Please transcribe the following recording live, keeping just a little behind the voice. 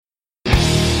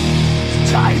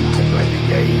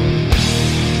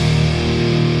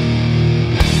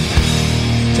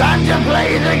Time to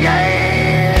play the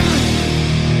game.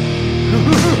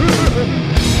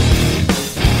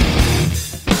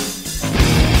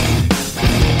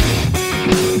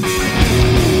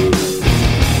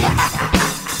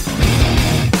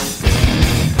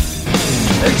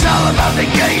 It's all about the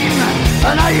game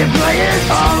and how you play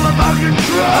it. All about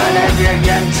control, and if you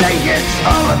can take it,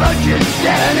 all about your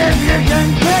debt. And if you can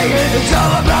pay it, it's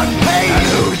all about pay. And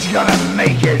who's gonna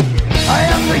make it? I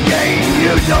am the game,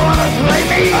 you don't wanna play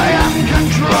me. I am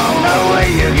control, no way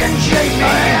you can shake me.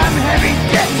 I am heavy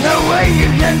debt, no way you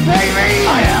can pay me.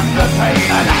 I am the pain,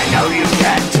 and I know you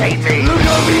can't take me. Look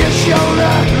over your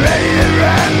shoulder, ready to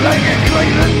run like a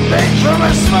Cleveland bench from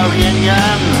a smoking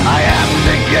gun. I am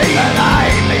the game, and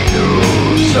I make the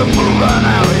rules. So move on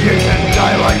out, you can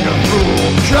die like a fool.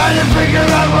 Trying to figure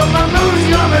out what my move's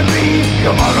gonna be.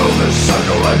 Come on over,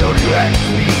 sucker, why don't you ask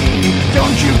me?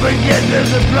 Don't you forget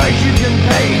there's a price you can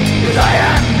pay. 'Cause I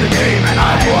am the game and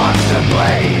I want to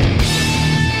play.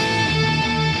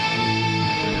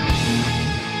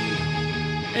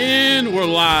 And we're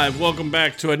live. Welcome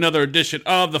back to another edition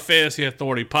of the Fantasy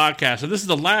Authority podcast. And this is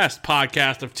the last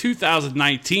podcast of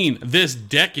 2019, this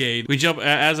decade. We jump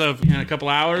as of a couple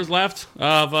hours left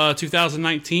of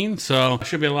 2019, so it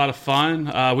should be a lot of fun.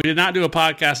 We did not do a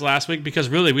podcast last week because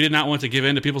really we did not want to give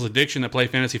in to people's addiction to play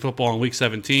fantasy football in week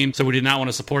 17. So we did not want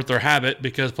to support their habit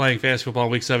because playing fantasy football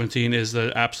in week 17 is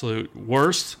the absolute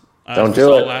worst. Don't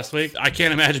do it. Last week, I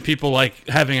can't imagine people like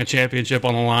having a championship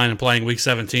on the line and playing week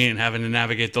 17 and having to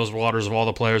navigate those waters of all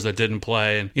the players that didn't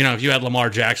play. And if you had Lamar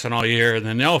Jackson all year, and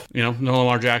then no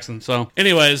Lamar Jackson. So,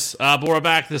 anyways, but we're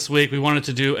back this week. We wanted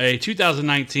to do a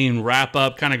 2019 wrap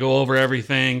up, kind of go over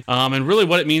everything, and really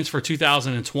what it means for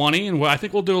 2020. And I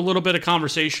think we'll do a little bit of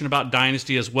conversation about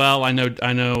Dynasty as well. I know.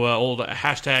 Old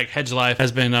hashtag HedgeLife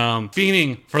has been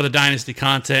fiending for the Dynasty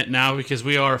content now because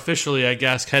we are officially, I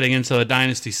guess, heading into the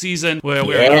Dynasty season. Where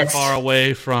we're not far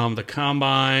away from the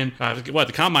Combine.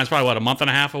 The Combine's probably, a month and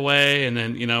a half away? And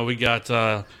then, we got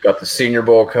the Senior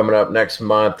Bowl coming up next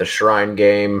month, the Shrine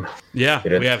Game. Yeah,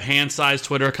 we have hand-sized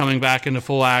Twitter coming back into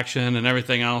full action and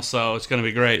everything else, so it's going to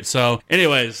be great. So,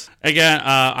 anyways, again,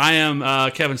 I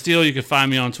am Kevin Steele. You can find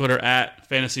me on Twitter at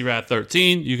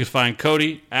FantasyRat13. You can find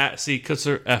Cody at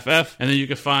CKutzerFF. And then you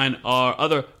can find our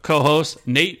other co-host,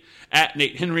 Nate, at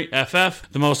Nate Henry FF,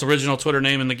 the most original Twitter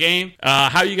name in the game.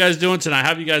 How are you guys doing tonight? How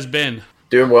have you guys been?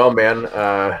 Doing well, man.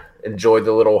 Enjoyed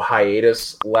the little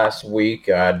hiatus last week.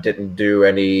 Didn't do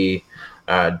any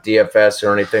DFS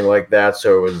or anything like that,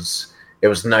 so it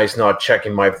was nice not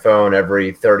checking my phone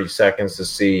every 30 seconds to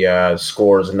see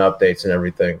scores and updates and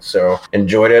everything. So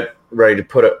enjoyed it. Ready to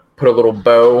put a little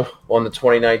bow on the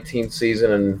 2019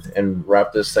 season and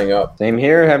wrap this thing up. Same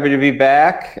here. Happy to be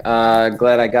back.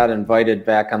 Glad I got invited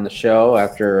back on the show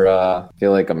after I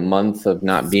feel like a month of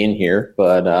not being here.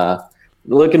 But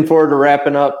looking forward to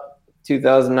wrapping up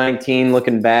 2019,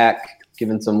 looking back,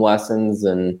 giving some lessons,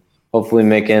 and hopefully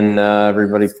making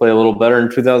everybody play a little better in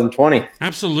 2020.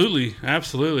 Absolutely.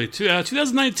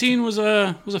 2019 was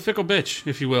a fickle bitch,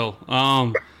 if you will.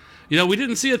 We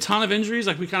didn't see a ton of injuries,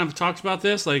 like we kind of talked about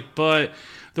this, but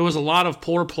there was a lot of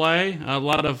poor play, a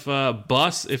lot of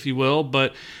busts, if you will.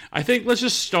 But I think let's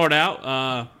just start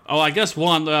out. I guess pour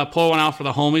one out for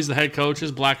the homies, the head coaches,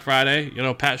 Black Friday,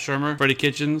 Pat Shurmur, Freddie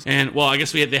Kitchens. And, I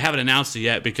guess they haven't announced it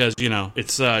yet because,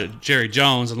 it's Jerry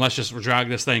Jones, and let's just drag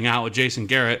this thing out with Jason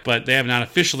Garrett. But they have not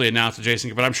officially announced the Jason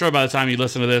Garrett. But I'm sure by the time you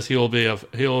listen to this, he will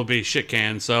be shit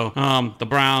canned. So the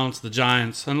Browns, the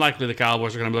Giants, and likely the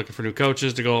Cowboys are going to be looking for new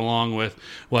coaches to go along with,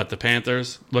 the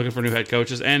Panthers, looking for new head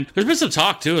coaches. And there's been some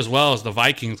talk, too, as well as the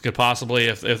Vikings could possibly,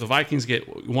 if the Vikings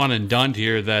get one and done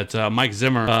here, that Mike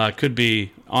Zimmer could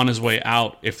be on his way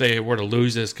out if they were to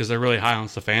lose this because they're really high on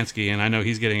Stefanski, and I know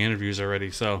he's getting interviews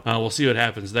already, so we'll see what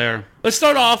happens there. Let's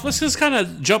start off. Let's just kind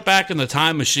of jump back in the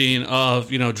time machine of,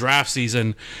 draft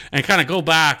season and kind of go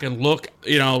back and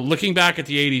looking back at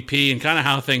the ADP and kind of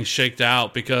how things shaked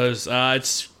out because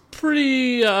it's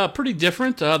pretty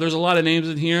different. There's a lot of names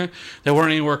in here that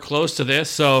weren't anywhere close to this,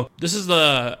 so this is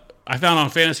I found on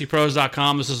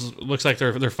fantasypros.com, looks like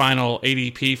their final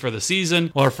ADP for the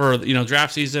season, or for,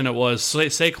 draft season. It was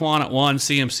Saquon at 1,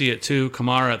 CMC at 2,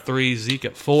 Kamara at 3, Zeke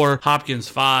at 4, Hopkins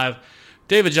 5,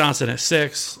 David Johnson at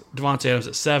 6, Devontae Adams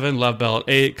at 7, Lev Bell at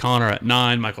 8, Connor at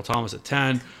 9, Michael Thomas at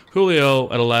 10, Julio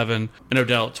at 11, and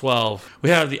Odell at 12. We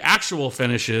have the actual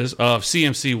finishes of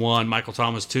CMC 1, Michael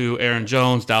Thomas 2, Aaron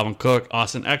Jones, Dalvin Cook,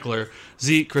 Austin Eckler,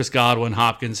 Zeke, Chris Godwin,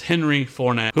 Hopkins, Henry,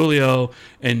 Fournette, Julio,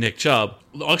 and Nick Chubb.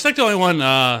 Looks like the only one,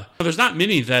 there's not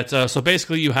many so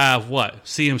basically you have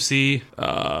CMC,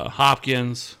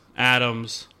 Hopkins,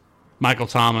 Adams, Michael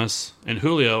Thomas, and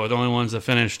Julio are the only ones that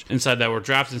finished inside, that were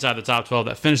drafted inside the top 12,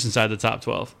 that finished inside the top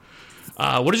 12.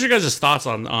 What is your guys' thoughts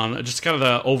on just kind of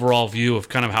the overall view of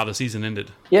kind of how the season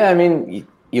ended? Yeah, I mean,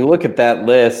 you look at that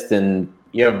list and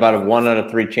you have about a 1 out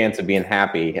of 3 chance of being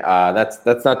happy.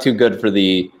 That's not too good for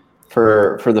the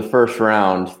first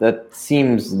round. That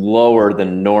seems lower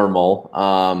than normal.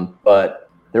 But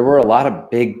there were a lot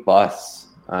of big busts.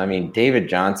 I mean, David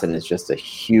Johnson is just a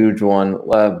huge one.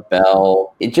 Lev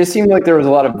Bell. It just seemed like there was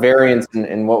a lot of variance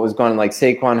in what was going on. Like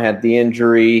Saquon had the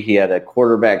injury. He had a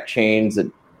quarterback change that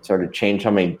sort of changed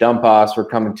how many dump offs were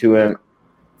coming to him.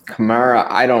 Kamara,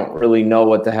 I don't really know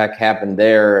what the heck happened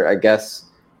there. I guess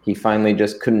he finally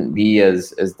just couldn't be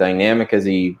as dynamic as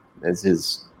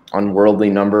his unworldly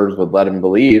numbers would let him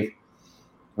believe.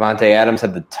 Devontae Adams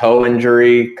had the toe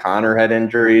injury. Connor had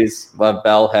injuries. Lev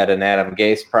Bell had an Adam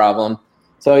Gase problem.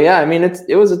 So, yeah, I mean,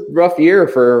 it was a rough year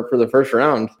for the first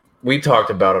round. We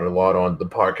talked about it a lot on the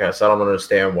podcast. I don't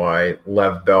understand why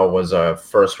Lev Bell was a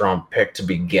first-round pick to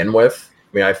begin with.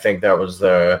 I mean, I think that was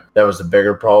the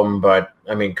bigger problem. But,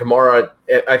 I mean, Kamara,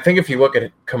 I think if you look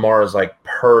at Kamara's, like,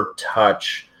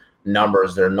 per-touch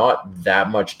numbers, they're not that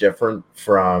much different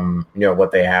from, what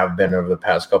they have been over the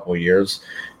past couple of years.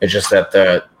 It's just that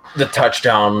the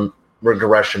touchdown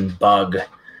regression bug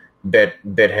bit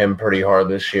him pretty hard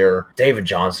this year. David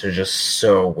Johnson is just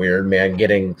so weird, man.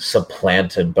 Getting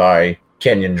supplanted by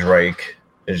Kenyon Drake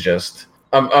is just.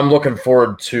 I'm looking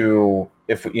forward to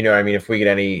if we get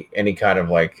any kind of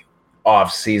like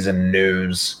off-season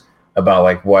news about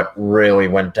like what really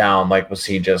went down. Like, was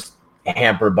he just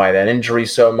hampered by that injury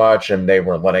so much and they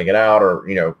weren't letting it out,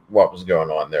 or what was going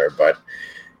on there? But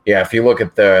yeah, if you look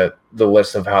at the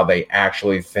list of how they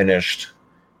actually finished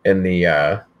in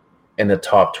the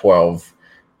top 12,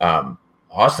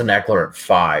 Austin Eckler at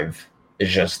 5 is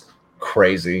just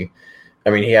crazy.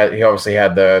 I mean, he obviously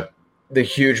had the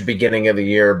huge beginning of the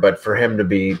year, but for him to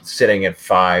be sitting at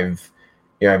 5,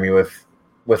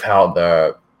 with how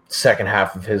the second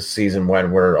half of his season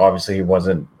went, where obviously he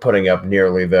wasn't putting up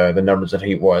nearly the numbers that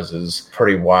he was, is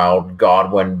pretty wild.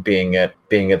 Godwin being at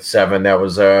 7, that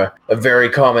was a very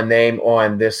common name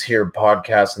on this here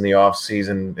podcast in the off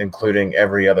season, including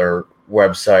every other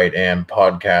website and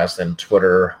podcast and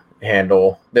Twitter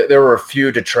handle. There were a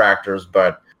few detractors,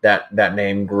 but that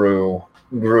name grew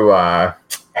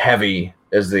heavy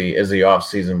as the off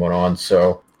season went on.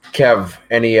 So, Kev,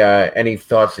 any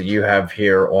thoughts that you have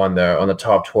here on the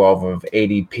top 12 of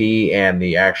ADP and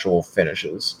the actual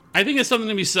finishes? I think it's something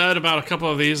to be said about a couple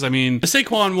of these. I mean, the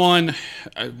Saquon one,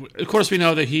 of course, we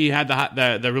know that he had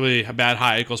the really bad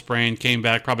high ankle sprain, came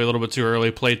back probably a little bit too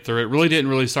early, played through it, really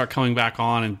didn't start coming back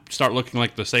on and start looking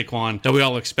like the Saquon that we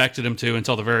all expected him to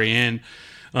until the very end.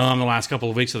 The last couple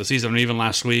of weeks of the season, and even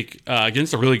last week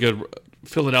against a really good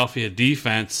Philadelphia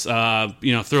defense, threw up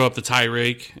the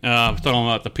Tyreek, threw him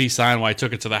up the peace sign while I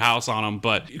took it to the house on him.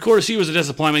 But, of course, he was a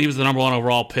disappointment. He was the number 1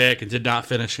 overall pick and did not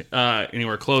finish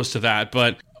anywhere close to that.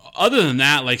 But other than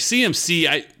that, like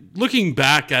CMC, looking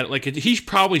back at he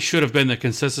probably should have been the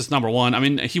consensus number 1. I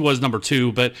mean, he was number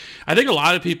 2, but I think a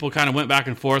lot of people kind of went back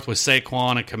and forth with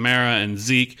Saquon and Kamara and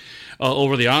Zeke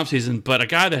over the offseason. But a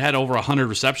guy that had over 100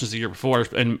 receptions the year before,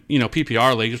 and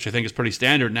PPR league, which I think is pretty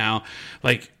standard now,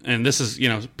 and this is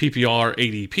PPR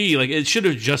ADP, it should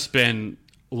have just been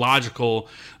logical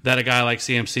that a guy like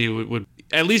CMC would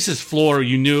at least his floor,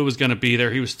 you knew it was going to be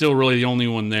there. He was still really the only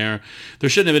one there. There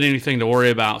shouldn't have been anything to worry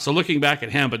about. So looking back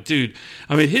at him, but dude,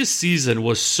 I mean, his season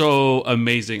was so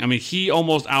amazing. I mean, he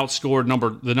almost outscored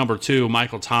the number 2,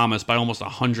 Michael Thomas, by almost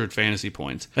 100 fantasy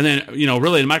points. And then,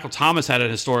 really, Michael Thomas had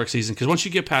an historic season, because once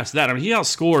you get past that, I mean, he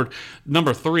outscored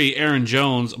number 3, Aaron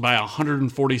Jones, by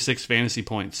 146 fantasy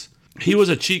points. He was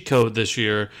a cheat code this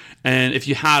year, and if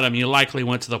you had him, you likely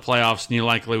went to the playoffs, and you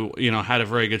likely, had a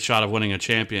very good shot of winning a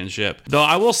championship. Though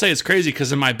I will say it's crazy,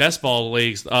 because in my best ball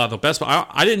leagues, I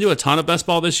didn't do a ton of best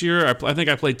ball this year. I think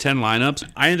I played 10 lineups.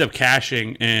 I ended up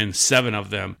cashing in 7 of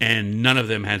them, and none of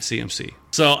them had CMC.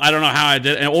 So I don't know how I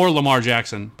did, or Lamar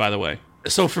Jackson, by the way.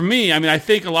 So for me, I mean, I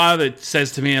think a lot of it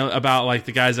says to me about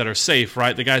the guys that are safe,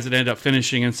 right? The guys that end up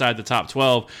finishing inside the top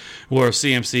 12 were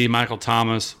CMC, Michael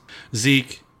Thomas,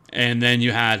 Zeke, and then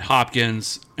you had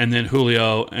Hopkins, and then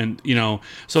Julio, and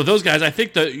so those guys, I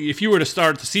think that if you were to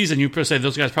start the season, you could say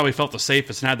those guys probably felt the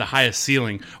safest and had the highest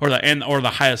ceiling, or the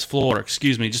highest floor,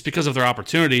 just because of their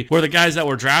opportunity. Where the guys that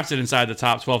were drafted inside the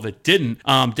top 12 that didn't,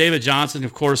 David Johnson,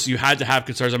 of course, you had to have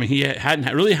concerns. I mean, he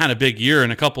hadn't really had a big year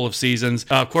in a couple of seasons.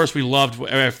 Of course, we loved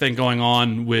everything going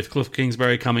on with Cliff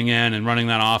Kingsbury coming in and running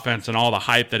that offense and all the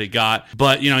hype that he got.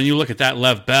 But you look at that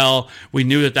Lev Bell, we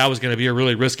knew that was going to be a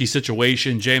really risky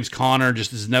situation. James Conner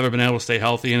just has never been able to stay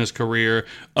healthy. healthy in his career.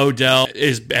 Odell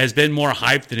has been more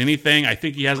hyped than anything. I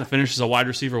think he hasn't finished as a wide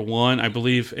receiver 1, I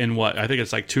believe, in I think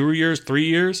it's like 2 years, 3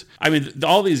 years. I mean,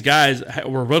 all these guys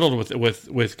were riddled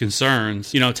with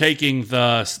concerns. Taking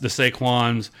the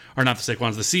Saquons, or not the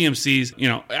Saquons, the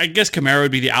CMCs. I guess Kamara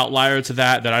would be the outlier to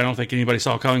that I don't think anybody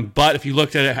saw coming. But if you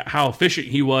looked at it, how efficient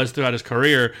he was throughout his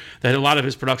career, that a lot of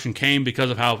his production came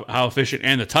because of how efficient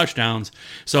and the touchdowns.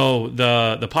 So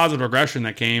the positive regression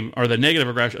that came, or the negative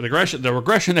regression, the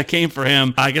regression that came for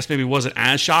him, I guess maybe wasn't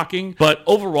as shocking. But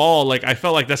overall, I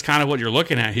felt like that's kind of what you're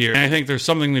looking at here. And I think there's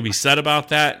something to be said about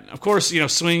that. Of course,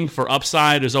 swing for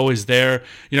upside is always there.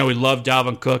 We love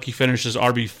Dalvin Cook. He finished as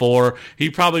RB4.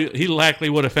 He likely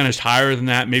would have finished higher than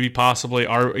that, maybe possibly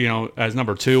as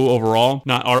number 2 overall.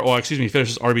 He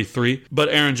finished as RB3. But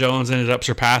Aaron Jones ended up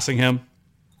surpassing him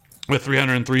with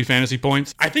 303 fantasy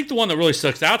points. I think the one that really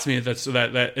sticks out to me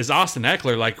that is Austin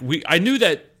Eckler. I knew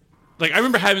that. I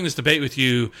remember having this debate with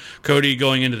you, Cody,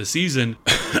 going into the season.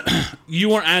 You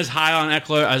weren't as high on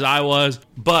Eckler as I was,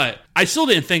 but I still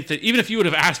didn't think that, even if you would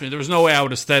have asked me, there was no way I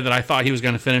would have said that I thought he was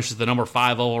going to finish as the number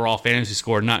 5 overall fantasy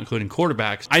score, not including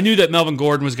quarterbacks. I knew that Melvin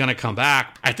Gordon was going to come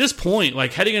back. At this point,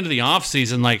 heading into the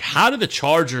offseason, how did the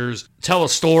Chargers tell a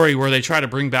story where they try to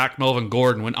bring back Melvin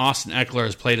Gordon when Austin Eckler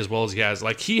has played as well as he has?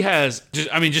 He has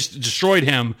just destroyed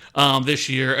him this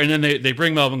year, and then they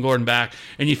bring Melvin Gordon back,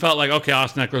 and you felt like, okay,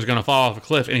 Austin Eckler's going to fall off a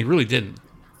cliff, and he really didn't.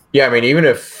 Yeah, I mean, even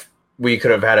if we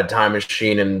could have had a time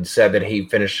machine and said that he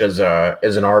finished as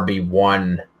an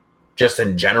RB1 just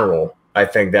in general, I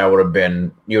think that would have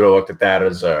been, you would have looked at that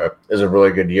as a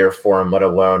really good year for him, let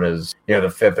alone as, the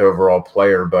 5th overall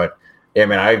player. But yeah, I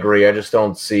mean, I agree. I just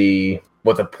don't see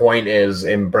what the point is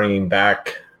in bringing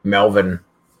back Melvin.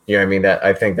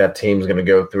 I think that team's going to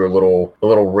go through a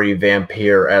little revamp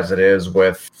here as it is,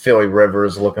 with Philly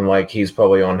Rivers looking like he's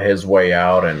probably on his way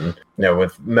out, and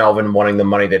with Melvin wanting the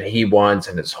money that he wants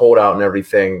and his holdout and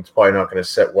everything, it's probably not going to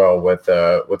sit well with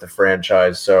the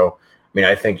franchise. So, I mean,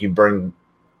 I think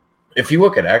if you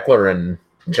look at Eckler and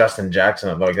Justin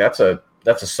Jackson, that's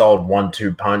a solid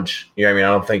 1-2 punch. I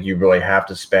don't think you really have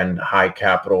to spend high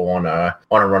capital on a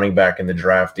running back in the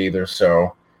draft either.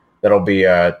 So that'll be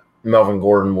Melvin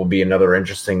Gordon will be another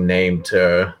interesting name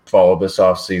to follow this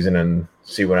offseason and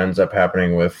see what ends up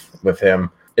happening with him.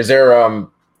 Is there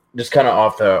just kind of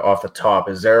off the top,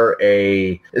 is there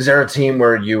a team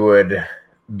where you would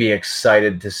be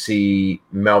excited to see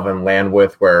Melvin land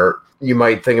with, where you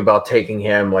might think about taking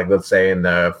him, let's say in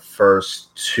the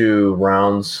first 2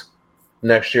 rounds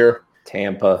next year?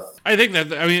 Tampa. I think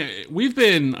that, we've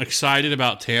been excited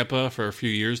about Tampa for a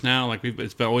few years now.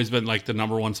 It's always been the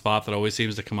number 1 spot that always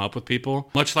seems to come up with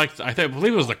people. Much like, I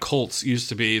believe it was the Colts used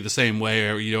to be the same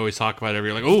way. You always talk about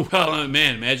every, oh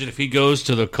man, imagine if he goes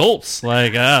to the Colts.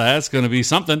 That's going to be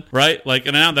something, right?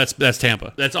 And now that's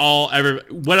Tampa. That's all,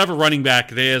 whatever running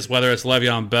back it is, whether it's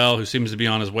Le'Veon Bell, who seems to be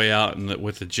on his way out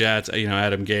with the Jets,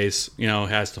 Adam Gase,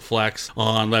 has to flex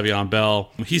on Le'Veon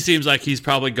Bell. He seems like he's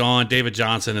probably gone. David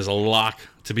Johnson is a lock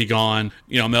to be gone.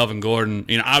 Melvin Gordon,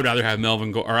 I would rather have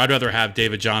I'd rather have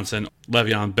David Johnson,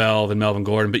 Le'Veon Bell than Melvin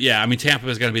Gordon. But yeah, Tampa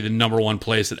is going to be the number 1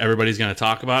 place that everybody's going to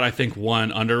talk about. I think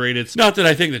one underrated, not that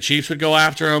I think the Chiefs would go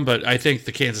after him, but I think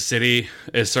the Kansas City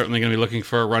is certainly going to be looking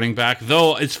for a running back.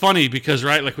 Though it's funny because,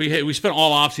 right, we spent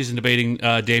all offseason debating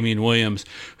Damian Williams,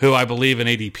 who I believe in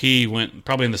ADP went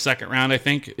probably in the 2nd round. I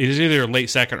think it was either late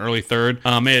 2nd, early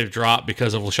 3rd. May have dropped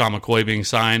because of LaShawn McCoy being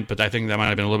signed, but I think that might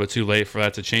have been a little bit too late for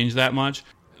that to change that much.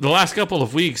 The last couple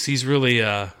of weeks, he's really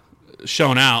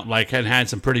shown out, and had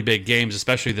some pretty big games,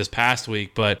 especially this past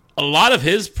week. But a lot of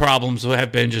his problems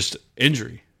have been just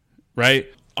injury,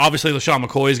 right? Obviously, LaShawn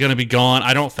McCoy is going to be gone.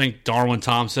 I don't think Darwin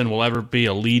Thompson will ever be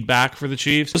a lead back for the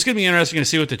Chiefs. It's going to be interesting to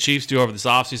see what the Chiefs do over this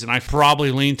offseason. I probably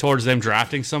lean towards them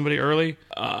drafting somebody early.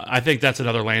 I think that's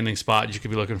another landing spot you could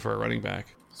be looking for a running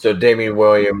back. So Damian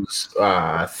Williams,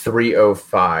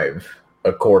 305,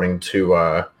 according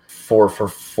to 4 for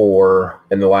 4,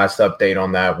 and the last update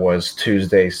on that was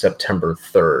Tuesday, September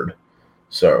 3rd.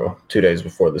 So 2 days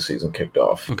before the season kicked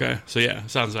off. Okay, so yeah,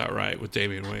 sounds about right with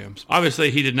Damian Williams.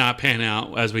 Obviously, he did not pan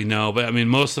out, as we know, but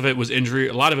most of it was injury.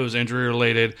 A lot of it was injury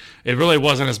related. It really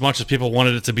wasn't as much as people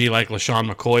wanted it to be, LaShawn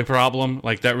McCoy problem.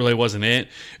 That really wasn't it.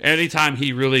 Anytime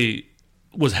he really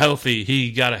was healthy,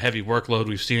 he got a heavy workload.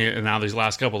 We've seen it, and now these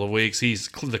last couple of weeks, he's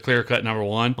the clear-cut number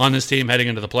one on this team heading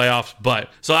into the playoffs. But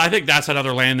so I think that's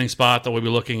another landing spot that we'll be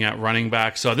looking at running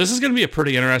back. So this is going to be a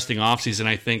pretty interesting offseason,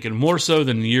 I think, and more so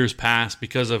than years past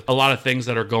because of a lot of things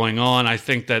that are going on. I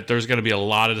think that there's going to be a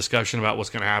lot of discussion about what's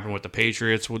going to happen with the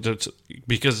Patriots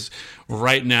because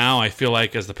right now I feel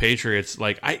like as the Patriots,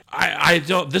 like I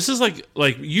don't. This is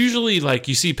like usually like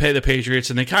you see the Patriots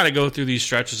and they kind of go through these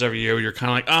stretches every year where you're kind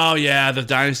of like, oh yeah, the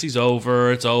dynasty's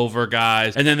over, it's over,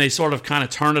 guys, and then they sort of kind of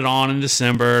turn it on in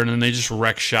December and then they just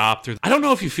wreck shop through. I don't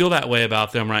know if you feel that way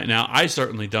about them right now. I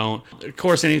certainly don't. Of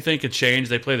course, anything could change.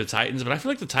 They play the Titans, but I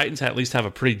feel like the Titans at least have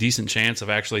a pretty decent chance of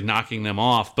actually knocking them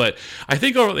off. But I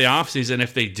think over the offseason,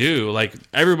 if they do, like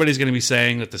everybody's going to be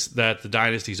saying that the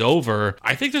dynasty's over.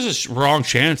 I think there's a strong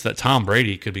chance that Tom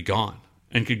Brady could be gone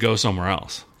and could go somewhere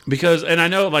else. Because, and I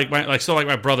know,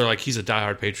 my brother, like he's a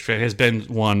diehard Patriots fan, has been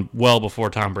one well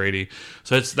before Tom Brady,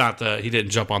 so it's not he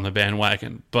didn't jump on the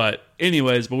bandwagon. But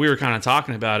anyways, we were kind of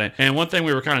talking about it, and one thing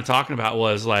we were kind of talking about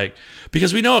was like,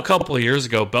 because we know a couple of years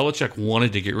ago, Belichick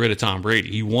wanted to get rid of Tom Brady.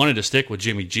 He wanted to stick with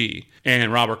Jimmy G,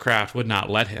 and Robert Kraft would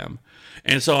not let him.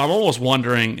 And so I'm almost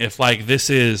wondering if like this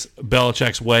is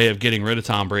Belichick's way of getting rid of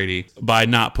Tom Brady by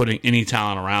not putting any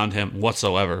talent around him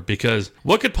whatsoever. Because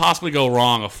what could possibly go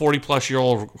wrong? A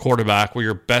 40-plus-year-old quarterback where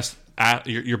your best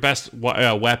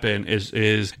weapon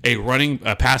is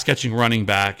a pass-catching running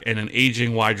back and an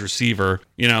aging wide receiver.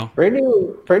 You know,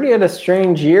 Brady had a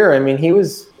strange year. I mean, he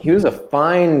was a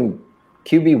fine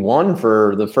QB1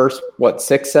 for the first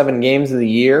 6-7 games of the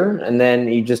year, and then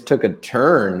he just took a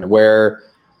turn where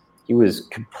he was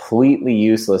completely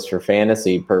useless for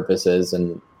fantasy purposes,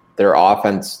 and their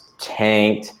offense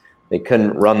tanked. They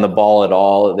couldn't run the ball at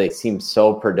all. They seemed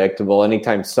so predictable.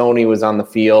 Anytime Sony was on the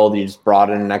field, you just brought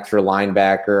in an extra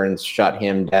linebacker and shut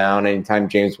him down. Anytime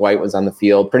James White was on the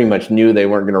field, pretty much knew they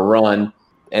weren't going to run.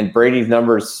 And Brady's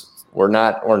numbers were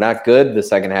not good the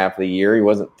second half of the year. He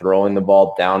wasn't throwing the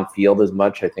ball downfield as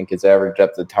much. I think his average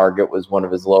depth of target was one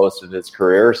of his lowest of his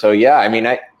career. So, yeah, I mean,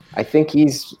 I think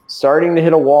he's starting to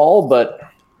hit a wall, but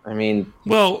I mean,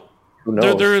 well,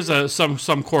 there is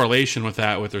some correlation with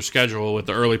that with their schedule. With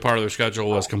the early part of their schedule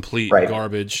was complete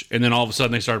garbage, and then all of a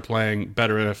sudden they started playing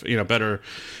better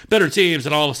teams,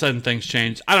 and all of a sudden things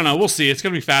changed. I don't know. We'll see. It's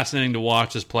going to be fascinating to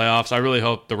watch this playoffs. I really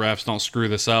hope the refs don't screw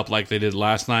this up like they did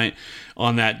last night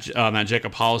on that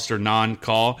Jacob Hollister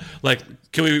non-call.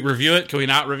 Like, can we review it? Can we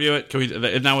not review it?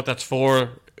 Isn't that what that's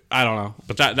for? I don't know,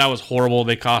 but that was horrible.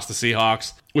 They cost the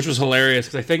Seahawks, which was hilarious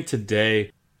because I think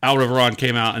today Al Riveron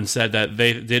came out and said that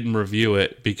they didn't review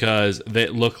it because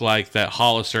it looked like that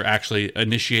Hollister actually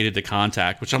initiated the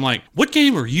contact, which I'm like, what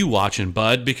game are you watching,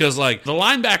 bud? Because like the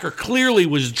linebacker clearly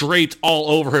was draped all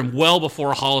over him well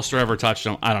before Hollister ever touched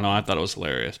him. I don't know. I thought it was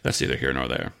hilarious. That's neither here nor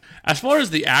there. As far as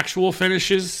the actual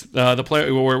finishes, the play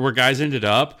where guys ended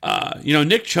up,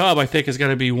 Nick Chubb, I think, is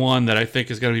going to be one that I think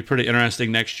is going to be pretty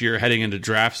interesting next year heading into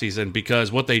draft season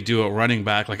because what they do at running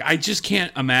back, like I just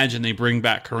can't imagine they bring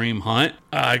back Kareem Hunt.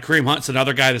 Kareem Hunt's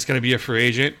another guy that's going to be a free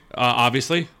agent,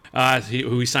 obviously.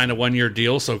 He signed a 1-year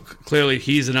deal, so clearly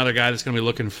he's another guy that's going to be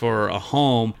looking for a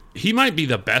home. He might be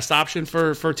the best option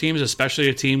for teams, especially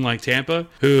a team like Tampa,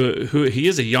 who he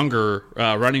is a younger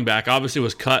running back. Obviously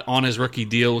was cut on his rookie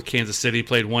deal with Kansas City,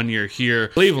 played 1 year here,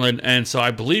 Cleveland, and so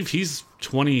I believe he's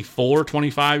 24,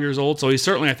 25 years old. So he's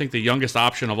certainly, I think, the youngest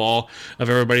option of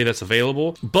everybody that's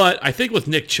available. But I think with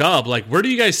Nick Chubb, like, where do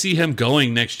you guys see him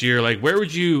going next year? Like, where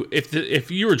would you,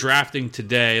 if you were drafting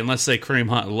today, and let's say Kareem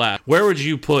Hunt left, where would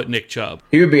you put Nick Chubb?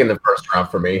 He would be in the first round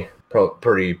for me,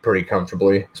 pretty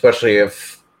comfortably, especially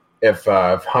if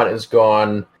Hunt is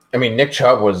gone. I mean, Nick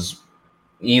Chubb was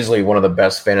easily one of the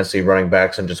best fantasy running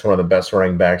backs and just one of the best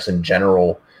running backs in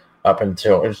general up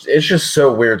until it's just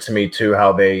so weird to me too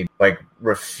how they like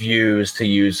refuse to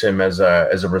use him as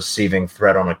a receiving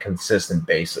threat on a consistent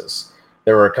basis.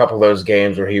 There were a couple of those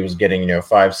games where he was getting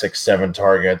 5, 6, 7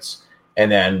 targets,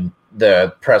 and then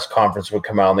the press conference would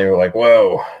come out and they were like,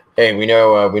 "Whoa, hey, we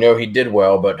know he did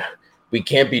well, but we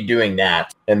can't be doing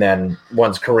that." And then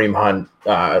once Kareem Hunt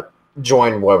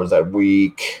joined, what was that,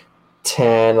 week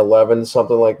 10, 11,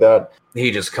 something like that, he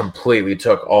just completely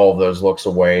took all of those looks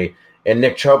away. And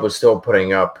Nick Chubb was still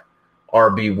putting up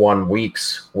RB1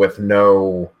 weeks with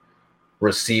no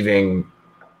receiving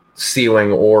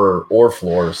ceiling or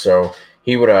floor. So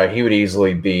he would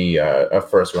easily be a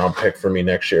first round pick for me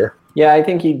next year. Yeah, I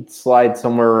think he'd slide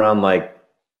somewhere around like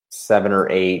 7 or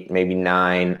 8, maybe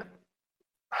 9.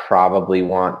 Probably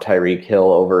want Tyreek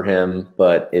Hill over him,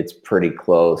 but it's pretty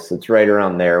close. It's right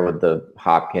around there with the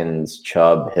Hopkins,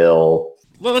 Chubb, Hill.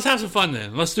 let's have some fun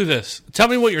then. Let's do this. Tell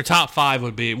me what your top 5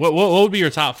 would be. What would be your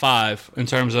top 5 in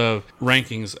terms of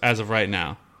rankings as of right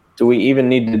now? Do we even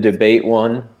need to debate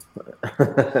one?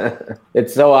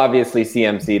 It's so obviously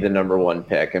CMC the number 1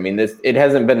 pick. I mean, it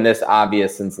hasn't been this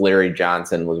obvious since Larry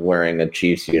Johnson was wearing a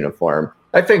Chiefs uniform.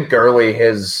 I think Gurley,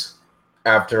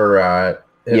 after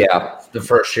the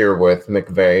first year with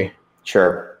McVay.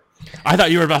 Sure. I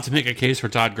thought you were about to make a case for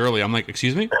Todd Gurley. I'm like,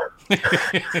 excuse me?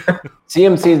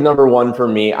 CMC's number 1 for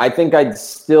me. I think I'd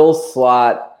still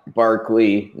slot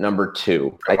Barkley number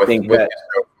 2. I think that,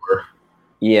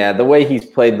 the way he's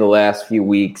played the last few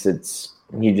weeks,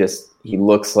 he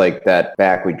looks like that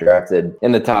back we drafted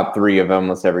in the top 3 of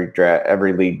almost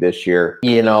every league this year.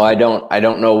 I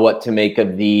don't know what to make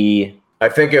of the. I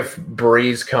think if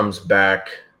Breeze comes back,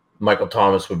 Michael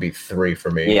Thomas would be 3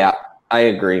 for me. Yeah, I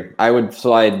agree. I would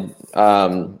slide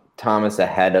Thomas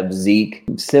ahead of Zeke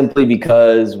simply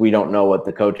because we don't know what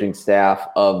the coaching staff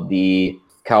of the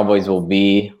Cowboys will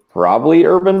be. Probably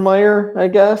Urban Meyer, I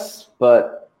guess,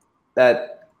 but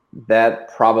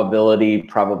that probability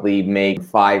probably make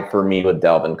 5 for me with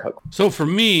Dalvin Cook. So for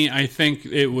me, I think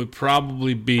it would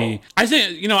probably be. I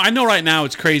think I know right now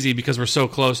it's crazy because we're so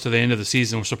close to the end of the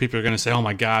season, so people are going to say, "Oh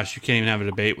my gosh, you can't even have a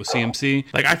debate with CMC."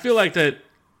 Like I feel like that.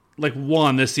 Like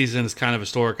this season is kind of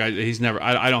historic. I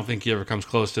don't think he ever comes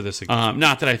close to this.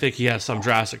 Not that I think he has some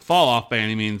drastic fall off by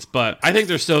any means, but I think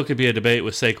there still could be a debate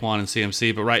with Saquon and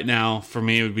CMC. But right now, for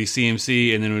me, it would be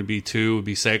CMC, and then it would be 2 would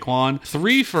be Saquon.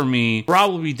 3 for me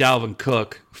probably be Dalvin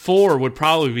Cook. 4 would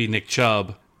probably be Nick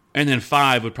Chubb, and then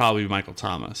 5 would probably be Michael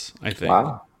Thomas. I think.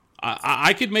 Wow.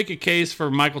 I could make a case for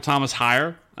Michael Thomas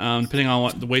higher. Depending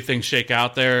on the way things shake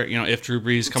out there, if Drew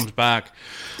Brees comes back.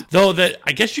 Though that,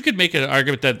 I guess you could make an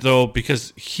argument that, though,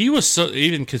 because he was so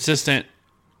even consistent,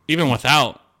 even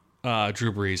without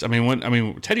Drew Brees. I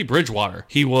mean, Teddy Bridgewater,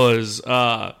 he was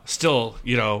still,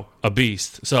 a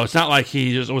beast. So it's not like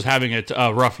he just was having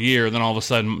a rough year, and then all of a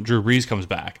sudden Drew Brees comes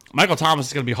back. Michael Thomas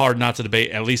is going to be hard not to debate,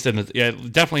 at least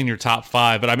definitely in your top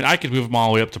 5. But I mean, I could move him all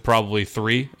the way up to probably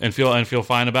 3 and feel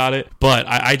fine about it. But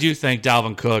I do think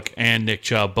Dalvin Cook and Nick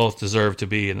Chubb both deserve to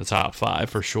be in the top 5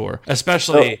 for sure.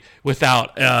 Especially with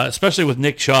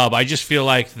Nick Chubb. I just feel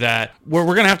like that we're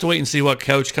going to have to wait and see what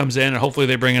coach comes in, and hopefully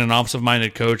they bring in an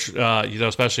offensive-minded coach.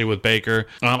 Especially with Baker.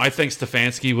 I think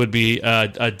Stefanski would be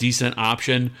a decent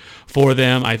option for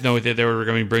them. I know that they were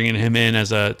going to be bringing him in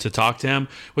to talk to him,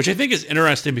 which I think is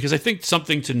interesting because I think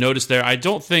something to notice there. I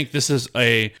don't think this is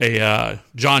a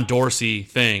John Dorsey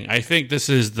thing. I think this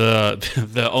is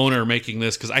the owner making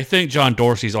this because I think John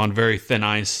Dorsey's on very thin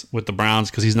ice with the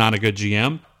Browns because he's not a good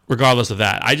GM. Regardless of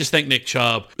that, I just think Nick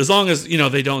Chubb, as long as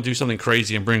they don't do something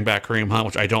crazy and bring back Kareem Hunt,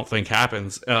 which I don't think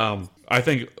happens, I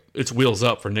think it's wheels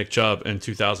up for Nick Chubb in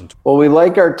 2020. Well, we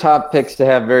like our top picks to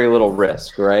have very little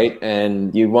risk, right?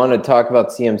 And you want to talk about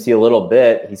CMC a little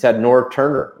bit. He's had Norv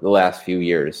Turner the last few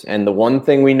years. And the one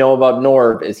thing we know about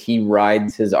Norv is he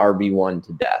rides his RB1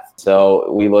 to death.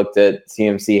 So we looked at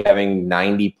CMC having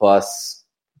 90-plus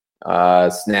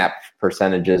snap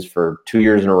percentages for 2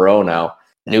 years in a row now.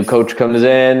 New coach comes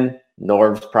in,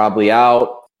 Norv's probably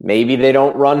out. Maybe they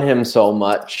don't run him so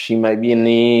much. He might be in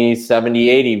the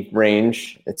 70-80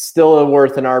 range. It's still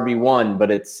worth an RB1,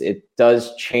 but it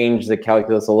does change the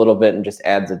calculus a little bit and just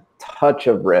adds a touch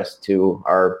of risk to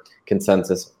our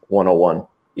consensus 101.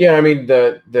 Yeah, I mean,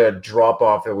 the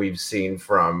drop-off that we've seen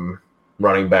from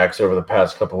running backs over the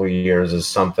past couple of years is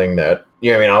something that,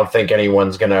 I don't think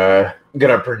anyone's gonna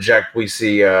project we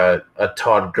see a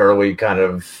Todd Gurley kind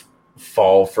of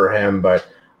fall for him, but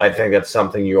I think that's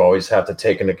something you always have to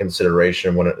take into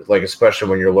consideration especially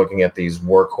when you're looking at these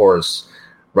workhorse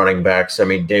running backs. I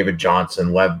mean, David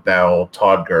Johnson, Lev Bell,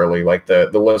 Todd Gurley, the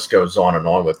list goes on and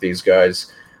on with these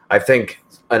guys. I think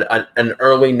an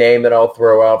early name that I'll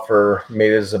throw out for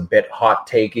maybe this is a bit hot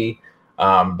takey,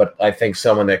 but I think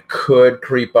someone that could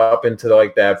creep up into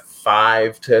that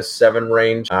 5 to 7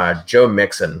 range, Joe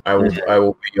Mixon. I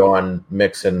will be on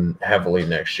Mixon heavily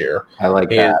next year. I like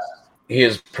that. He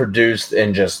has produced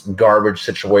in just garbage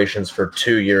situations for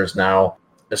 2 years now.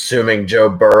 Assuming Joe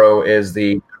Burrow is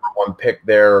the number 1 pick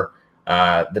there,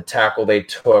 the tackle they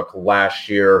took last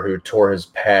year who tore his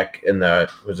pec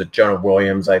was it Jonah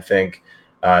Williams, I think,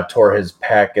 tore his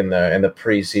pec in the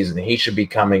preseason. He should be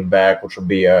coming back, which will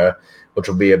be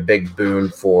a big boon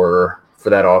for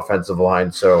that offensive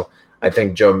line. So I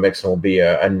think Joe Mixon will be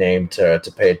a name to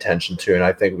pay attention to, and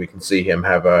I think we can see him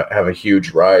have a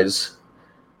huge rise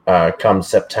come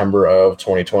September of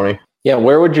 2020. Yeah,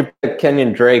 where would you pick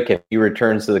Kenyon Drake if he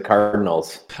returns to the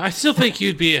Cardinals? I still think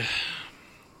you'd be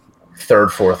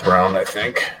 3rd, 4th round, I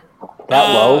think.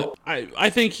 That low? I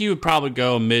think he would probably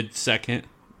go mid-second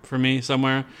for me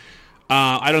somewhere.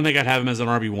 I don't think I'd have him as an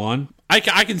RB1. I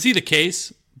can see the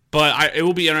case, but it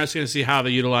will be interesting to see how they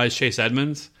utilize Chase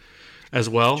Edmonds as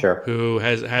well, sure, who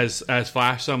has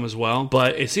flashed some as well.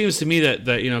 But it seems to me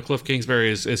that Cliff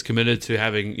Kingsbury is committed to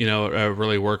having a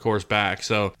really workhorse back.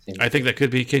 So I think that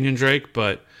could be Kenyon Drake,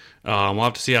 but we'll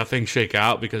have to see how things shake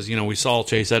out because we saw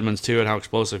Chase Edmonds too and how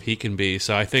explosive he can be.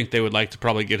 So I think they would like to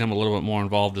probably get him a little bit more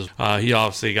involved. He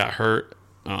obviously got hurt.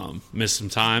 Missed some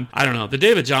time. I don't know. The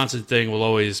David Johnson thing will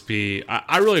always be.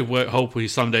 I really hope we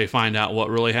someday find out what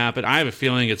really happened. I have a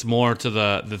feeling it's more to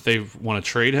that they want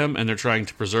to trade him and they're trying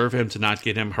to preserve him to not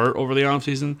get him hurt over the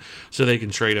offseason so they can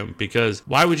trade him. Because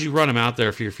why would you run him out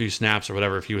there for your few snaps or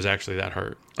whatever if he was actually that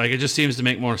hurt? Like, it just seems to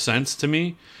make more sense to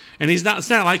me. And it's not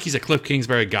like he's a Cliff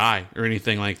Kingsbury guy or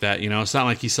anything like that. It's not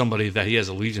like he's somebody that he has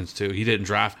allegiance to. He didn't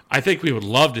draft. I think we would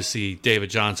love to see David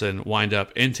Johnson wind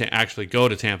up actually go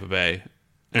to Tampa Bay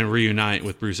and reunite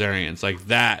with Bruce Arians. Like,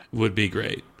 that would be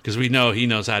great because we know he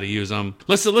knows how to use them.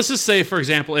 Let's just say, for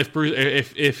example,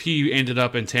 if he ended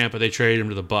up in Tampa, they traded him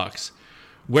to the Bucks.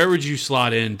 Where would you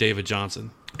slot in David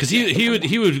Johnson? Because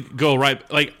he would go right.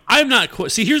 Like, I'm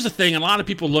not. See, here's the thing. A lot of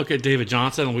people look at David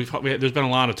Johnson, and there's been a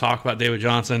lot of talk about David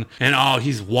Johnson, and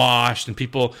he's washed, and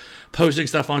people posting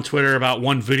stuff on Twitter about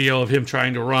one video of him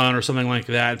trying to run or something like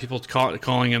that, and people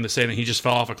calling him to say that he just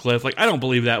fell off a cliff. Like, I don't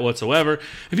believe that whatsoever.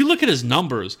 If you look at his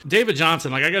numbers, David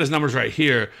Johnson, like, I got his numbers right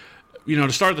here.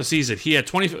 To start the season, he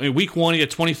had week 1, he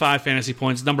had 25 fantasy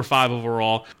points, number 5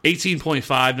 overall,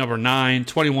 18.5, number 9,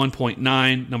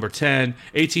 21.9, number 10,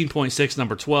 18.6,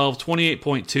 number 12,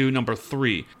 28.2, number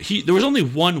 3. There was only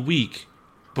 1 week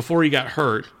before he got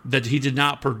hurt that he did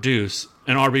not produce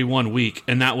an RB1 week,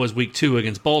 and that was week 2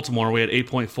 against Baltimore. We had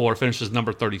 8.4, finished as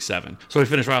number 37. So he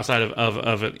finished right outside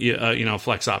of a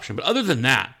flex option. But other than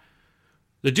that,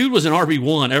 the dude was an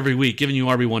RB1 every week, giving you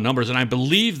RB1 numbers, and I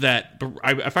believe that,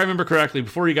 if I remember correctly,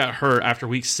 before he got hurt after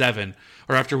week 7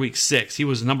 or after week 6, he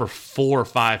was number 4 or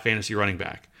 5 fantasy running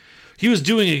back. He was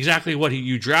doing exactly what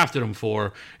you drafted him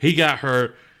for. He got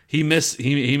hurt. He missed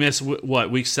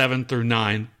week 7 through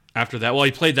 9. After that,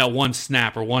 he played that one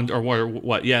snap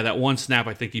that one snap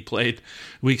I think he played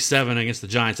week 7 against the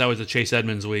Giants. That was the Chase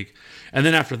Edmonds week, and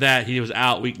then after that he was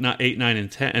out week 8, 9,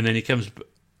 and 10, and then he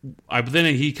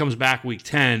comes back week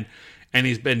 10, and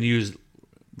he's been used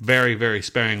very, very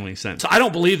sparingly since. So I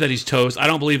don't believe that he's toast. I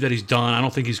don't believe that he's done. I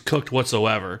don't think he's cooked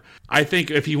whatsoever. I think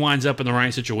if he winds up in the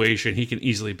right situation, he can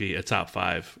easily be a top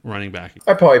 5 running back.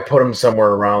 I'd probably put him somewhere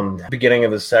around the beginning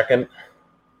of the second.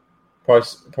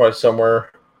 Probably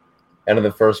somewhere end of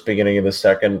the first, beginning of the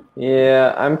second.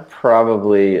 Yeah, I'm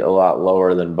probably a lot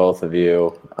lower than both of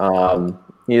you.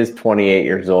 He is 28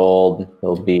 years old.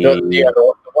 He'll be...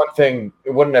 The one thing,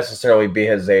 it wouldn't necessarily be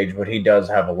his age, but he does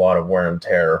have a lot of wear and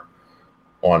tear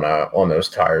on those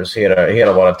tires. He had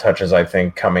a lot of touches, I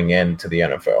think, coming into the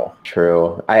NFL.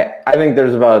 True. I think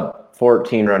there's about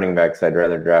 14 running backs I'd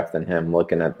rather draft than him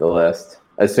looking at the list,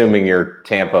 assuming your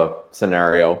Tampa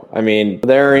scenario. I mean, with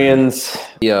Arians,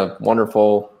 a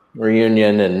wonderful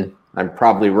reunion, and I'm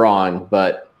probably wrong,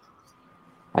 but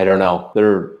I don't know.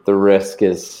 The risk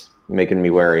is making me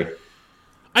wary.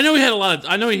 I know he had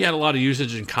a lot of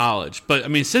usage in college, but I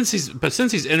mean, since he's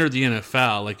entered the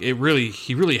NFL, like he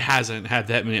really hasn't had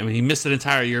that many. I mean, he missed an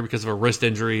entire year because of a wrist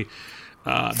injury.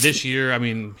 This year, I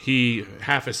mean,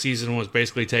 half his season was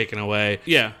basically taken away.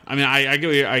 Yeah, I mean,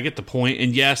 I get the point.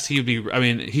 And yes, he'd be. I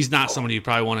mean, he's not somebody you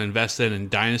probably want to invest in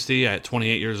dynasty at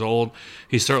 28 years old.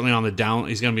 He's certainly on the down.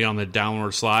 He's going to be on the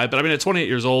downward slide. But I mean, at 28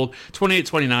 years old, 28,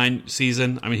 29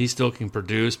 season, I mean, he still can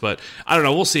produce. But I don't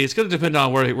know. We'll see. It's going to depend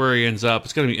on where he ends up.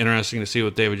 It's going to be interesting to see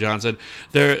with David Johnson.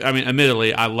 I mean,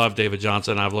 admittedly, I love David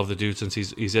Johnson. I've loved the dude since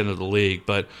he's into the league.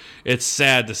 But it's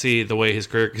sad to see the way his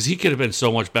career, because he could have been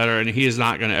so much better, and he is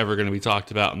not ever going to be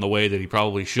talked about in the way that he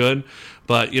probably should.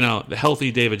 But the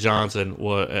healthy David Johnson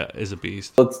is a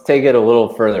beast. Let's take it a little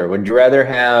further. Would you rather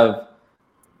have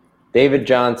David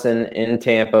Johnson in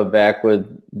Tampa back with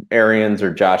Arians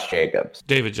or Josh Jacobs?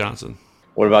 David Johnson.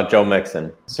 What about Joe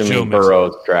Mixon, assuming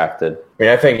Burrow's drafted? I mean,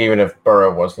 I think even if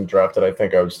Burrow wasn't drafted, I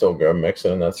think I would still go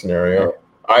Mixon in that scenario.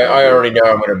 I already know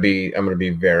I'm going to be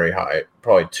very high,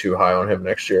 probably too high on him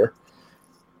next year.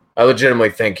 I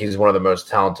legitimately think he's one of the most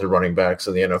talented running backs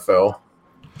in the NFL.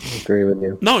 I agree with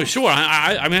you. No, sure.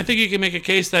 I mean, I think you can make a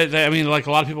case that I mean, like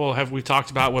a lot of people we've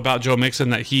talked about Joe Mixon,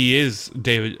 that he is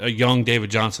a young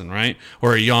David Johnson, right?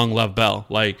 Or a young Lev Bell.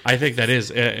 Like, I think that is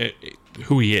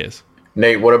who he is.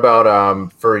 Nate, what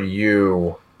about for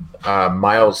you,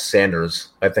 Miles Sanders?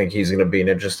 I think he's going to be an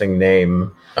interesting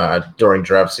name during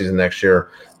draft season next year.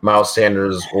 Miles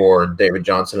Sanders or David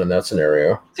Johnson in that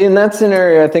scenario? See, in that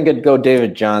scenario, I think I'd go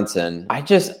David Johnson.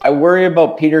 I worry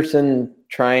about Peterson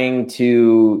trying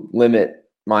to limit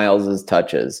Miles's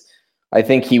touches. I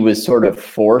think he was sort of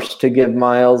forced to give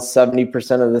Miles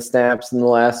 70% of the snaps in the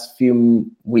last few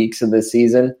weeks of the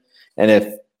season. And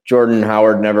if Jordan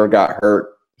Howard never got hurt,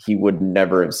 he would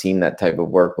never have seen that type of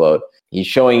workload. He's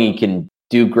showing he can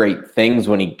do great things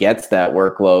when he gets that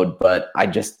workload, but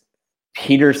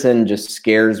Peterson just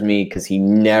scares me because he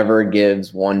never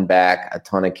gives one back a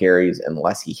ton of carries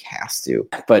unless he has to.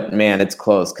 But man, it's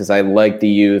close because I like the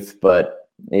youth, but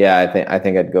yeah, I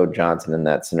think I'd go Johnson in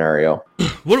that scenario.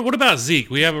 What about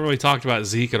Zeke? We haven't really talked about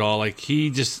Zeke at all. Like,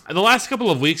 he just, the last couple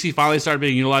of weeks, he finally started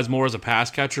being utilized more as a pass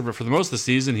catcher, but for the most of the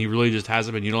season, he really just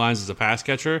hasn't been utilized as a pass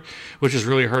catcher, which has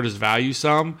really hurt his value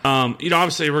some.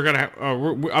 Obviously, we're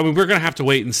gonna have to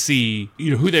wait and see,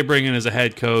 who they bring in as a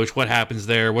head coach, what happens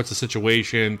there, what's the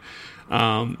situation.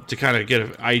 To kind of get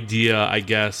an idea, I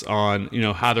guess, on,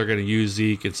 how they're going to use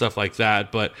Zeke and stuff like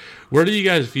that. But where do you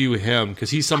guys view him? Because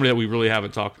he's somebody that we really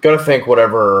haven't talked about. Got to think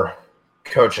whatever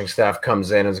coaching staff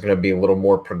comes in is going to be a little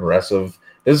more progressive.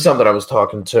 This is something I was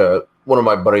talking to one of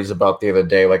my buddies about the other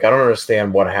day. Like, I don't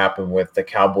understand what happened with the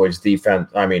Cowboys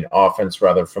offense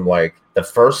rather, from like the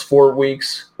first 4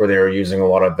 weeks where they were using a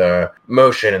lot of the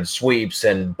motion and sweeps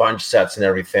and bunch sets and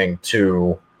everything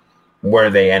to where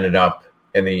they ended up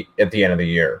at the end of the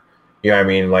year.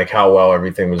 Like how well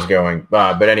everything was going.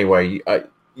 But anyway,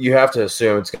 you have to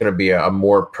assume it's going to be a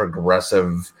more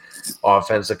progressive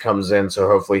offense that comes in. So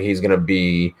hopefully he's going to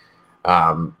be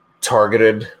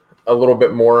targeted a little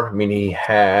bit more. He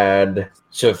had,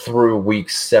 through week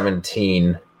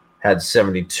 17, had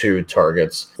 72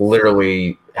 targets,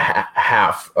 literally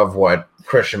half of what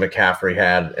Christian McCaffrey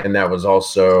had. And that was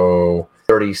also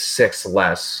 36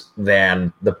 less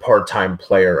than the part-time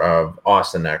player of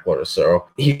Austin Eckler. So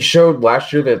he showed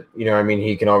last year that,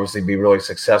 he can obviously be really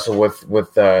successful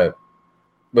with the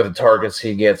targets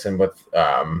he gets and with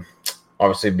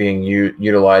obviously being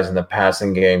utilized in the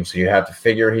passing game. So you have to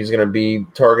figure he's going to be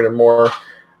targeted more.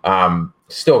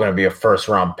 Still going to be a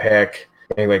first-round pick,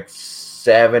 maybe like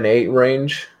 7-8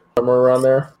 range, somewhere around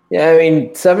there.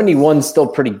 Yeah, 71 is still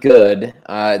pretty good.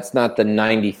 It's not the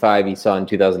 95 he saw in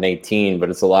 2018, but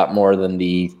it's a lot more than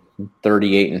the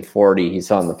 38 and 40 he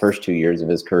saw in the first 2 years of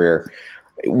his career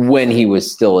when he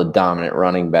was still a dominant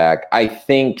running back. I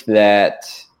think that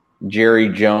Jerry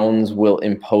Jones will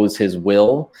impose his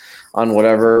will on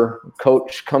whatever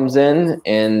coach comes in,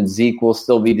 and Zeke will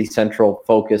still be the central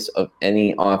focus of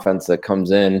any offense that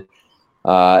comes in.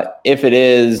 If it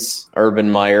is Urban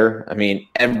Meyer,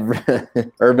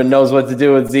 Urban knows what to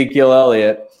do with Ezekiel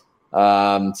Elliott.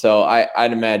 So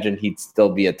I'd imagine he'd still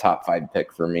be a top 5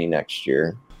 pick for me next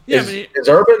year. Yeah, is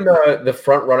Urban the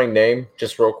front running name?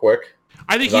 Just real quick.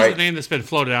 I think he's the name that's been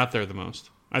floated out there the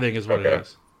most. I think is what it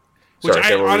is. Which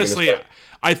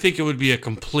I think it would be a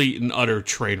complete and utter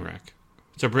train wreck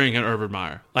to bring in Urban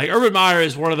Meyer. Like, Urban Meyer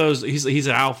is one of those, he's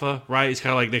an alpha, right? He's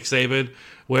kind of like Nick Saban,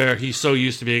 where he's so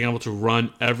used to being able to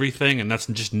run everything, and that's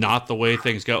just not the way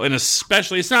things go. And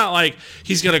especially, it's not like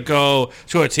he's going to go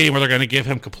to a team where they're going to give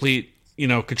him complete,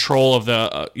 control of the,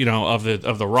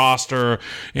 of the roster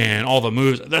and all the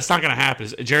moves. That's not going to happen.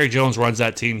 Jerry Jones runs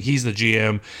that team. He's the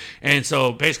GM. And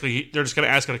so basically they're just going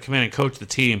to ask him to come in and coach the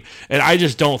team. And I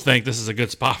just don't think this is a good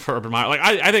spot for Urban Meyer. Like,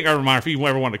 I think Urban Meyer, if you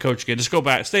ever want to coach again, just go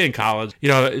back, stay in college.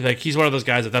 Like, he's one of those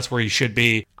guys that's where he should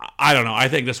be. I don't know. I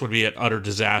think this would be an utter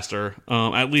disaster,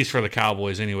 at least for the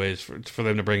Cowboys anyways, for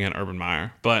them to bring in Urban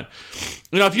Meyer. But,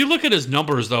 if you look at his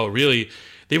numbers, though, really,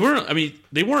 they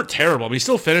weren't terrible. He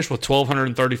still finished with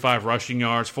 1,235 rushing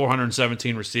yards,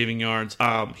 417 receiving yards.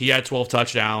 He had 12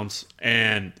 touchdowns,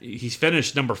 and he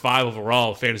finished number 5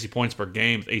 overall fantasy points per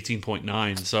game with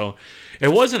 18.9. So it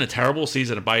wasn't a terrible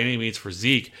season by any means for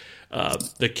Zeke.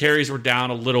 The carries were down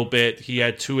a little bit. He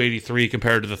had 283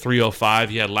 compared to the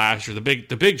 305 he had last year.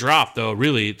 The big drop, though,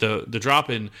 really, the drop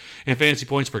in fantasy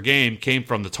points per game came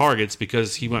from the targets,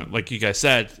 because he went, like you guys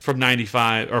said, from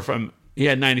 95 or from. He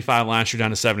had 95 last year down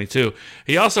to 72.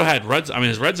 He also had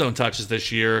his red zone touches this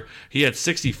year. He had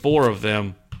 64 of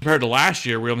them compared to last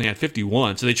year. We only had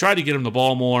 51. So they tried to get him the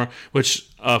ball more, which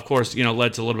of course,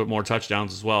 led to a little bit more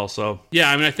touchdowns as well. So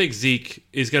yeah, I think Zeke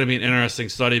is going to be an interesting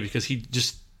study, because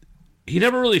he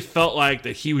never really felt like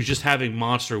that he was just having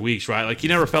monster weeks, right? Like, he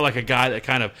never felt like a guy that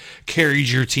kind of carried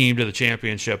your team to the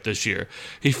championship this year.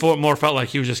 He more felt like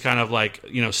he was just kind of like,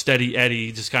 steady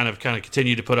Eddie, just kind of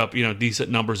continued to put up, decent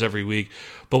numbers every week,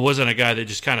 but wasn't a guy that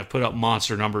just kind of put up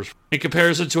monster numbers. In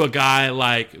comparison to a guy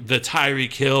like the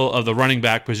Tyreek Hill of the running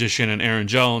back position and Aaron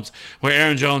Jones, where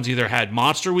Aaron Jones either had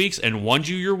monster weeks and won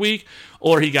you your week,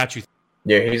 or he got you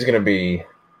Yeah, he's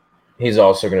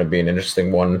also going to be an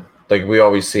interesting one. Like we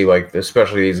always see, like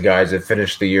especially these guys that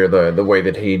finish the year the way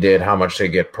that he did, how much they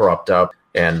get propped up,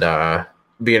 and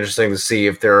be interesting to see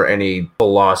if there are any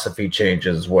philosophy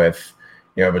changes with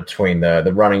between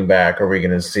the running back. Are we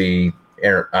going to see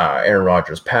Aaron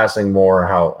Rodgers passing more?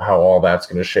 How all that's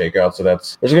going to shake out? So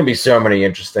there's going to be so many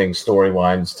interesting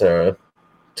storylines to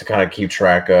kind of keep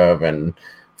track of and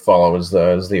follow as the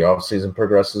offseason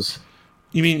progresses.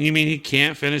 You mean he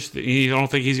can't finish? You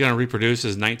don't think he's going to reproduce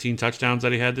his 19 touchdowns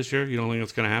that he had this year? You don't think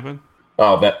that's going to happen?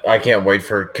 Oh, that I can't wait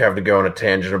for Kev to go on a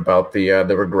tangent about the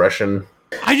regression.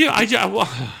 Like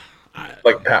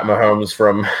Pat Mahomes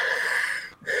from.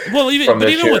 Well, even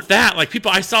with that, like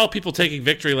I saw people taking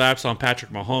victory laps on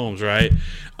Patrick Mahomes, right?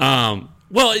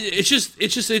 Well, it's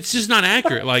just not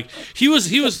accurate. Like he was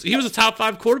a top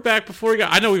 5 quarterback before he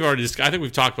got. I know we've already. I think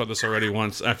we've talked about this already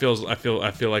once. I feel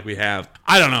like we have.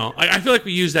 I don't know. I feel like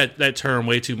we use that term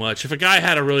way too much. If a guy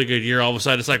had a really good year, all of a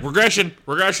sudden it's like regression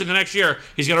the next year.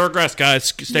 He's gonna regress,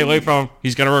 guys. Stay away from him.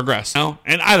 He's gonna regress. No,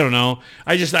 and I don't know.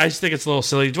 I just think it's a little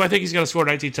silly. Do I think he's gonna score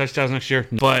 19 touchdowns next year?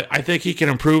 But I think he can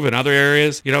improve in other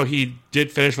areas. He did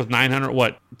finish with 900.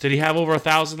 What did he have over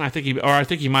 1,000? I think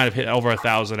he might have hit over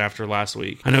 1,000 after last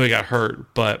week. I know he got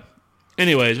hurt, but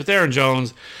anyways, with Aaron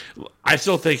Jones, I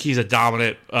still think he's a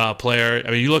dominant player. I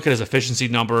mean, you look at his efficiency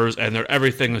numbers, and they're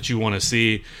everything that you want to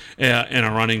see in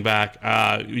a running back.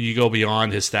 You go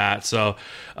beyond his stats. So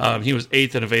he was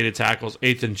 8th in evaded tackles,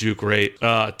 8th in juke rate,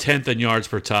 10th in yards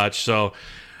per touch. So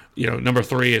number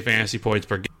 3 at fantasy points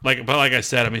per game. But like I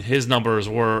said, I mean, his numbers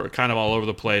were kind of all over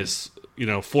the place.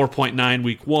 4.9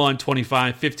 week 1,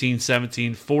 25, 15,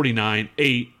 17, 49,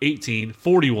 8, 18,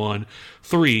 41,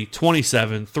 3,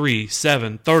 27, 3,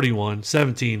 7, 31,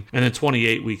 17, and then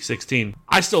 28 week 16.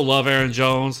 I still love Aaron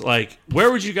Jones. Like,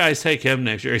 where would you guys take him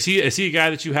next year? Is he a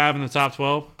guy that you have in the top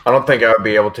 12? I don't think I would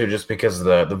be able to, just because of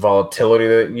the volatility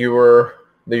that you were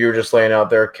just laying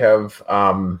out there, Kev.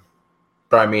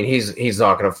 But I mean, he's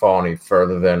not going to fall any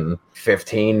further than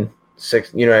 15.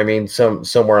 6, you know what I mean?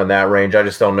 Somewhere in that range. I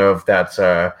just don't know if that's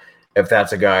a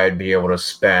guy I'd be able to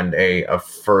spend a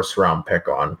first round pick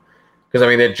on. Because I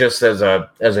mean, it just as a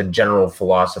general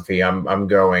philosophy, I'm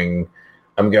going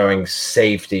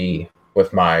safety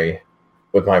with my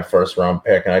first round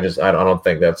pick, and I don't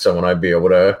think that's someone I'd be able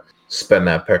to spend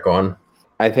that pick on.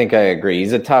 I think I agree.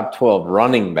 He's a top 12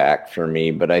 running back for me,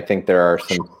 but I think there are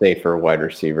some safer wide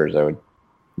receivers I would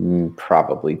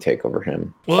probably take over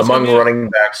him. Well, among running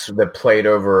backs that played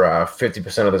over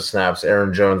 50% of the snaps,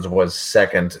 Aaron Jones was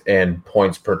second in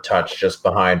points per touch, just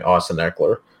behind Austin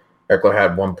Eckler. Eckler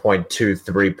had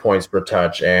 1.23 points per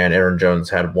touch, and Aaron Jones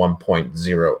had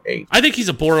 1.08. I think he's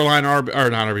a borderline not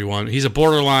RB1. He's a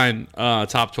borderline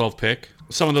top 12 pick.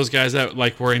 Some of those guys that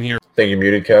were in here. Think you're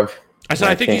muted, Kev. I said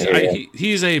I think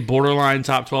he's a borderline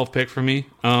top 12 pick for me.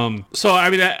 So I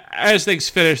mean, as things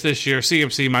finish this year,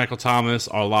 CMC, Michael Thomas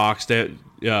are locks.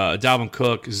 Dalvin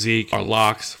Cook, Zeke are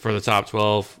locks for the top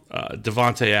 12.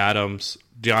 Devontae Adams,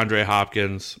 DeAndre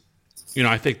Hopkins.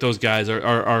 I think those guys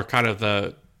are kind of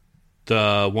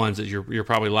the ones that you're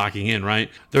probably locking in, right?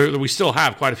 We still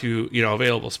have quite a few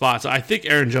available spots. I think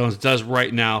Aaron Jones does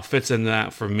right now fits into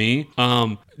that for me.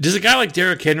 Does a guy like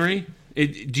Derrick Henry?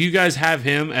 Do you guys have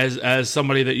him as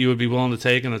somebody that you would be willing to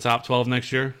take in the top 12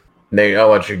 next year? Nate, I'll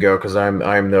let you go because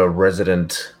I'm the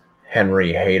resident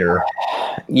Henry hater.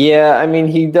 Yeah, I mean,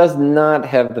 he does not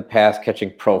have the pass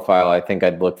catching profile I think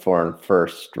I'd look for in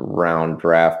first round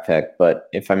draft pick. But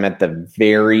if I'm at the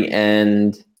very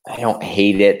end, I don't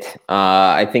hate it.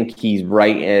 I think he's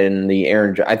right in the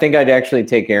I think I'd actually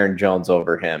take Aaron Jones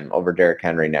over Derrick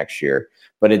Henry next year.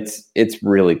 But it's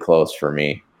really close for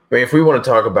me. I mean, if we want to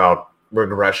talk about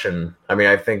regression, I mean,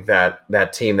 I think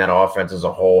that team, that offense as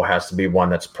a whole, has to be one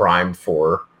that's primed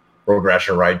for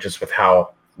regression, right? Just with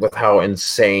how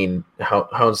insanely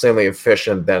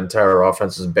efficient the entire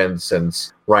offense has been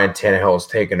since Ryan Tannehill has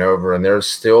taken over, and there's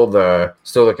still the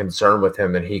concern with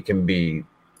him that he can be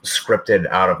scripted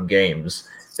out of games.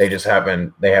 They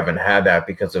haven't had that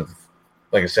because of,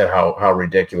 like I said, how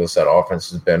ridiculous that offense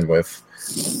has been with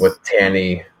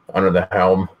Tanny under the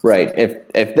helm. Right.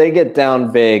 If they get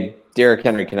down big, Derrick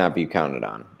Henry cannot be counted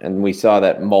on. And we saw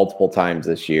that multiple times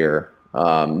this year,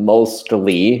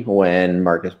 mostly when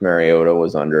Marcus Mariota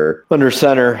was under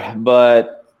center.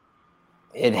 But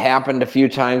it happened a few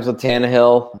times with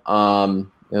Tannehill.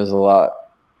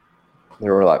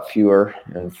 There were a lot fewer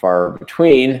and far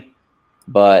between.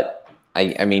 But,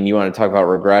 I mean, you want to talk about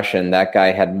regression. That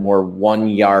guy had more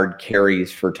 1-yard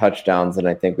carries for touchdowns than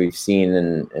I think we've seen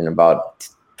in about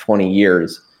 20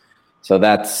 years. So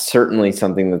that's certainly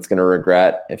something that's going to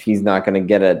regret. If he's not going to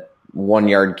get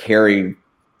 1-yard carry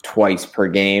twice per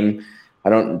game. I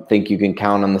don't think you can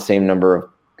count on the same number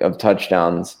of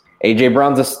touchdowns. A.J.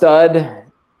 Brown's a stud.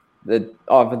 The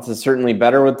offense is certainly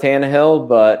better with Tannehill,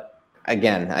 but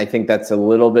again, I think that's a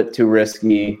little bit too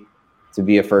risky to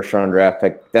be a first-round draft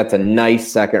pick. That's a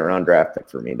nice second-round draft pick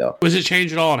for me, though. Was it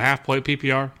changed at all in half-point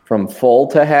PPR? From full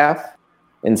to half?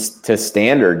 And to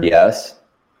standard, yes.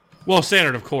 Well,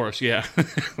 standard, of course, yeah.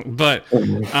 But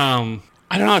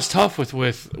I don't know. It's tough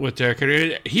with Derrick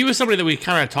Henry. He was somebody that we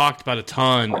kind of talked about a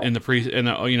ton in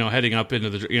the heading up into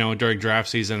the during draft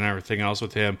season and everything else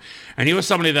with him. And he was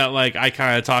somebody that like I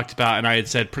kind of talked about, and I had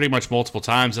said pretty much multiple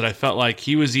times that I felt like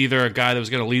he was either a guy that was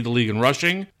going to lead the league in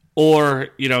rushing, or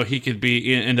he could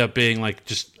end up being like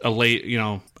just a late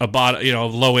a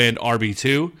low end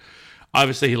RB2.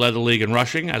 Obviously, he led the league in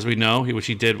rushing, as we know, which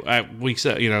he did at weeks,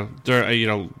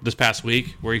 this past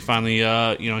week, where he finally,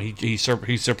 he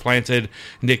supplanted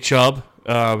Nick Chubb.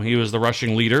 He was the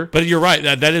rushing leader. But you're right,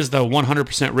 that is the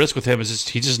 100% risk with him. Is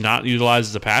he's just not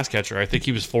utilized as a pass catcher. I think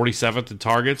he was 47th in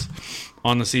targets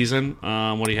on the season.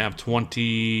 What do you have?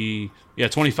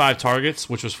 25 targets,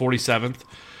 which was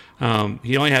 47th.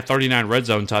 He only had 39 red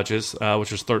zone touches,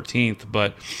 which was 13th,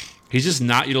 but he's just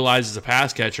not utilized as a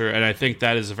pass catcher, and I think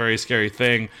that is a very scary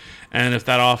thing. And if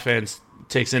that offense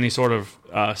takes any sort of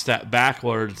step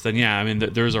backwards, then yeah, I mean,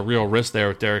 there's a real risk there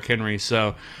with Derrick Henry.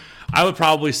 So I would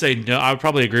probably say no. I would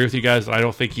probably agree with you guys that I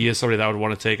don't think he is somebody that I would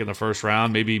want to take in the first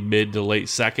round. Maybe mid to late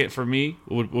second for me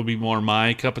would be more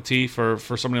my cup of tea for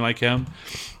somebody like him.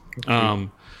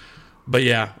 But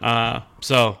yeah,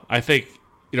 so I think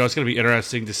it's going to be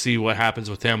interesting to see what happens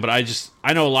with him. But I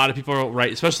know a lot of people are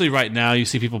right, especially right now. You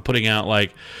see people putting out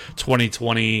like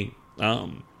 2020,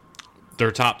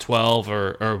 their top 12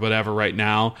 or whatever right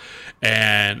now,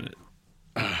 and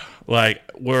like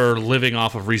we're living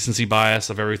off of recency bias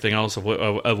of everything else of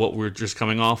what we're just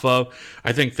coming off of.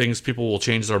 I think people will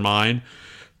change their mind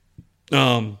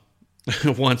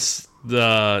once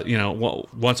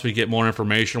once we get more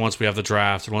information, once we have the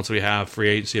draft, and once we have free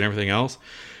agency and everything else.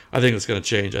 I think it's going to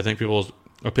change. I think people's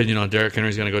opinion on Derrick Henry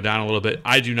is going to go down a little bit.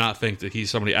 I do not think that he's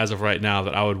somebody, as of right now,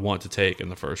 that I would want to take in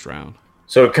the first round.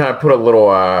 So to kind of put a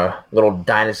little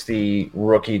dynasty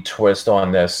rookie twist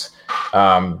on this,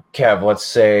 Kev, let's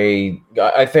say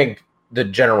I think the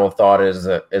general thought is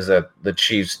that the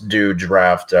Chiefs do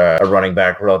draft a running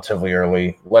back relatively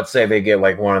early. Let's say they get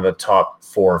like one of the top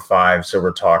 4 or 5. So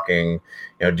we're talking,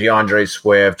 DeAndre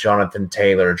Swift, Jonathan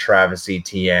Taylor, Travis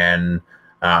Etienne.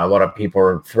 A lot of people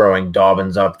are throwing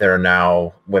Dobbins up there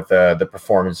now with the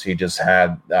performance he just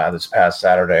had this past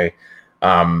Saturday.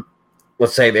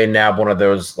 Let's say they nab one of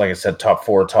those, like I said, top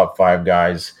 4, top 5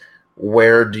 guys.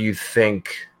 Where do you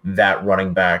think that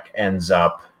running back ends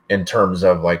up in terms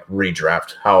of like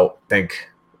redraft? How think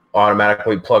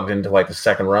automatically plugged into like the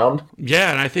second round?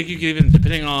 Yeah, and I think you can even,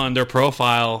 depending on their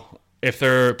profile, if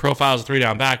their profile is a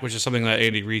 3-down back, which is something that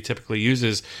Andy Reid typically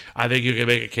uses, I think you can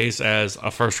make a case as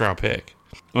a first-round pick.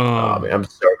 I'm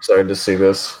so excited to see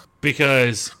this.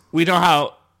 Because we know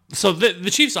how... So the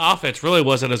Chiefs' offense really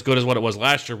wasn't as good as what it was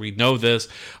last year. We know this.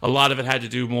 A lot of it had to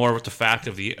do more with the fact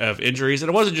of injuries. And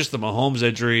it wasn't just the Mahomes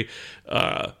injury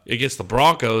against the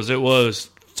Broncos. It was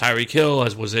Tyreek Hill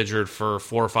was injured for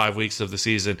 4 or 5 weeks of the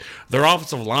season. Their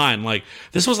offensive line,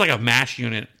 this was like a mash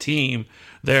unit team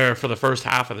there for the first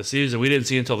half of the season. We didn't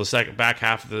see until the back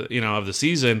half of the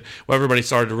season where everybody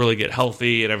started to really get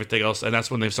healthy and everything else, and that's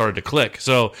when they started to click.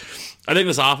 So I think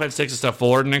this offense takes a step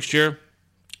forward next year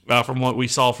from what we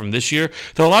saw from this year.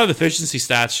 Though a lot of the efficiency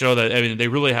stats show that they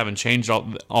really haven't changed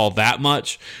all that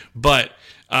much, but.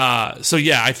 So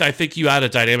yeah, I think you add a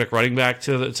dynamic running back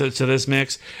to this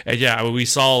mix, and yeah, we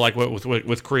saw like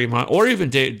with Kareem Hunt or even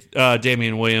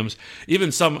Damian Williams,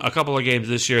 even a couple of games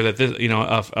this year that this,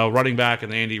 a running back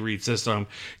in the Andy Reid system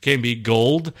can be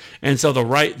gold, and so the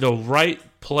right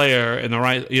player and the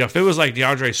right, if it was like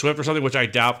DeAndre Swift or something, which I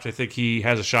doubt, I think he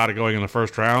has a shot at going in the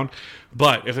first round.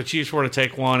 But if the Chiefs were to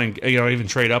take one and even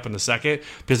trade up in the second,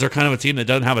 because they're kind of a team that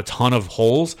doesn't have a ton of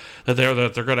holes that they're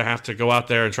going to have to go out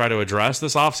there and try to address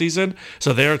this offseason.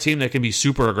 So they're a team that can be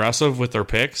super aggressive with their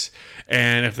picks.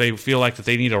 And if they feel like that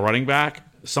they need a running back,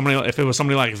 if it was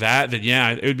somebody like that, then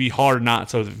yeah, it would be hard not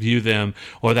to view them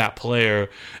or that player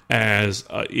as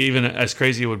even as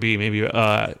crazy it would be, maybe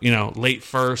late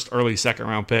first, early second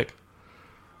round pick.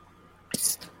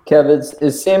 Kev,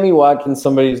 is Sammy Watkins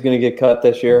somebody who's going to get cut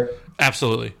this year?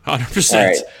 Absolutely, 100%.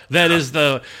 Right. That is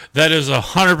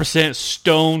 100%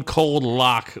 stone cold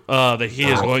lock that he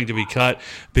is going to be cut,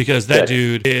 because that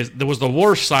dude was the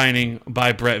worst signing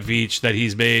by Brett Veach that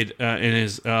he's made in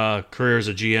his career as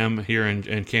a GM here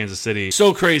in Kansas City.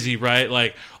 So crazy, right?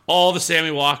 Like, all the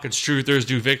Sammy Watkins truthers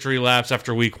do victory laps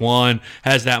after week 1,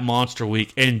 has that monster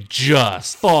week, and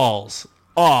just falls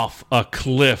off a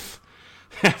cliff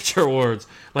afterwards.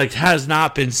 Like, has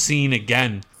not been seen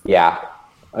again. Yeah.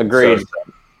 Agreed.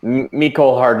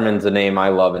 Mecole Hardman's a name I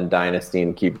love in Dynasty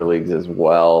and Keeper Leagues as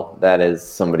well. That is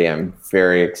somebody I'm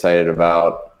very excited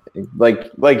about.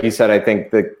 Like you said, I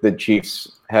think the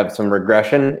Chiefs have some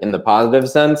regression in the positive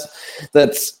sense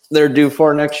they're due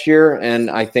for next year,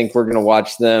 and I think we're going to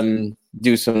watch them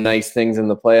do some nice things in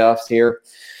the playoffs here.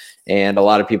 And a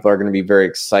lot of people are going to be very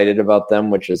excited about them,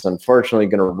 which is unfortunately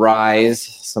going to rise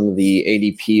some of the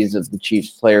ADPs of the Chiefs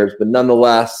players. But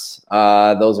nonetheless,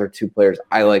 those are two players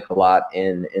I like a lot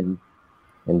in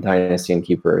Dynasty and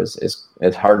Keeper is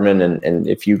Hardman. And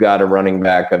if you got a running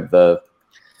back of the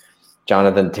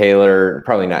Jonathan Taylor,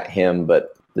 probably not him,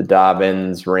 but the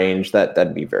Dobbins range,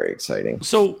 that'd be very exciting.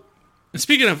 So,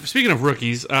 speaking of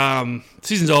rookies,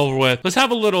 season's over with. Let's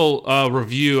have a little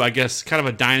review, I guess, kind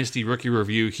of a dynasty rookie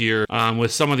review here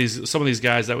with some of these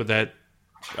guys that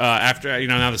after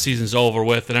now the season's over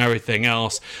with and everything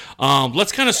else.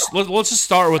 Let's just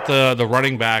start with the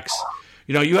running backs.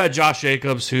 You had Josh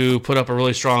Jacobs, who put up a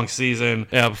really strong season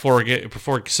before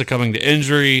succumbing to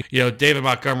injury. David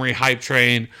Montgomery, hype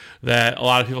train that a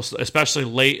lot of people, especially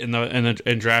late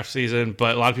in draft season,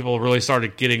 but a lot of people really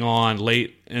started getting on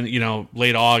late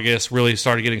August. Really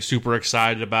started getting super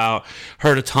excited about.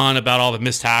 Heard a ton about all the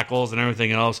missed tackles and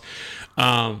everything else.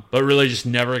 But really just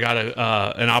never got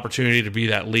an opportunity to be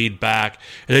that lead back.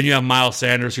 And then you have Miles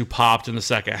Sanders, who popped in the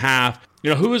second half.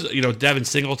 Devin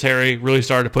Singletary really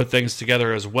started to put things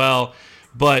together as well.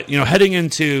 But, heading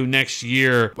into next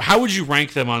year, how would you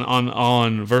rank them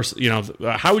on versus,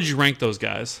 how would you rank those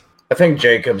guys? I think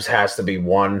Jacobs has to be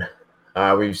one.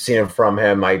 We've seen it from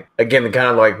him. Again, kind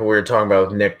of like what we were talking about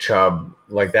with Nick Chubb,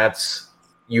 like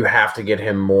you have to get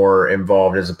him more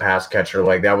involved as a pass catcher.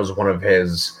 Like that was one of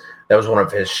his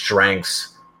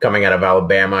strengths coming out of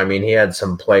Alabama. I mean, he had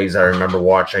some plays I remember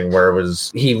watching where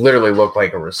he literally looked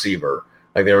like a receiver.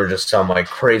 Like there were just some like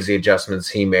crazy adjustments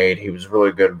he made. He was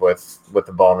really good with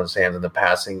the ball in his hands in the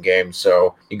passing game.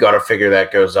 So you got to figure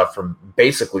that goes up from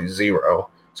basically 0.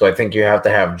 So I think you have to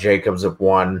have Jacobs at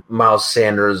 1. Miles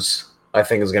Sanders, I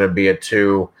think, is going to be at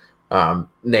 2.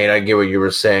 Nate, I get what you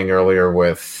were saying earlier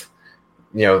with,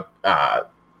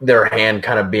 their hand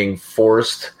kind of being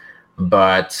forced,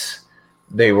 but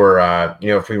they were,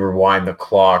 if we rewind the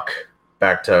clock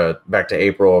back to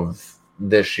April of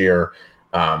this year,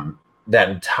 that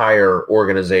entire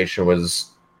organization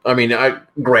was. I mean,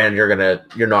 granted,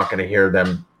 you're not gonna hear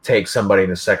them take somebody in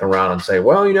the second round and say,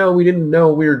 well, we didn't know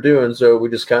what we were doing, so we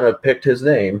just kind of picked his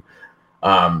name.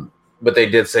 But they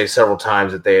did say several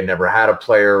times that they had never had a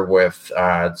player with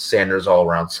Sanders'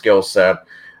 all-around skill set.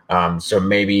 So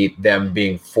maybe them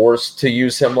being forced to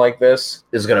use him like this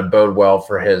is going to bode well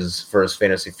for his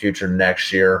fantasy future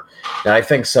next year. And I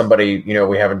think somebody,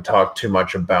 we haven't talked too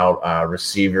much about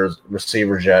receivers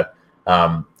yet.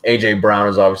 A.J. Brown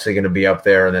is obviously going to be up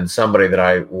there. And then somebody that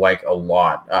I like a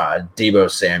lot,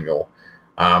 Deebo Samuel.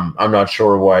 I'm not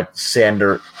sure what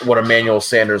Emmanuel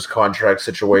Sanders' contract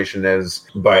situation is,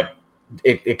 but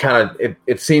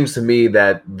it seems to me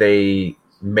that they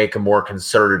make a more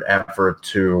concerted effort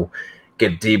to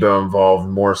get Deebo involved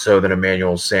more so than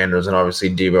Emmanuel Sanders. And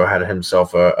obviously Deebo had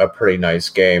himself a pretty nice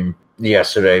game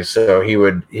yesterday. So he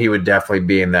would definitely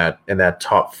be in that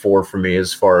top 4 for me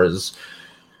as far as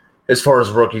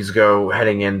rookies go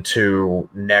heading into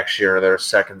next year, their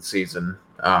second season.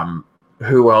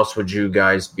 Who else would you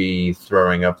guys be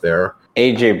throwing up there?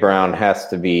 A.J. Brown has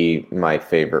to be my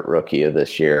favorite rookie of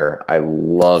this year. I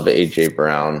love A.J.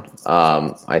 Brown.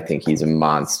 I think he's a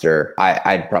monster.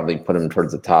 I'd probably put him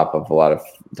towards the top of a lot of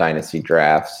dynasty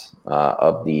drafts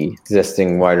of the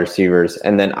existing wide receivers.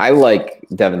 And then I like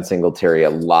Devin Singletary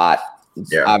a lot.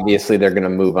 Yeah. Obviously, they're going to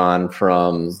move on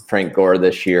from Frank Gore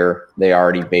this year. They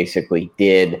already basically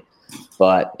did.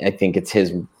 But I think it's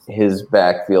his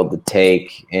backfield to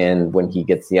take. And when he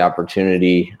gets the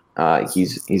opportunity,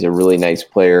 he's a really nice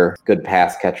player, good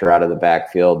pass catcher out of the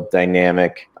backfield,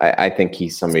 dynamic. I think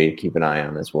he's somebody to keep an eye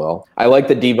on as well. I like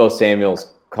the Deebo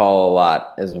Samuel's call a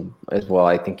lot as well.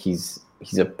 I think he's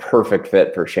a perfect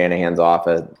fit for Shanahan's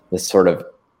offense. This sort of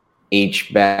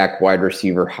H-back wide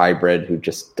receiver hybrid who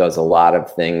just does a lot of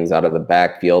things out of the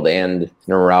backfield and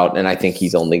in a route. And I think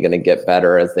he's only going to get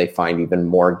better as they find even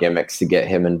more gimmicks to get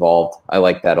him involved. I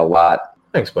like that a lot.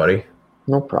 Thanks, buddy.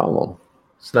 No problem.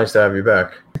 It's nice to have you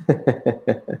back.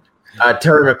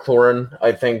 Terry McLaurin,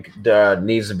 I think,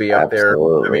 needs to be up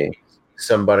Absolutely. there. I mean,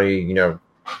 somebody,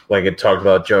 like it talked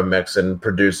about Joe Mixon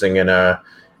producing in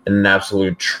an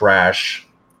absolute trash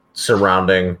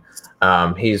surrounding.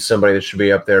 He's somebody that should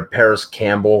be up there. Paris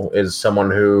Campbell is someone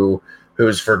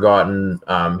who's forgotten.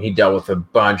 He dealt with a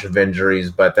bunch of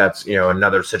injuries, but that's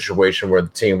another situation where the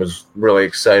team was really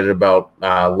excited about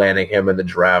landing him in the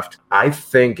draft. I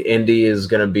think Indy is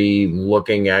going to be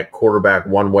looking at quarterback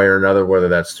one way or another, whether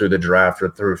that's through the draft or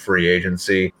through free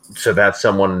agency. So that's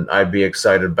someone I'd be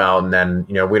excited about. And then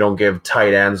we don't give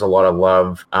tight ends a lot of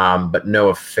love, but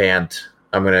Noah Fant,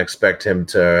 I'm going to expect him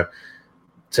to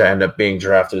end up being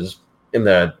drafted in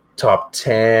the top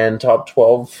 10, top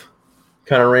 12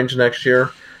 kind of range next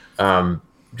year.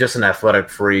 Just an athletic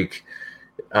freak.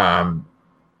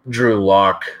 Drew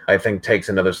Lock, I think, takes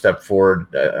another step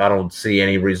forward. I don't see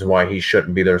any reason why he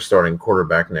shouldn't be their starting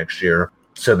quarterback next year.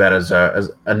 So that is as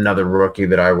another rookie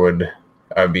that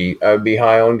I'd be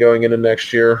high on going into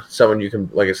next year. Someone you can,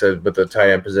 like I said, with the tight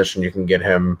end position, you can get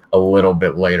him a little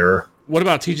bit later. What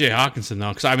about TJ Hawkinson, though?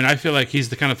 Because, I feel like he's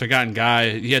the kind of forgotten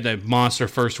guy. He had that monster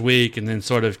first week and then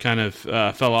sort of kind of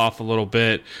fell off a little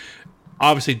bit.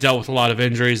 Obviously dealt with a lot of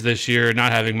injuries this year,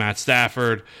 not having Matt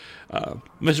Stafford.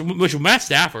 Which Matt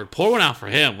Stafford, pour one out for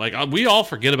him. Like, we all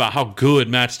forget about how good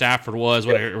Matt Stafford was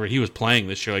when he was playing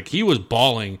this year. Like, he was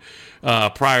balling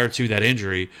prior to that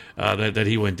injury that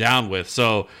he went down with.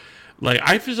 So, like,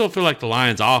 I still feel like the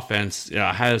Lions' offense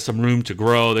has some room to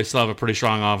grow. They still have a pretty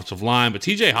strong offensive line. But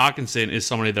TJ Hawkinson is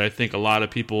somebody that I think a lot of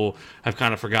people have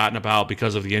kind of forgotten about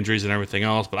because of the injuries and everything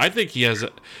else. But I think he has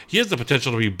the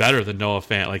potential to be better than Noah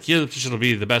Fant. Like, he has the potential to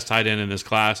be the best tight end in this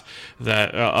class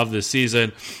of this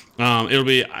season.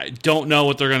 I don't know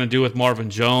what they're going to do with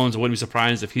Marvin Jones. I wouldn't be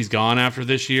surprised if he's gone after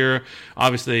this year.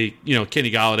 Obviously,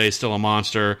 Kenny Golladay is still a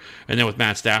monster. And then with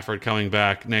Matt Stafford coming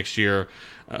back next year,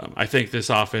 I think this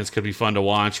offense could be fun to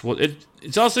watch. Well,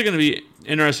 it's also going to be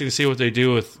interesting to see what they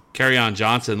do with Kerryon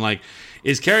Johnson. Like,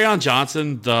 is Kerryon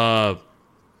Johnson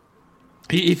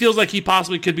he feels like he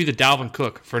possibly could be the Dalvin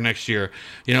Cook for next year.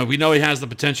 We know he has the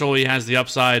potential, he has the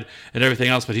upside and everything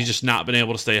else, but he's just not been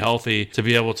able to stay healthy to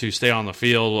be able to stay on the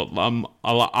field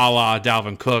a la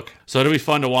Dalvin Cook. So it'll be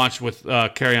fun to watch with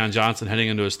Kerryon Johnson heading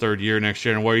into his third year next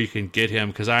year and where you can get him,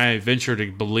 because I venture to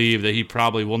believe that he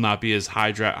probably will not be as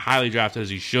highly drafted as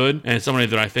he should, and somebody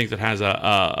that I think that has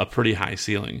a pretty high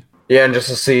ceiling. Yeah, and just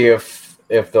to see if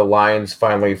the Lions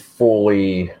finally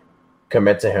fully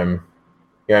commit to him.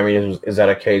 Is that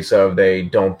a case of they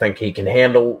don't think he can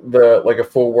handle a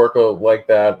full workload like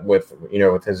that with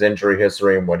his injury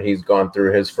history and what he's gone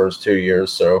through his first 2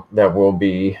 years? So that will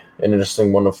be an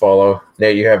interesting one to follow.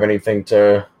 Nate, you have anything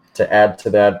to add to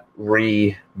that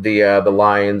the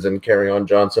Lions and Kerryon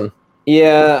Johnson?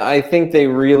 Yeah, I think they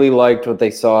really liked what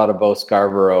they saw out of Bo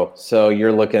Scarborough. So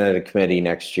you're looking at a committee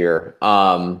next year.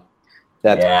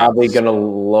 That's probably going to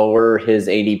lower his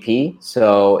ADP.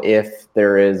 So if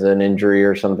there is an injury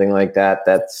or something like that,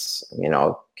 that's,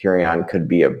 Kerryon could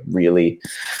be a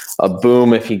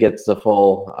boom if he gets the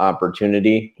full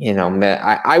opportunity.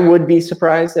 I would be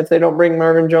surprised if they don't bring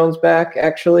Marvin Jones back,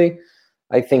 actually.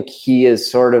 I think he is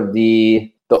sort of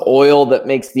the oil that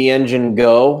makes the engine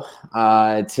go.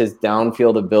 It's his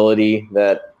downfield ability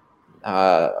that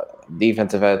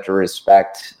defensive have to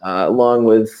respect, along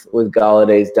with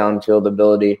Galladay's downfield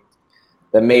ability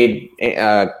that made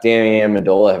Danny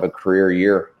Amendola have a career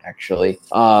year, actually.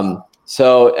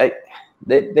 So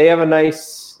they have a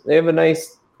nice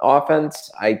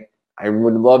offense. I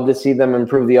would love to see them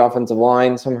improve the offensive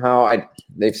line somehow.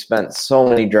 They've spent so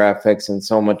many draft picks and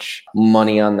so much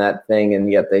money on that thing,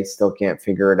 and yet they still can't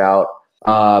figure it out.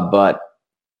 But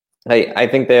I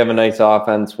think they have a nice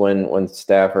offense when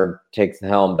Stafford takes the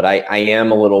helm, but I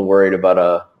am a little worried about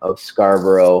a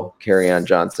Scarborough, Kerryon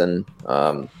Johnson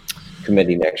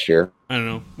committee next year. I don't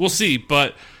know. We'll see,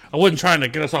 but I wasn't trying to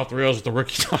get us off the rails with the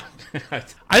rookie talk.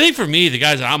 I think for me, the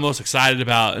guys that I'm most excited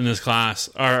about in this class,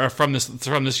 or from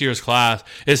this year's class,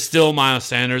 is still Miles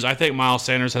Sanders. I think Miles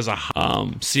Sanders has a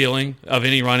ceiling of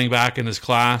any running back in this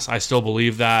class. I still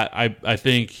believe that. I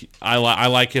think I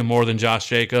like him more than Josh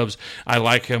Jacobs. I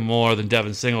like him more than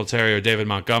Devin Singletary or David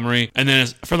Montgomery. And then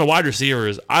for the wide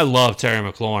receivers, I love Terry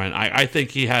McLaurin. I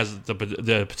think he has the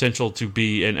potential to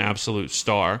be an absolute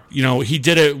star. He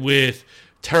did it with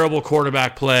terrible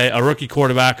quarterback play, a rookie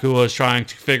quarterback who was trying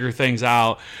to figure things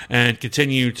out and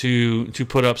continue to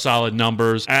put up solid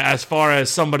numbers. As far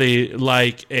as somebody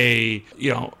like a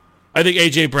I think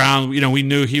A.J. Brown, we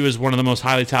knew he was one of the most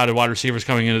highly touted wide receivers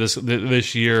coming into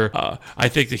this year. I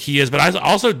think that he is. But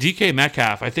also DK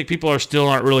Metcalf, I think people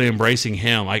aren't really embracing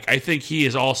him. Like, I think he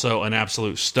is also an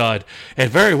absolute stud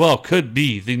and very well could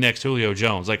be the next Julio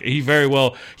Jones. Like, he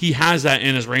has that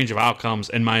in his range of outcomes,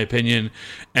 in my opinion.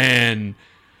 And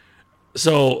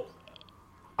so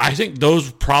I think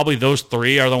those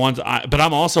three are the ones. But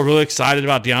I'm also really excited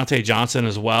about Deontay Johnson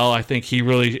as well. I think he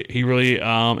really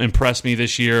impressed me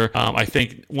this year. I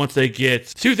think once they get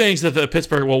two things that the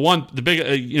Pittsburgh, one, the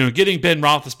big, getting Ben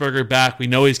Roethlisberger back. We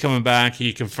know he's coming back.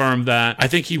 He confirmed that. I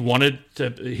think he wanted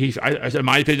to. In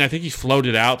my opinion, I think he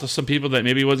floated out to some people that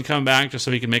maybe he wasn't coming back just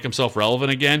so he can make himself relevant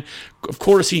again. Of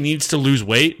course, he needs to lose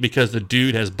weight because the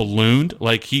dude has ballooned.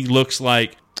 Like, he looks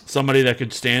like somebody that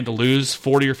could stand to lose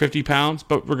 40 or 50 pounds,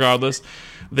 but regardless,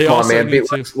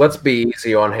 let's be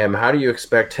easy on him. How do you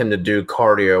expect him to do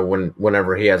cardio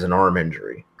whenever he has an arm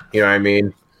injury? You know what I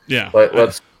mean? Yeah.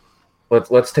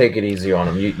 Let's take it easy on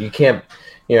him. You can't,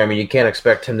 you can't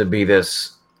expect him to be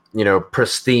this,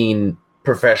 pristine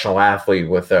professional athlete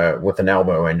with an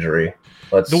elbow injury.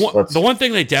 The one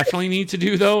thing they definitely need to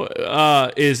do,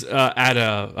 though, is add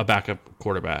a backup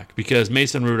quarterback, because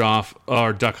Mason Rudolph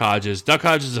or Duck Hodges. Duck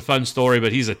Hodges is a fun story,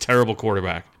 but he's a terrible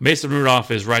quarterback. Mason Rudolph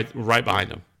is right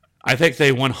behind him. I think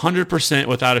they 100%,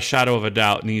 without a shadow of a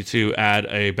doubt, need to add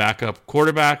a backup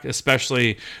quarterback,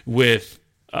 especially with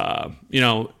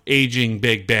aging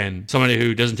Big Ben, somebody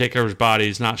who doesn't take care of his body.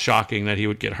 It's not shocking that he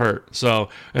would get hurt. So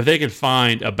if they could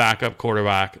find a backup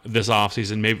quarterback this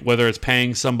offseason, maybe whether it's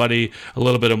paying somebody a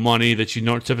little bit of money that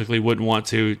you typically wouldn't want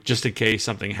to, just in case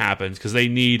something happens, because they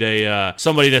need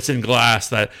somebody that's in glass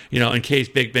that, in case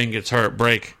Big Ben gets hurt,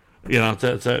 break.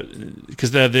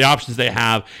 Because the options they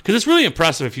have, because it's really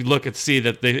impressive if you look and see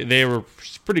that they were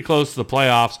pretty close to the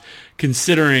playoffs,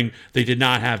 considering they did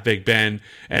not have Big Ben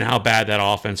and how bad that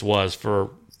offense was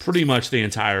for pretty much the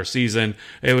entire season.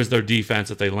 It was their defense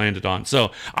that they landed on.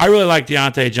 So I really like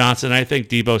Deontay Johnson. I think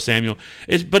Deebo Samuel.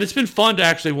 But it's been fun to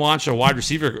actually watch a wide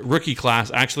receiver rookie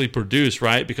class actually produce,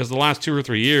 right? Because the last 2 or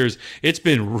 3 years, it's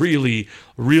been really,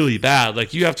 really bad.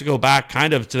 Like, you have to go back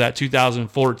kind of to that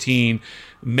 2014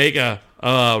 mega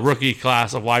rookie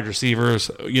class of wide receivers,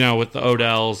 with the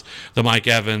Odells, the Mike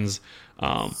Evans,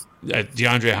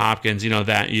 DeAndre Hopkins,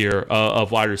 that year of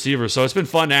wide receivers. So it's been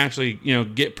fun to actually,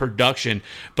 get production.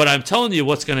 But I'm telling you,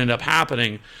 what's going to end up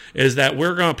happening is that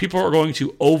people are going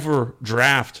to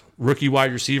overdraft rookie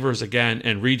wide receivers again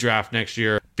and redraft next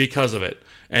year because of it.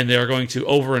 And they're going to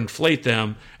overinflate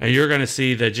them, and you're going to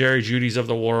see the Jerry Judys of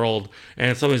the world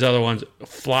and some of these other ones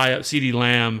fly up, CeeDee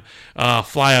Lamb,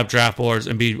 fly up draft boards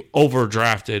and be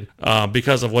overdrafted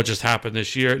because of what just happened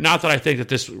this year. Not that I think that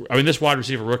this wide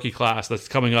receiver rookie class that's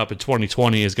coming up in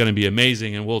 2020 is going to be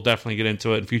amazing, and we'll definitely get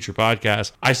into it in future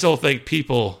podcasts. I still think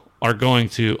people are going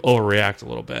to overreact a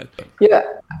little bit. Yeah,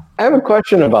 I have a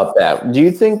question about that. Do you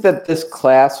think that this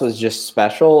class was just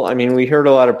special? I mean, we heard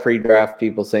a lot of pre-draft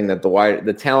people saying that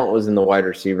the talent was in the wide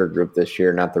receiver group this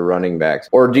year, not the running backs.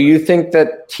 Or do you think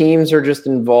that teams are just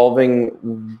involving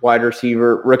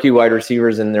rookie wide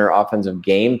receivers in their offensive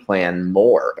game plan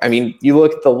more? I mean, you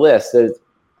look at the list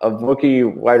of rookie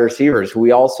wide receivers who we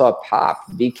all saw pop: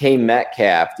 DK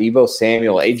Metcalf, Deebo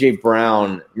Samuel, A.J.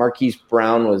 Brown. Marquise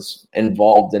Brown was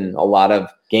involved in a lot of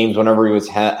games whenever he was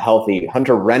healthy.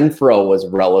 Hunter Renfrow was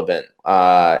relevant.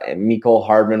 And Mecole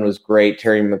Hardman was great.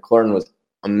 Terry McLaurin was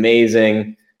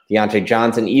amazing. Deontay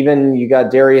Johnson. Even you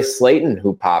got Darius Slayton,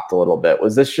 who popped a little bit.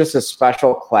 Was this just a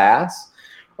special class?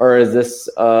 Or is this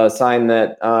a sign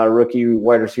that rookie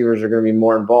wide receivers are going to be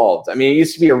more involved? I mean, it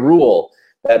used to be a rule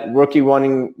that rookie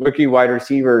wide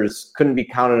receivers couldn't be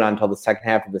counted on until the second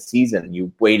half of the season.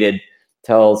 You waited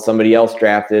till somebody else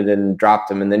drafted and dropped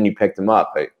them, and then you picked them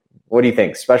up. What do you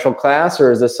think? Special class,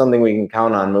 or is this something we can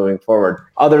count on moving forward,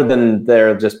 other than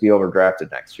they'll just be overdrafted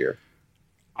next year?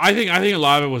 I think a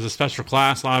lot of it was a special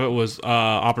class. A lot of it was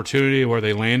opportunity where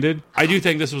they landed. I do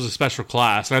think this was a special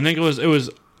class, and I think it was.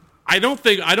 I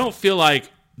don't feel like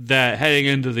that heading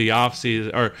into the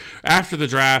offseason or after the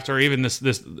draft or even this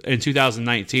in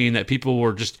 2019 that people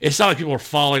were just, it's not like people were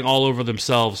falling all over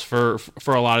themselves for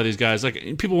a lot of these guys.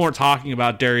 Like, people weren't talking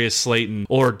about Darius Slayton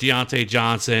or Deontay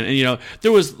Johnson, and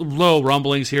there was low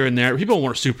rumblings here and there. People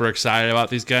weren't super excited about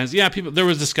these guys. Yeah, there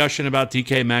was discussion about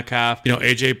DK Metcalf,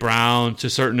 AJ Brown to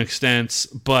certain extents,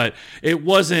 but it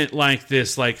wasn't like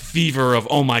this like fever of,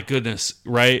 oh my goodness,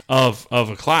 right, of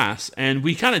a class. And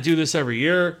we kind of do this every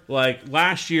year. Like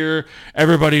last year,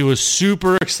 everybody was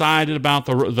super excited about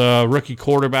the rookie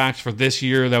quarterbacks for this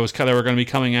year that were going to be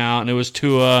coming out, and it was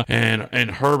Tua and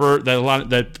Herbert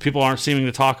that people aren't seeming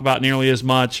to talk about nearly as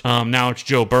much. Now it's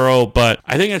Joe Burrow, but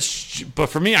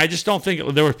for me, I just don't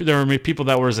think there were people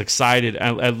that were as excited,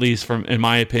 at least in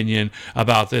my opinion,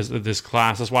 about this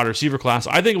class, this wide receiver class.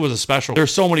 I think it was a special.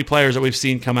 There's so many players that we've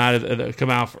seen come out.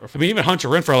 Even Hunter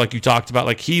Renfrow, like you talked about,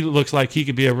 like he looks like he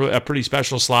could be a pretty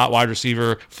special slot wide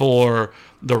receiver for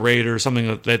the Raiders,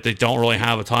 something that they don't really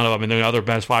have a ton of. I mean, the other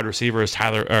best wide receiver is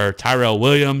Tyrell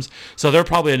Williams. So they're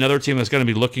probably another team that's going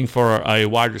to be looking for a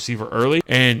wide receiver early,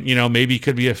 and maybe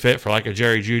could be a fit for like a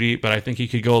Jerry Jeudy, but I think he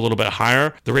could go a little bit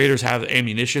higher. The Raiders have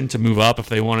ammunition to move up if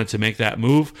they wanted to make that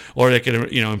move, or they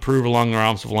could improve along their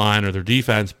offensive line or their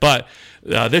defense. But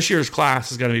this year's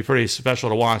class is going to be pretty special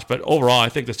to watch. But overall, I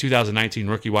think this 2019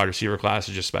 rookie wide receiver class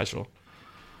is just special.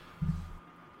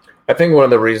 I think one of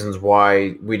the reasons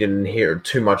why we didn't hear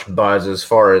too much buzz as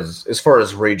far as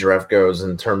redraft goes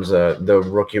in terms of the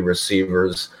rookie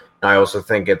receivers, I also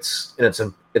think it's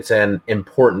an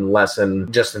important lesson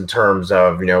just in terms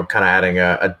of kind of adding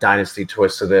a dynasty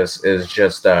twist to this, is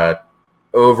just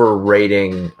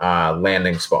overrating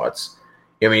landing spots.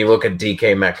 I mean, you look at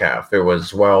DK Metcalf.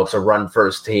 It's a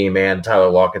run-first team, and Tyler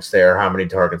Lockett's there. How many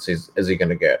targets is he going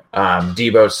to get?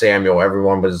 Deebo Samuel,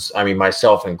 everyone was,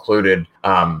 myself included,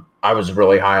 I was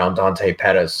really high on Dante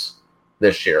Pettis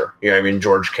this year.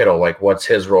 George Kittle, like, what's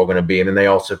his role going to be? And then they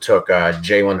also took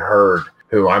Jalen Hurd,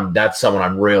 that's someone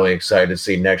I'm really excited to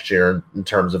see next year in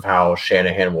terms of how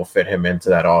Shanahan will fit him into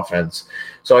that offense.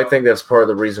 So I think that's part of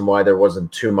the reason why there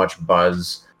wasn't too much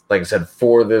buzz, like I said,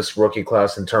 for this rookie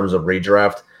class in terms of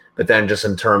redraft, but then just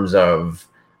in terms of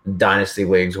dynasty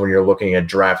leagues, when you're looking at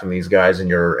drafting these guys in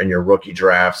your rookie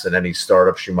drafts and any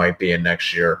startups you might be in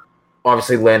next year.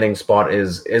 Obviously, landing spot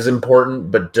is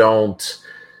important, but don't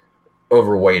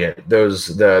overweight it.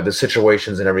 The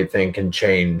situations and everything can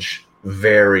change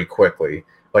very quickly.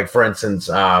 Like, for instance,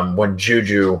 when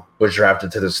Juju was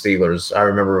drafted to the Steelers, I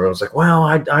remember I was like, well,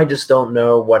 I just don't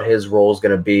know what his role is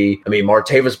going to be. I mean,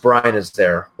 Martavis Bryant is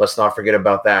there. Let's not forget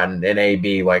about that. And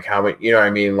AB, like, how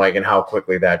many, and how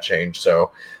quickly that changed. So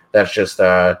that's just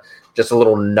a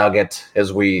little nugget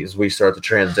as we start to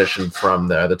transition from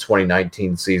the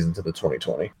 2019 season to the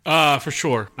 2020. For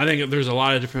sure. I think there's a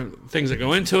lot of different things that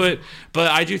go into it, but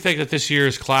I do think that this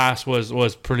year's class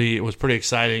was pretty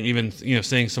exciting. Even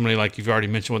seeing somebody like you've already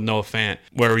mentioned with Noah Fant,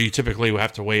 where you typically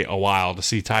have to wait a while to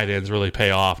see tight ends really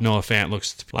pay off. Noah Fant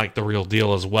looks like the real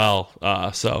deal as well.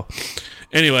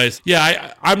 Anyways,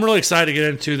 yeah, I'm really excited to get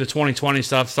into the 2020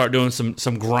 stuff, start doing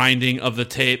some grinding of the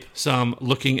tape, some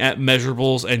looking at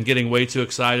measurables and getting way too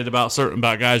excited about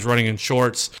guys running in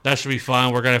shorts. That should be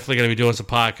fun. We're definitely going to be doing some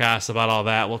podcasts about all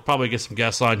that. We'll probably get some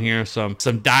guests on here, some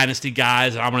dynasty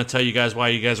guys, and I'm going to tell you guys why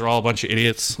you guys are all a bunch of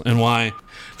idiots and why.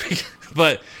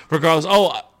 But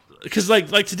regardless, because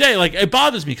like today, like, it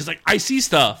bothers me because, like, I see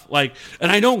stuff, like, and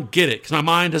I don't get it because my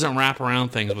mind doesn't wrap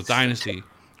around things with dynasty,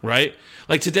 right?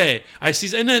 Like today, I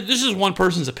see, and this is one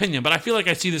person's opinion, but I feel like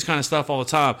I see this kind of stuff all the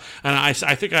time. And I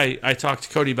think I talked to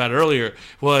Cody about it earlier,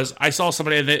 was I saw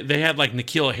somebody, and they had like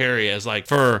N'Keal Harry as like,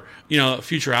 for,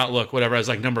 future outlook, whatever, as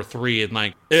like number 3, and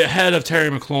like ahead of Terry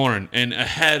McLaurin, and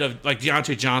ahead of like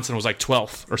Deontay Johnson was like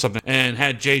 12th or something, and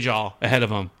had J-Jaw ahead of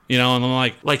him. And I'm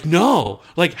like, no,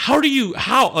 like, his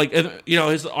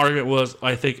argument was,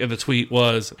 I think in the tweet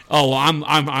was, oh, well,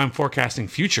 I'm forecasting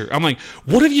future. I'm like,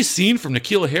 what have you seen from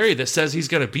N'Keal Harry that says he's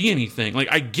going to be anything? Like,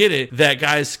 I get it that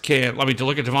guys can't, to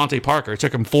look at Devontae Parker, it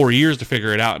took him 4 years to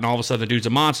figure it out, and all of a sudden the dude's a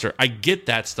monster. I get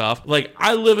that stuff. Like,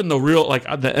 I live in the real, like,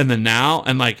 in the now,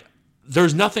 and like,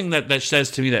 there's nothing that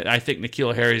says to me that I think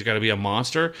N'Keal Harry is going to be a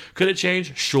monster. Could it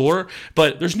change? Sure.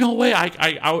 But there's no way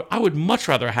I would much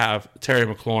rather have Terry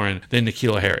McLaurin than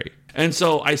N'Keal Harry. And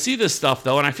so I see this stuff,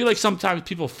 though, and I feel like sometimes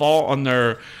people fall on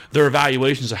their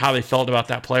evaluations of how they felt about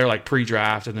that player, like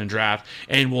pre-draft and then draft,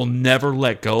 and will never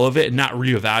let go of it and not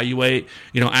reevaluate,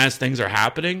 as things are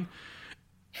happening.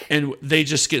 And they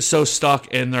just get so stuck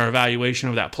in their evaluation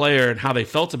of that player and how they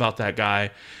felt about that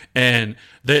guy, and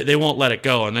they won't let it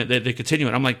go, and they continue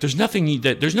it. I'm like, there's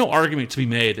no argument to be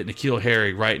made that N'Keal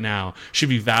Harry right now should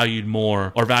be valued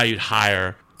more or valued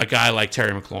higher a guy like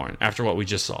Terry McLaurin after what we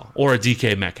just saw, or a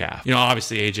DK Metcalf,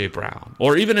 obviously AJ Brown,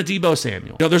 or even a Deebo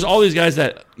Samuel. There's all these guys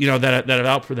that have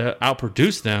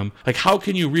outproduced them. Like, how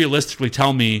can you realistically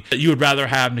tell me that you would rather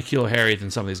have N'Keal Harry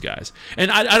than some of these guys? And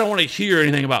I don't want to hear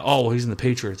anything about, oh, well, he's in the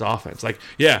Patriots offense. Like,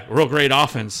 yeah, real great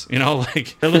offense.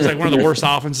 Like, it looks like one of the worst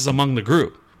offenses among the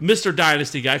group. Mr.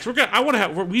 Dynasty guy.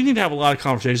 We need to have a lot of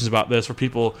conversations about this for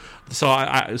people,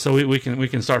 so we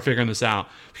can start figuring this out,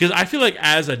 because I feel like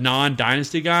as a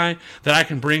non-Dynasty guy that I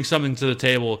can bring something to the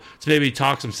table to maybe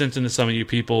talk some sense into some of you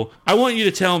people. I want you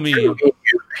to tell me,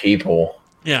 people.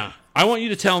 Yeah, I want you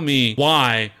to tell me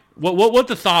what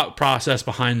the thought process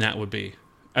behind that would be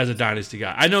as a Dynasty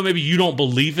guy. I know maybe you don't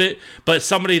believe it, but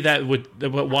somebody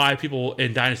why people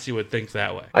in Dynasty would think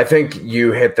that way. I think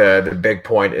you hit the big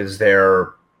point is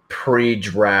their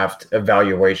pre-draft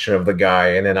evaluation of the guy.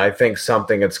 And then I think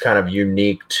something that's kind of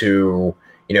unique to,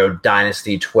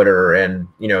 Dynasty Twitter and,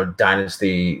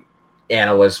 Dynasty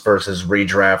analysts versus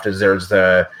redraft is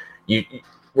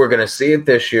we're going to see it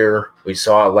this year. We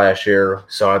saw it last year,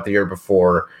 saw it the year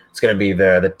before. It's going to be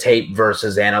the tape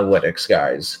versus analytics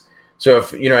guys. So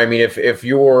if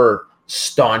you're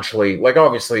staunchly, like,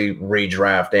 obviously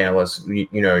redraft analysts,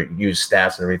 use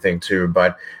stats and everything too,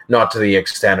 but not to the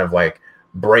extent of like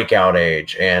breakout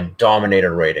age and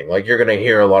dominator rating. Like, you're going to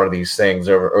hear a lot of these things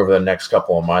over the next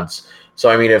couple of months. So,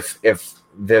 I mean, if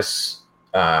this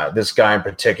guy in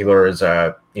particular is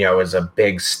a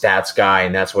big stats guy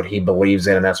and that's what he believes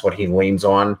in and that's what he leans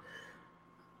on,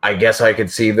 I guess I could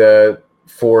see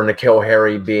for N'Keal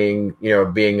Harry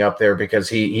being up there, because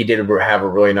he did have a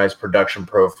really nice production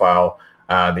profile,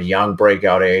 the young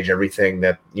breakout age, everything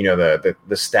that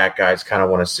the stat guys kind of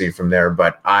want to see from there.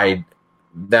 But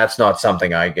that's not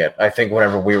something I get. I think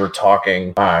whenever we were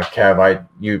talking, Kev,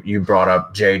 you brought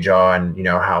up J-Jaw and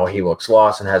how he looks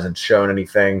lost and hasn't shown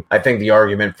anything. I think the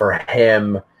argument for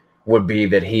him would be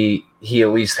that he at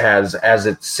least has, as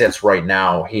it sits right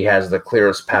now, he has the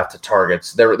clearest path to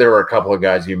targets. There were a couple of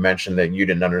guys you mentioned that you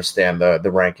didn't understand the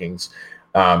rankings,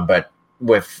 but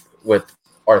with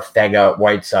Arthega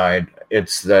Whiteside,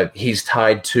 it's that he's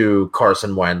tied to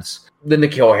Carson Wentz. The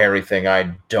N'Keal Harry thing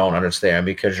I don't understand,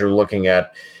 because you're looking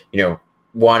at,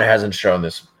 one hasn't shown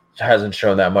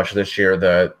that much this year.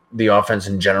 The offense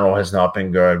in general has not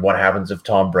been good. What happens if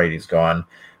Tom Brady's gone?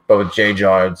 But with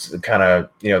J-Jaw, it's kind of,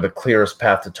 the clearest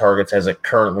path to targets as it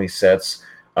currently sits.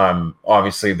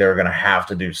 Obviously, they're going to have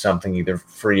to do something either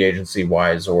free agency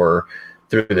wise or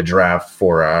through the draft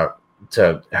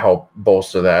to help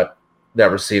bolster that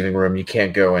receiving room. You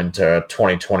can't go into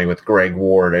 2020 with Greg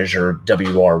Ward as your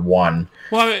WR1.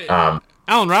 Well,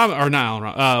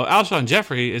 Alshon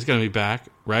Jeffrey is going to be back,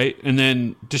 right? And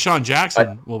then Deshaun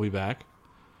Jackson will be back.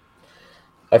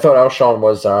 I thought Alshon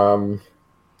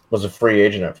was a free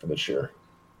agent after this year.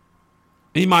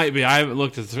 He might be. I haven't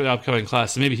looked at the upcoming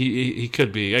class. So maybe he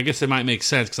could be. I guess it might make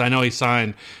sense because I know he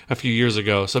signed a few years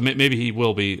ago. So maybe he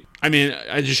will be. I mean,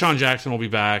 Deshaun Jackson will be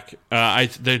back.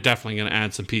 They're definitely going to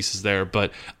add some pieces there,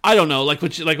 but I don't know. Like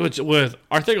with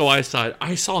Arthega Whiteside,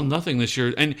 I saw nothing this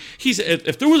year. And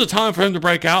if there was a time for him to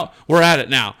break out, we're at it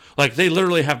now. Like, they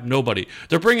literally have nobody.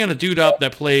 They're bringing a dude up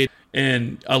that played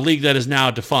in a league that is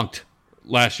now defunct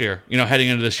last year, heading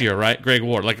into this year, right? Greg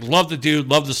Ward. Like, love the dude,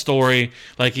 love the story,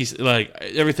 like, he's like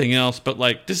everything else, but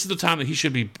like, this is the time that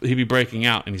he'd be breaking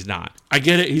out, and he's not. I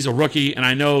get it, he's a rookie, and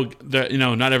I know that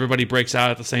not everybody breaks out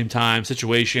at the same time.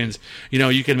 Situations,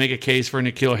 you can make a case for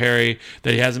N'Keal Harry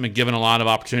that he hasn't been given a lot of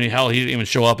opportunity. Hell, he didn't even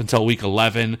show up until week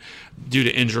 11 due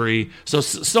to injury. So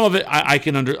some of it I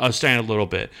can understand a little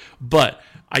bit, but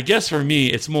I guess for me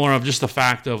it's more of just the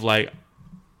fact of like,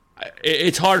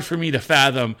 it's hard for me to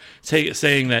fathom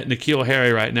saying that N'Keal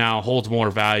Harry right now holds more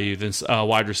value than a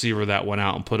wide receiver that went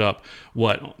out and put up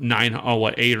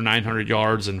 800 or 900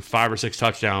 yards and 5 or 6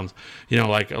 touchdowns,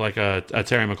 like a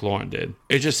Terry McLaurin did.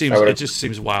 It just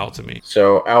seems wild to me.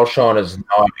 So Alshon is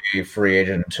not a free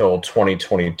agent until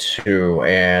 2022,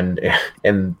 and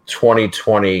in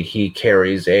 2020 he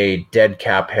carries a dead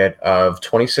cap hit of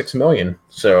 $26 million.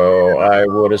 So I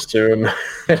would assume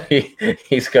that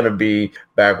he's going to be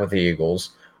back with the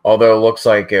Eagles. Although it looks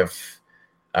like if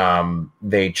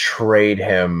they trade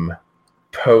him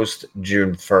post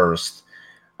June 1st,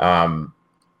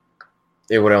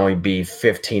 it would only be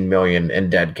 $15 million in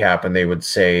dead cap, and they would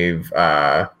save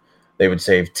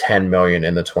 $10 million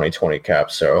in the 2020 cap.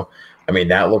 So, I mean,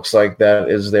 that looks like that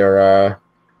is their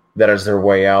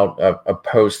way out. A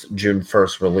post June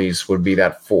 1st release would be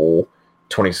that full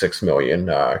 $26 million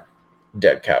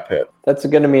dead cap hit. That's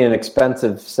going to be an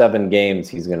expensive 7 games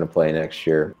he's going to play next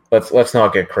year. Let's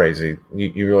not get crazy.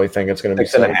 You really think it's going to be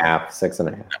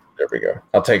 6.5? There we go.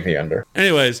 I'll take the under.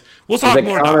 Anyways, we'll talk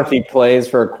more about if he plays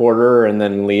for a quarter and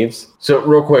then leaves. So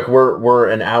real quick, we're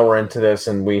an hour into this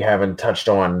and we haven't touched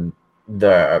on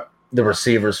the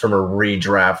receivers from a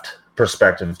redraft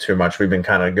perspective too much. We've been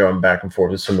kind of going back and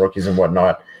forth with some rookies and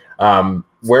whatnot.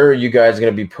 Where are you guys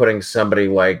going to be putting somebody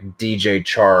like DJ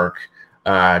Chark,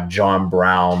 John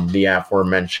Brown, the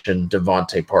aforementioned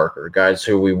Devontae Parker, guys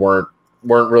who we weren't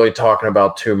really talking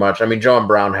about too much. I mean, John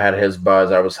Brown had his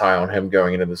buzz. I was high on him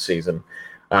going into the season.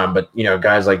 But,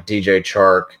 guys like DJ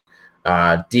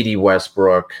Chark, D.D.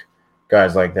 Westbrook,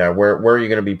 guys like that, where are you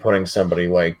going to be putting somebody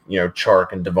like,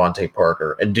 Chark and Devontae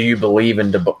Parker? And do you believe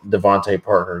in Devontae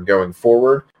Parker going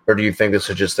forward? Or do you think this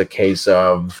is just a case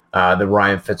of the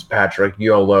Ryan Fitzpatrick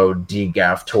YOLO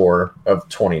DGAF tour of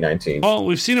 2019? Well,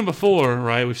 we've seen him before,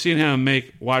 right? We've seen him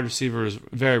make wide receivers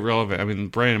very relevant. I mean,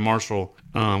 Brandon Marshall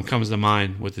comes to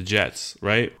mind with the Jets,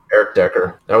 right? Eric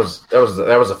Decker. That was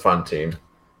a fun team.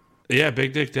 Yeah,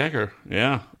 Big Dick Decker.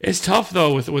 Yeah. It's tough,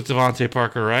 though, with Devontae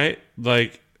Parker, right?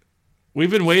 Like,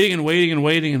 we've been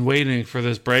waiting for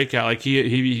this breakout. Like,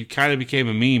 he kind of became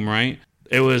a meme, right?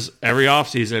 It was every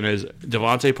offseason as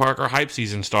Devontae Parker hype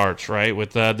season starts, right?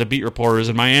 With the beat reporters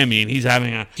in Miami, and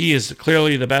he is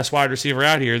clearly the best wide receiver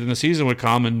out here. Then the season would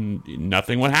come and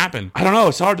nothing would happen. I don't know.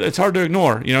 It's hard to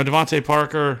ignore. Devontae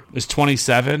Parker is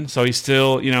 27, so he's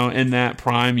still, in that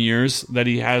prime years that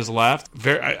he has left.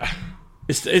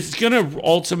 It's going to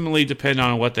ultimately depend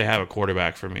on what they have a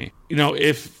quarterback for me. I don't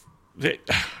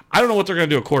know what they're going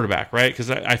to do at quarterback, right?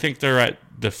 Because I think they're at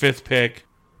the 5th pick.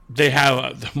 They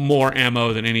have more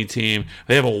ammo than any team.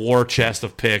 They have a war chest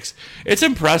of picks. It's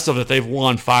impressive that they've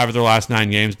won 5 of their last 9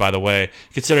 games, by the way,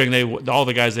 considering all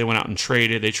the guys they went out and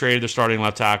traded. They traded their starting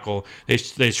left tackle.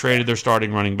 They traded their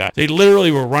starting running back. They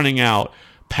literally were running out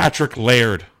Patrick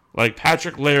Laird. Like,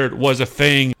 Patrick Laird was a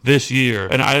thing this year,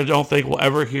 and I don't think we'll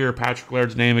ever hear Patrick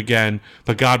Laird's name again,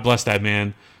 but God bless that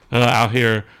man out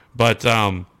here. But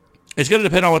it's going to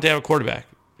depend on what they have a quarterback.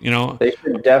 They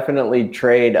should definitely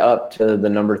trade up to the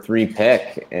number 3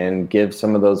 pick and give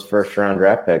some of those first-round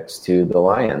draft picks to the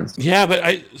Lions. Yeah, but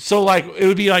it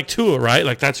would be like Tua, right?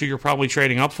 Like, that's who you're probably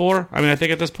trading up for. I mean, I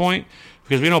think at this point,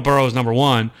 because we know Burrow is number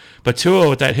 1, but Tua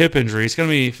with that hip injury, it's going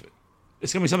to be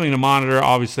something to monitor.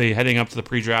 Obviously, heading up to the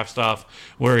pre-draft stuff,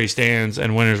 where he stands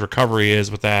and when his recovery is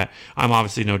with that. I'm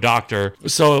obviously no doctor,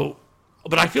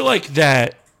 but I feel like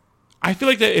that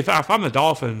if I'm the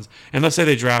Dolphins and let's say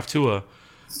they draft Tua,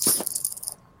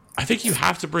 I think you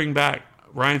have to bring back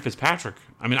Ryan Fitzpatrick.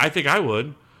 I mean, I think I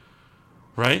would,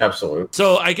 right? Absolutely.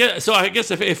 So I guess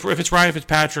if it's Ryan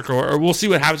Fitzpatrick, or we'll see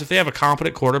what happens if they have a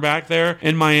competent quarterback there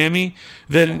in Miami,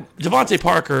 then Devontae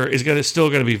Parker is still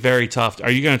going to be very tough. Are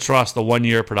you going to trust the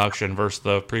 1-year production versus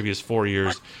the previous 4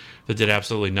 years that did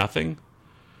absolutely nothing?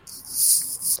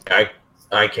 I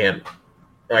can't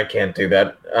do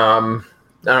that. I don't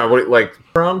know. What, like,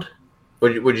 round?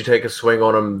 Would you take a swing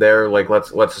on him there? Like,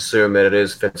 let's assume that it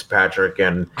is Fitzpatrick,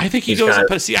 and I think he goes.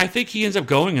 But see, I think he ends up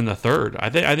going in the 3rd.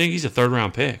 I think he's a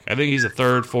 3rd-round pick. I think he's a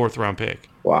 3rd, 4th-round pick.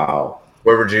 Wow.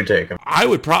 Where would you take him? I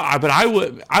would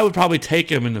probably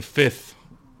take him in the 5th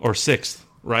or 6th.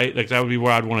 Right, like that would be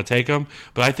where I'd want to take him.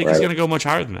 But I think he's going to go much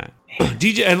higher than that.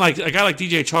 DJ and like a guy like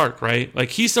DJ Chark, right? Like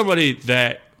he's somebody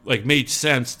that like made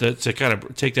sense to kind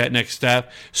of take that next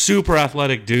step. Super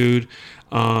athletic dude.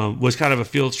 Was kind of a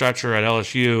field stretcher at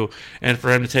LSU, and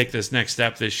for him to take this next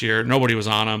step this year, nobody was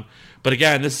on him. But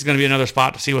again, this is going to be another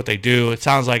spot to see what they do. It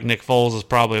sounds like Nick Foles is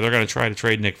they're going to try to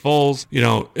trade Nick Foles.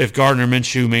 If Gardner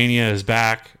Minshew mania is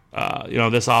back,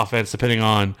 this offense, depending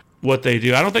on what they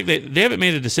do. I don't think they haven't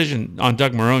made a decision on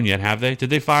Doug Marrone yet, have they?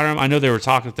 Did they fire him? I know they were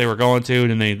talking that they were going to,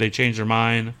 and then they changed their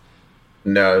mind.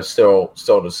 No, still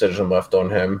a decision left on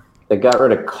him. They got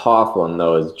rid of Coughlin,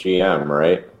 though, as GM,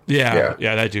 right? Yeah,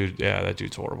 that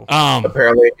dude's horrible.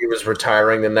 Apparently, he was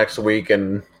retiring the next week,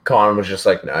 and Colin was just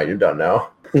like, "Nah, you're done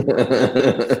now."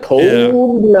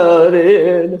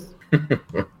 Cold-blooded.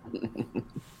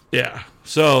 Yeah.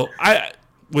 So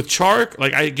with Chark,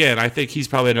 I think he's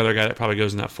probably another guy that probably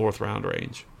goes in that 4th-round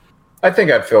range. I think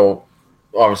I'd feel,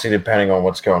 obviously, depending on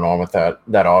what's going on with that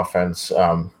offense,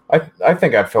 I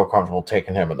think I'd feel comfortable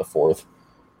taking him in the 4th.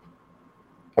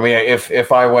 I mean,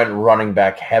 if I went running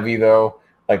back heavy, though,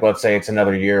 like let's say it's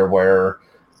another year where,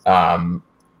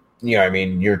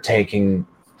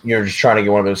 you're just trying to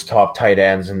get one of those top tight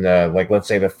ends in the, like, let's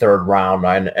say the 3rd round,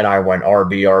 and I went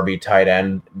RB tight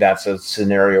end. That's a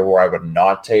scenario where I would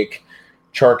not take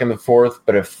Chark in the 4th.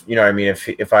 But if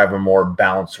I have a more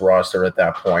balanced roster at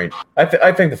that point, I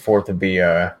think the 4th would be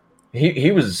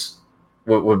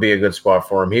would be a good spot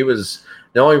for him. He was,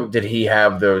 not only did he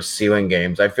have those ceiling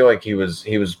games, I feel like he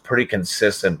was pretty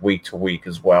consistent week to week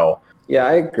as well. Yeah,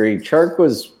 I agree. Chark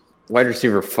was wide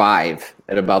receiver 5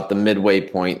 at about the midway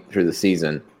point through the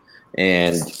season.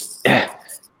 And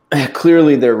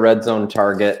clearly their red zone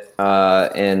target.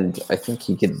 And I think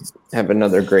he could have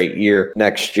another great year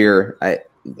next year.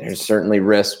 There's certainly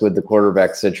risk with the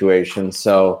quarterback situation.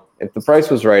 So If the price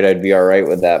was right, I'd be all right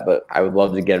with that, but I would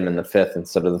love to get him in the 5th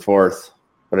instead of the 4th.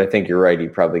 But I think you're right. He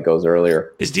probably goes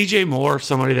earlier. Is DJ Moore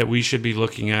somebody that we should be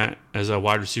looking at as a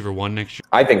wide receiver 1 next year?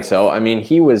 I think so. I mean,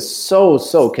 he was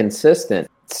so consistent.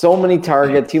 So many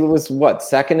targets. He was,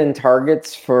 second in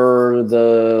targets for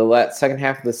the second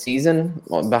half of the season,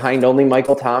 behind only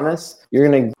Michael Thomas? You're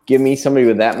going to give me somebody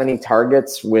with that many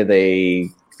targets with a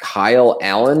Kyle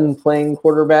Allen playing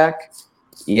quarterback?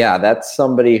 Yeah, that's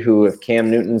somebody who, if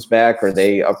Cam Newton's back or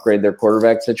they upgrade their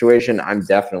quarterback situation, I'm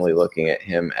definitely looking at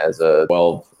him as a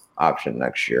 12 option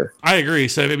next year. I agree.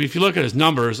 So if you look at his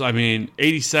numbers, I mean,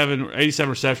 87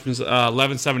 receptions,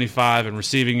 1175 and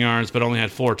receiving yards, but only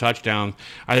had 4 touchdowns.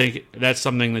 I think that's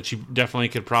something that you definitely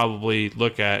could probably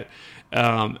look at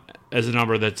as a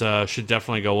number that should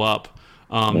definitely go up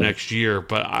next year.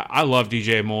 But I love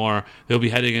DJ Moore. He'll be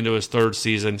heading into his 3rd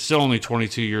season, still only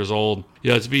 22 years old.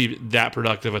 To be that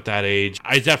productive at that age,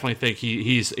 I definitely think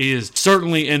he is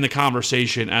certainly in the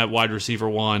conversation at wide receiver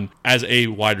 1 as a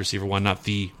wide receiver 1, not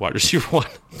the wide receiver 1.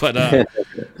 But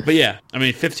yeah, I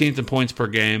mean, 15th in points per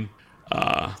game.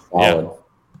 Yeah,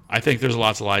 I think there's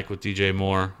lots to like with DJ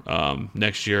Moore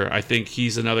next year. I think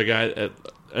he's another guy.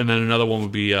 And then another one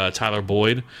would be Tyler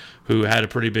Boyd, who had a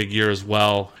pretty big year as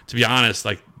well. To be honest,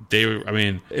 if they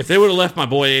would have left my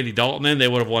boy Andy Dalton in, they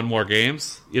would have won more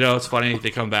games. It's funny,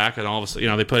 they come back and all of a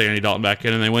sudden, they put Andy Dalton back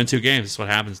in and they win 2 games. That's what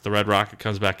happens. The Red Rocket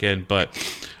comes back in. But,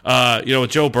 with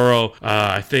Joe Burrow,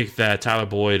 I think that Tyler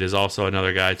Boyd is also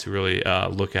another guy to really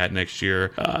look at next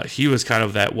year. He was kind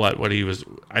of that,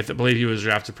 I believe he was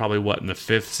drafted probably, in the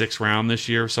 5th, 6th round this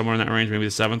year, somewhere in that range, maybe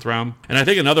the 7th round. And I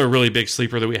think another really big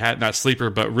sleeper that we had, not sleeper,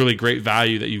 but really great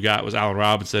value that you got was Allen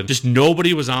Robinson. Just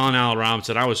nobody was on Allen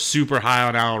Robinson. I was super high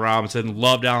on Allen Robinson,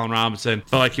 loved Allen Robinson,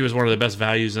 felt like he was one of the best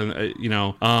values in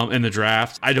the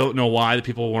draft. I don't know why the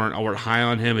people weren't high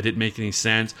on him. It didn't make any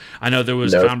sense. I know there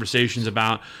was conversations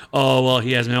about,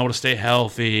 he hasn't been able to stay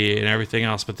healthy and everything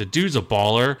else, but the dude's a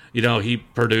baller. He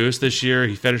produced this year.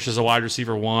 He finished as a wide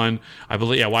receiver 1, I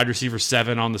believe, wide receiver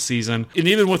 7 on the season. And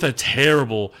even with a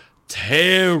terrible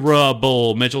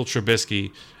Mitchell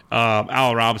Trubisky,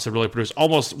 Allen Robinson really produced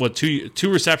almost two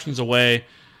receptions away.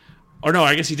 Or no,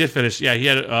 I guess he did finish. Yeah, he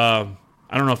had.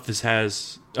 I don't know if this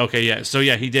has. Okay, yeah. So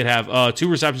yeah, he did have 2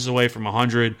 receptions away from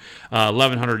 100,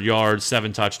 1,100 yards,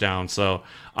 7 touchdowns. So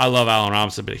I love Allen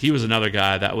Robinson, but he was another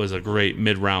guy that was a great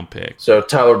mid-round pick. So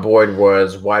Tyler Boyd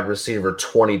was wide receiver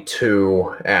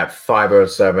 22 at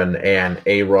 507, and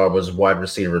A-Rob was wide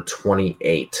receiver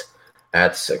 28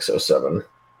 at 607,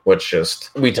 which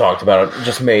we talked about it,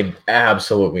 just made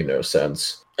absolutely no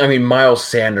sense. I mean, Miles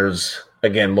Sanders,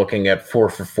 again, looking at 4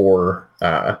 for 4,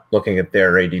 looking at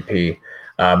their ADP,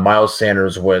 Miles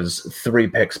Sanders was 3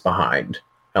 picks behind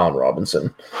Allen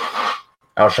Robinson.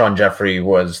 Alshon Jeffrey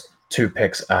was 2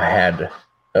 picks ahead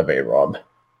of A-Rob.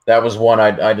 That was one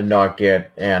I did not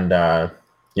get, and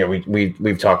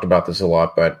we've talked about this a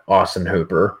lot, but Austin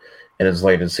Hooper in his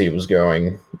late as he was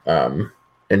going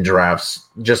in drafts,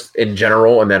 just in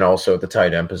general, and then also at the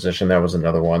tight end position, that was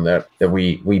another one that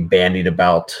we bandied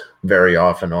about very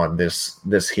often on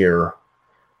this here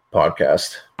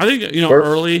podcast. I think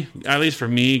early, at least for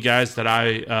me, guys that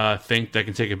I think that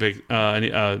can take a big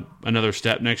another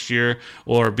step next year,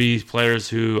 or be players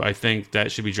who I think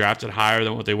that should be drafted higher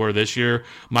than what they were this year.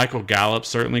 Michael Gallup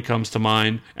certainly comes to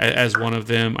mind as one of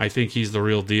them. I think he's the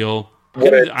real deal.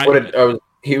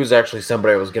 He was actually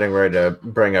somebody I was getting ready to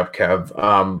bring up,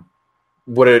 Kev.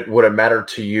 Would it matter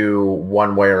to you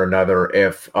one way or another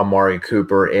if Amari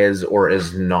Cooper is or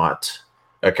is not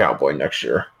a Cowboy next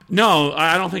year? No,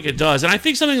 I don't think it does. And I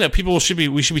think something that we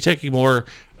should be taking more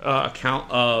account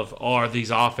of are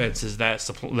these offenses that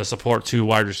the support 2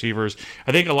 wide receivers.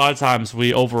 I think a lot of times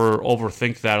we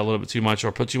overthink that a little bit too much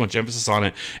or put too much emphasis on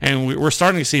it. And we're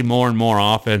starting to see more and more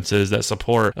offenses that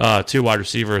support 2 wide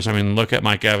receivers. I mean, look at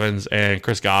Mike Evans and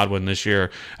Chris Godwin this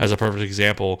year as a perfect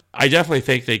example. I definitely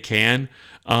think they can.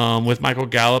 With Michael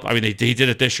Gallup, I mean, he did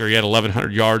it this year. He had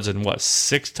 1,100 yards and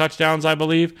 6 touchdowns, I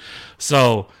believe.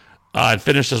 So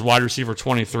finished as wide receiver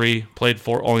 23, played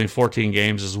only 14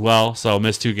 games as well, so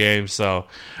missed 2 games. So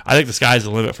I think the sky's the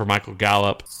limit for Michael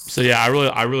Gallup. So yeah,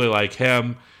 I really like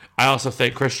him. I also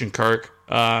think Christian Kirk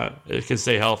can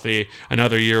stay healthy.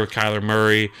 Another year with Kyler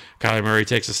Murray. Kyler Murray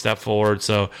takes a step forward.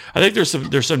 So I think there's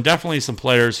definitely some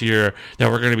players here that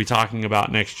we're going to be talking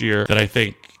about next year that I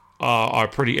think are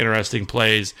pretty interesting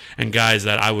plays and guys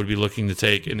that I would be looking to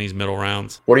take in these middle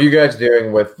rounds. What are you guys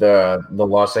doing with the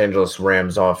Los Angeles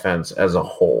Rams offense as a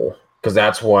whole? Because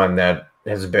that's one that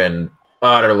has been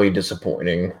utterly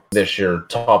disappointing this year,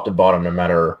 top to bottom, no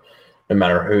matter no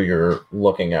matter who you're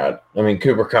looking at. I mean,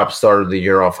 Cooper Kupp started the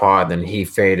year off hot, then he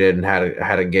faded and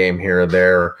had a game here or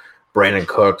there. Brandon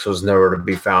Cooks was nowhere to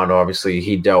be found. Obviously,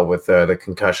 he dealt with the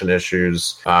concussion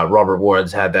issues. Robert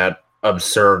Woods had that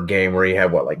absurd game where he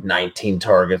had, 19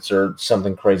 targets or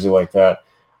something crazy like that.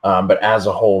 But as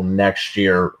a whole, next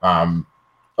year,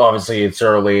 obviously it's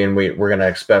early, and we're going to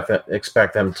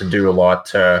expect them to do a lot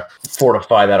to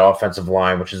fortify that offensive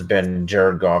line, which has been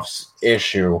Jared Goff's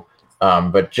issue.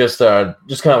 But just kind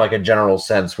of like a general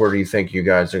sense, where do you think you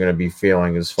guys are going to be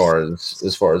feeling as far as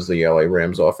the LA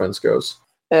Rams offense goes?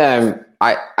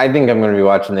 I think I'm going to be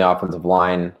watching the offensive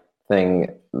line thing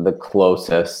the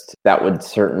closest. That would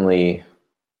certainly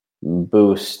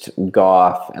boost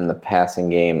Goff and the passing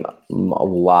game a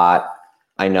lot.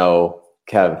 I know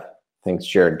Kev thinks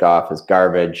Jared Goff is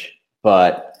garbage,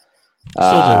 but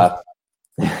but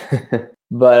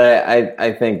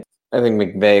I think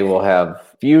McVay will have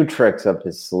few tricks up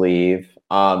his sleeve.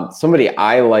 Somebody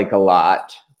I like a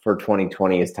lot for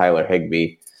 2020 is Tyler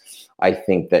Higbee. I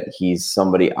think that he's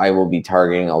somebody I will be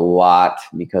targeting a lot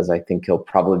because I think he'll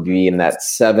probably be in that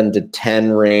 7 to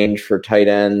 10 range for tight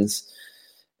ends.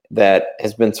 That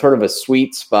has been sort of a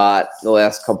sweet spot the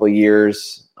last couple of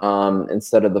years,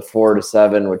 instead of the 4 to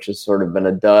 7, which has sort of been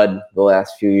a dud the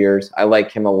last few years. I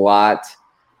like him a lot.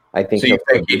 I think. So you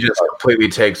think he just completely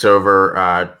takes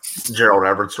over Gerald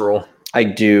Everett's role? I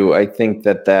do. I think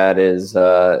that is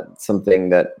something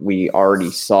that we already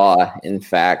saw. In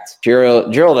fact,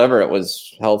 Gerald Everett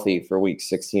was healthy for weeks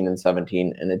 16 and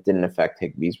 17, and it didn't affect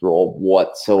Higbee's role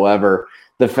whatsoever.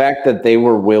 The fact that they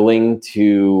were willing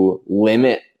to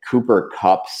limit Cooper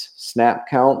Kupp's snap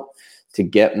count to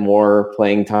get more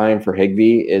playing time for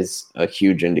Higbee is a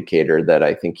huge indicator that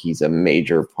I think he's a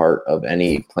major part of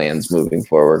any plans moving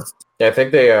forward. Yeah, I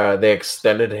think they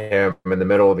extended him in the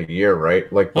middle of the year,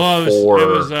 right? Like it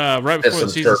was right before the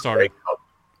season started.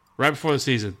 Right before the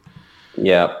season.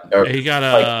 Yeah. He got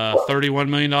a $31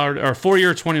 million or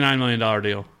 4-year, $29 million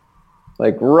deal.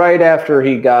 Like right after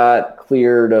he got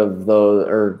cleared of those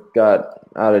or got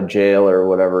out of jail or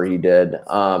whatever he did,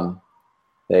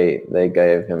 they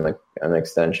gave him an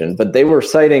extension. But they were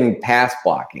citing pass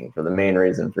blocking for the main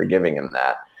reason for giving him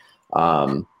that.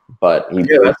 But he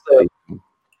did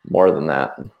more than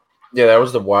that. Yeah, that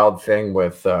was the wild thing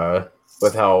with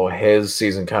how his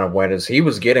season kind of went. Is he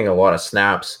was getting a lot of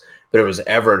snaps, but it was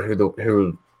Everett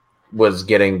who was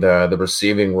getting the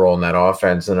receiving role in that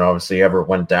offense, and obviously Everett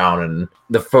went down, and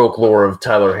the folklore of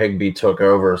Tyler Higbee took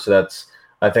over. So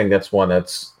I think that's one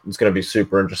it's going to be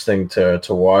super interesting to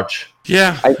watch.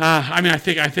 Yeah, I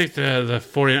think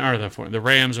the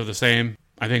Rams are the same.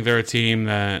 I think they're a team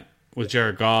that with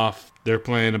Jared Goff, they're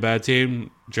playing a bad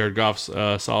team. Jared Goff's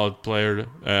a solid player.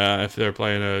 If they're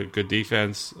playing a good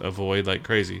defense, avoid like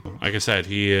crazy. Like I said,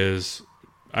 he's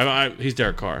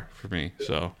Derek Carr for me.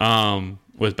 So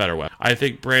with better weapons, I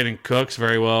think Brandon Cooks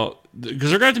very well because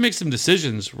they're going to have to make some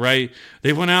decisions, right?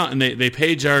 They went out and they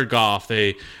paid Jared Goff.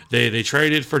 They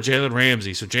traded for Jalen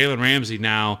Ramsey. So Jalen Ramsey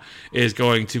now is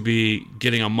going to be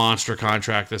getting a monster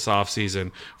contract this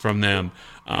offseason from them.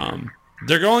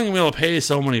 They're going to be able to pay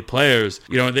so many players.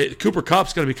 Cooper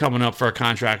Kupp's going to be coming up for a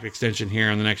contract extension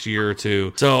here in the next year or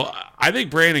two. So I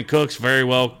think Brandon Cooks very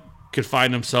well could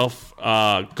find himself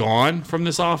gone from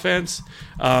this offense.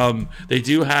 They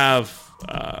do have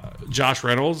Josh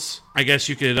Reynolds. I guess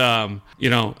you could,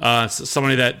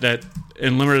 somebody that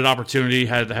in limited opportunity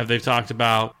have they've talked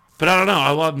about. But I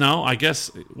don't know. I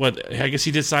guess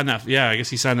he did sign that. Yeah, I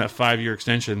guess he signed that 5-year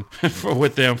extension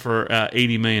with them for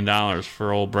 $80 million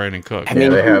for old Brandon Cook. Yeah,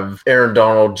 they have Aaron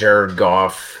Donald, Jared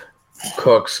Goff,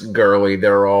 Cooks, Gurley.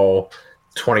 They're all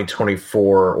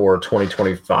 2024 or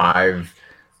 2025.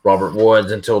 Robert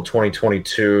Woods until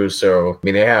 2022. So I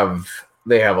mean, they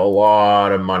have a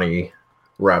lot of money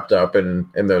wrapped up in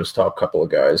those top couple of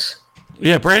guys.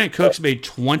 Yeah, Brandon Cooks made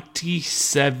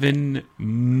 $27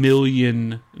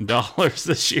 million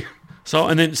this year.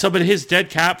 But his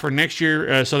dead cap for next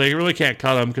year, so they really can't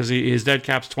cut him because his dead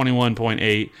cap's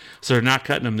 21.8, so they're not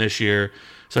cutting him this year.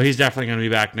 So he's definitely going to be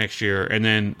back next year. And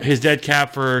then his dead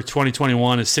cap for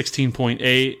 2021 is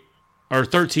 16.8. Or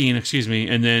 13, excuse me,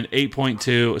 and then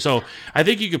 8.2. So I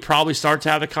think you could probably start to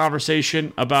have the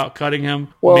conversation about cutting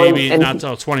him. Well, maybe not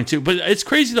until 22. But it's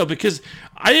crazy, though, because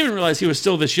I didn't even realize he was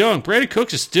still this young. Brandon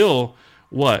Cooks is still,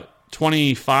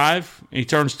 25? He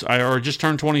just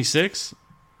turned 26.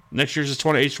 Next year's his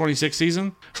 26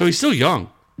 season. So he's still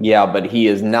young. Yeah, but he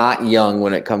is not young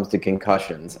when it comes to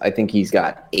concussions. I think he's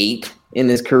got 8 in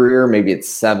his career. Maybe it's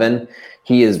 7.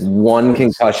 He is 1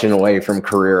 concussion away from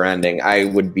career ending. I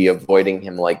would be avoiding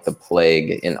him like the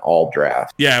plague in all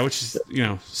drafts. Yeah, which is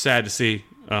sad to see.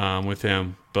 with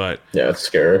him. But yeah, it's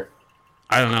scary.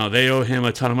 I don't know. They owe him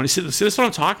a ton of money. See, this is what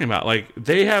I'm talking about. Like,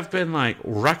 they have been like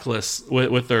reckless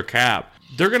with their cap.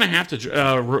 They're gonna have to.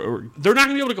 They're not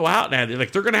gonna be able to go out and add it.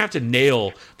 Like, they're gonna have to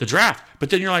nail the draft. But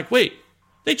then you're like, wait,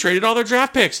 they traded all their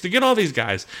draft picks to get all these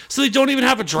guys, so they don't even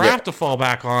have a draft to fall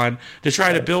back on to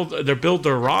try to build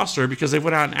their roster, because they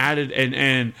went out and added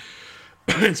and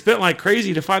spent like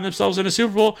crazy to find themselves in a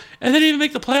Super Bowl, and they didn't even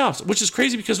make the playoffs, which is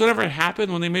crazy, because whenever it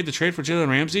happened, when they made the trade for Jalen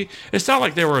Ramsey, it's not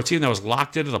like they were a team that was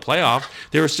locked into the playoff.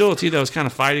 They were still a team that was kind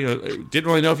of fighting, didn't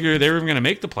really know if they were even going to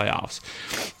make the playoffs.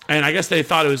 And I guess they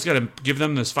thought it was going to give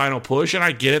them this final push, and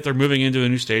I get it. They're moving into a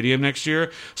new stadium next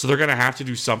year, so they're going to have to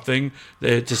do something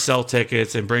to sell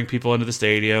tickets and bring people into the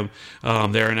stadium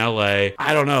there in LA.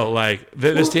 I don't know. Like,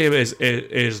 this team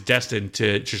is destined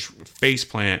to just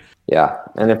faceplant. Yeah,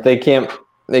 and if they can't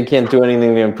do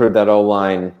anything to improve that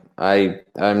O-line,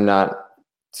 I'm not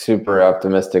super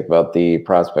optimistic about the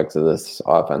prospects of this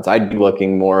offense. I'd be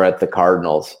looking more at the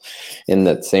Cardinals in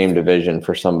that same division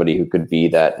for somebody who could be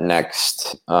that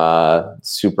next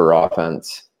super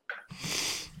offense.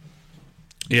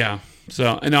 Yeah,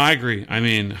 so no, I agree. I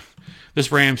mean,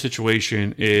 this Rams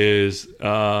situation is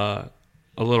a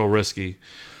little risky.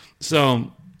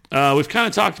 So we've kind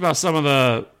of talked about some of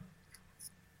the.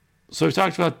 So we've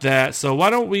talked about that. So why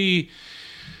don't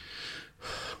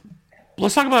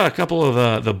let's talk about a couple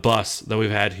of the busts that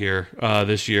we've had here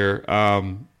this year.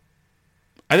 I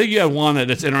think you had one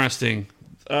that's interesting,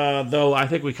 though I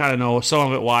think we kind of know some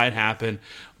of it, why it happened.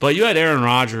 But you had Aaron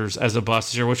Rodgers as a bust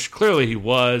this year, which clearly he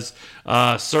was.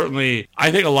 Certainly, I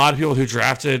think a lot of people who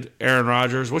drafted Aaron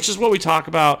Rodgers, which is what we talk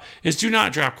about, is do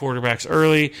not draft quarterbacks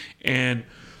early. And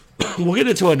we'll get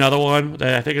into another one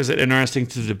that I think is interesting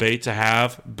to debate to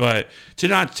have, but to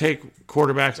not take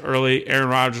quarterbacks early. Aaron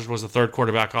Rodgers was the third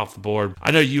quarterback off the board. I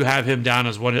know you have him down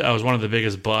as one of the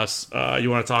biggest busts.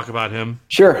 You want to talk about him?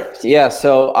 Sure. Yeah.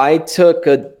 So I took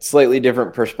a slightly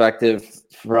different perspective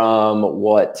from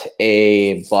what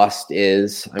a bust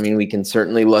is. I mean, we can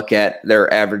certainly look at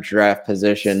their average draft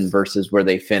position versus where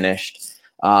they finished.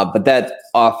 But that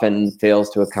often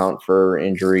fails to account for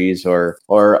injuries or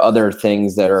other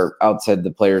things that are outside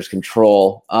the player's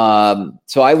control.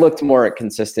 So I looked more at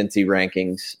consistency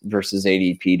rankings versus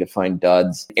ADP to find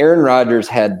duds. Aaron Rodgers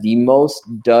had the most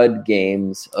dud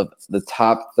games of the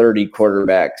top 30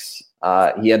 quarterbacks.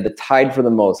 He had the tied for the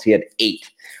most. He had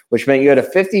 8, which meant you had a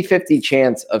 50-50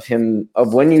 chance of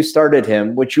when you started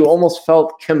him, which you almost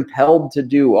felt compelled to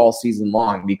do all season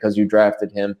long because you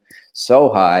drafted him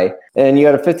so high, and you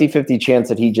had a 50-50 chance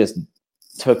that he just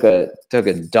took a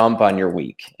dump on your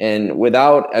week. And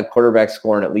without a quarterback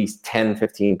scoring at least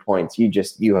 10-15 points,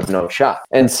 you have no shot.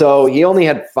 And so he only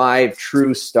had 5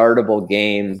 true startable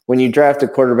games. When you draft a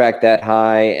quarterback that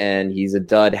high and he's a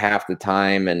dud half the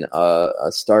time and a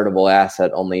startable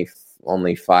asset only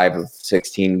 5 of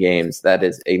 16 games, that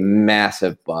is a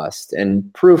massive bust,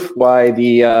 and proof why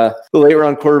the late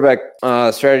round quarterback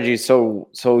strategy is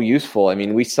so useful. I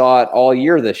mean, we saw it all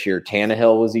year this year.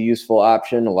 Tannehill was a useful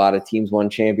option. A lot of teams won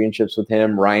championships with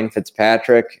him. Ryan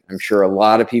Fitzpatrick, I'm sure a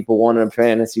lot of people won a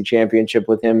fantasy championship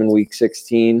with him in week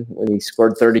 16 when he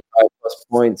scored 35 plus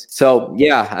points. So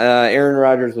yeah, Aaron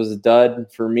Rodgers was a dud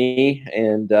for me,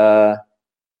 and I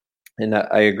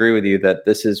agree with you that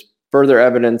this is further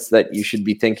evidence that you should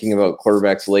be thinking about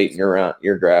quarterbacks late in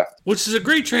your draft. Which is a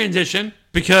great transition,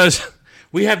 because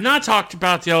we have not talked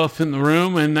about the elephant in the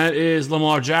room, and that is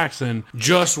Lamar Jackson.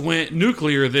 Just went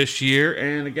nuclear this year,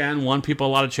 and again, won people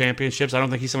a lot of championships. I don't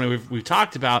think he's somebody we've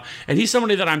talked about, and he's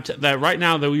somebody that that right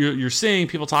now that you're seeing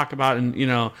people talk about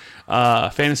in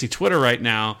fantasy Twitter right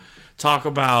now, talk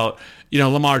about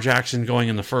Lamar Jackson going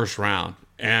in the first round.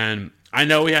 And I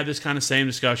know we had this kind of same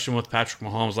discussion with Patrick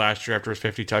Mahomes last year after his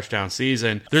 50 touchdown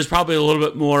season. There's probably a little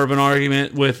bit more of an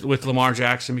argument with Lamar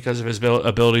Jackson because of his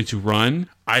ability to run.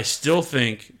 I still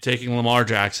think taking Lamar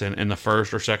Jackson in the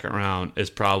first or second round is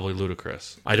probably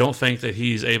ludicrous. I don't think that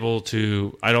he's able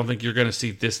to. I don't think you're going to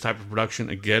see this type of production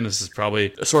again. This is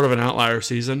probably sort of an outlier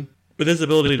season. But his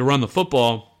ability to run the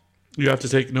football, you have to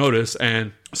take notice.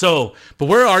 And so, but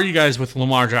where are you guys with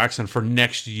Lamar Jackson for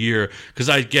next year? Because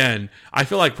I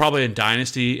feel like probably in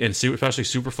Dynasty and especially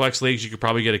Superflex leagues, you could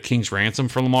probably get a king's ransom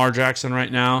for Lamar Jackson right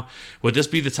now. Would this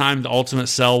be the time, the ultimate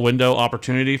sell window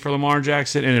opportunity for Lamar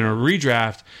Jackson? And in a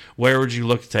redraft, where would you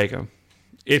look to take him?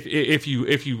 If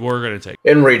you were going to take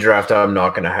him? In redraft, I'm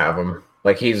not going to have him.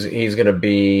 Like he's going to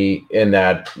be in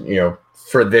that,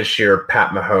 for this year, Pat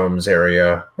Mahomes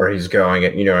area where he's going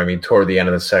at, toward the end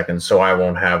of the second. So I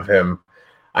won't have him.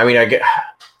 I mean,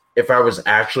 if I was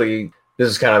actually, this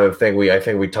is kind of the thing I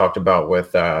think we talked about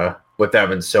with with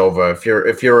Evan Silva. If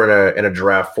you're in a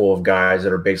draft full of guys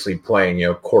that are basically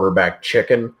playing, quarterback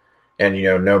chicken, and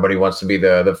nobody wants to be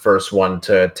the first one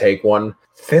to take one.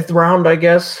 5th round, I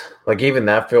guess. Like even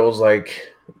that feels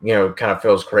like kind of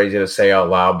feels crazy to say out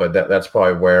loud, but that's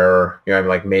probably where I'm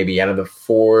like maybe end of the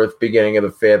 4th, beginning of the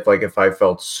 5th. Like if I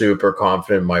felt super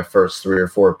confident in my first 3 or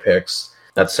 4 picks,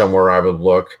 that's somewhere I would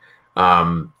look.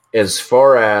 As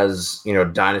far as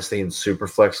dynasty and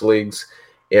superflex leagues,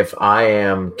 if I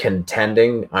am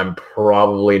contending, I'm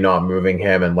probably not moving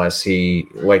him unless he,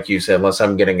 like you said, unless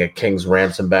I'm getting a king's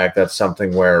ransom back. That's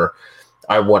something where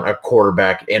I want a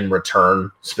quarterback in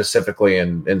return, specifically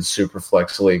in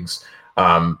superflex leagues.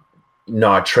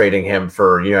 Not trading him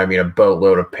for a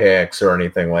boatload of picks or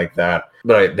anything like that.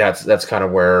 But that's kind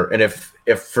of where. And if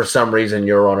for some reason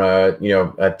you're on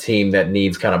a team that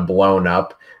needs kind of blown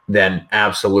up, then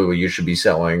absolutely you should be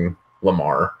selling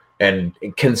Lamar. And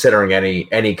considering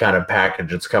any kind of package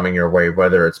that's coming your way,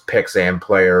 whether it's picks and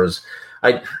players,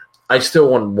 I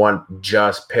still wouldn't want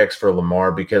just picks for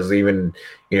Lamar because even,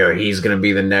 he's going to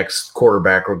be the next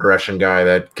quarterback regression guy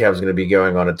that Kev's going to be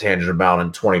going on a tangent about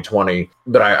in 2020.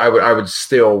 But I would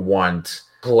still want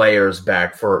players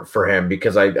back for him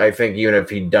because I think even if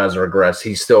he does regress,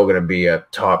 he's still going to be a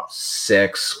top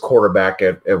 6 quarterback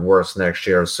at worst next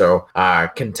year. So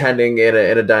contending in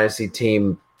a dynasty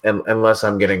team, unless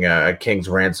I'm getting a king's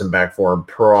ransom back for him,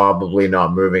 probably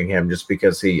not moving him just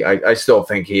because I still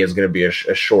think he is going to be a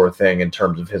sure thing in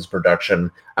terms of his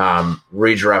production.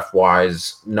 Redraft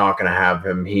wise, not going to have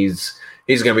him. He's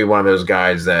going to be one of those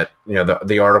guys that,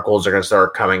 the articles are going to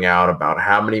start coming out about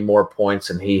how many more points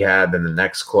than he had than the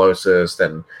next closest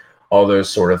and all those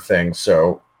sort of things.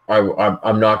 So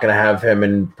I'm not going to have him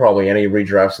in probably any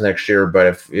redrafts next year.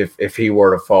 But if he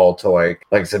were to fall to like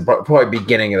I said, probably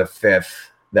beginning of the 5th,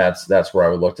 that's where I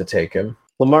would look to take him.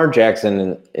 Lamar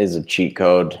Jackson is a cheat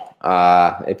code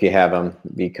if you have him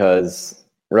because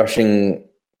rushing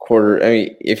quarter. I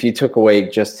mean, if you took away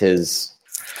just his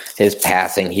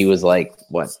passing, he was like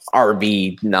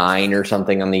RB9 or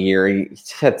something on the year. He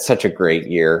had such a great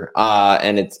year,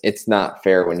 and it's not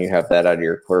fair when you have that out of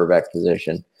your quarterback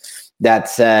position. That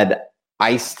said,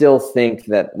 I still think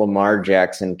that Lamar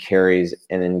Jackson carries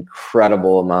an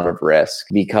incredible amount of risk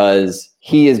because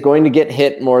he is going to get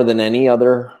hit more than any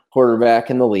other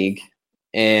quarterback in the league,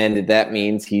 and that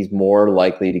means he's more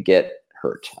likely to get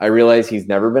hurt. I realize he's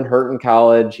never been hurt in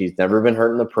college. He's never been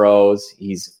hurt in the pros.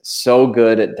 He's so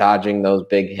good at dodging those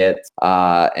big hits,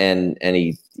 and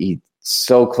he's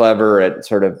so clever at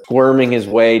sort of squirming his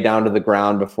way down to the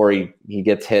ground before he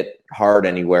gets hit hard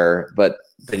anywhere. But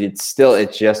it's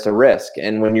just a risk.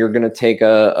 And when you're going to take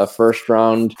a first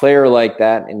round player like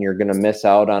that and you're going to miss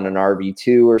out on an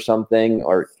RB2 or something,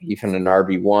 or even an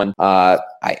RB1,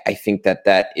 I think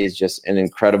that is just an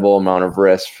incredible amount of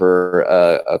risk for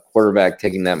a quarterback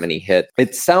taking that many hits.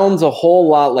 It sounds a whole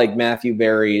lot like Matthew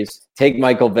Berry's take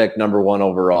Michael Vick number 1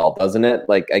 overall, doesn't it?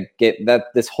 Like I get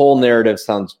that this whole narrative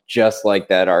sounds just like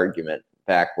that argument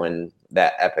back when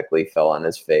that epically fell on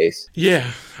his face. Yeah,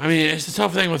 I mean, it's a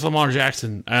tough thing with Lamar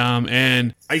Jackson.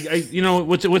 And I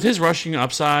with his rushing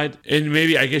upside, and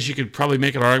maybe I guess you could probably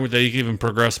make an argument that he could even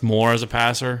progress more as a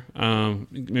passer,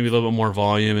 maybe a little bit more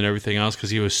volume and everything else because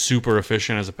he was super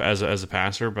efficient as a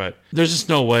passer. But there's just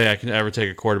no way I can ever take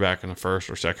a quarterback in the 1st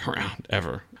or 2nd round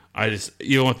ever.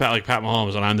 Even with Pat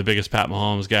Mahomes, and I'm the biggest Pat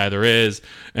Mahomes guy there is,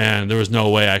 and there was no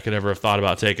way I could ever have thought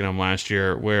about taking him last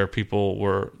year where people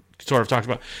were sort of talked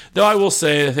about. Though I will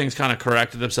say that things kind of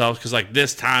corrected themselves because like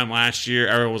this time last year,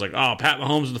 everyone was like, oh, Pat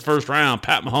Mahomes in the 1st round,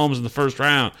 Pat Mahomes in the 1st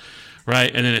round, right?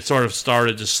 And then it sort of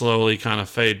started to slowly kind of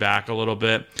fade back a little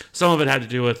bit. Some of it had to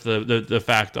do with the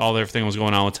fact everything was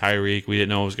going on with Tyreek. We didn't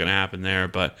know what was going to happen there,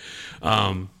 but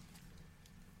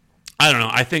I don't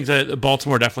know. I think that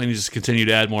Baltimore definitely needs to continue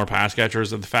to add more pass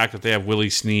catchers, and the fact that they have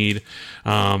Willie Snead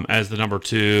as the number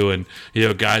 2,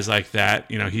 and guys like that.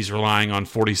 He's relying on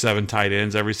 47 tight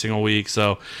ends every single week,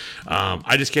 so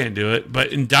I just can't do it.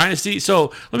 But in Dynasty,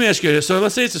 so let me ask you this: so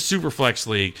let's say it's a super flex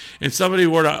league, and somebody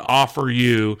were to offer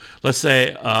you, let's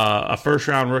say, a 1st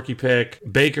round rookie pick,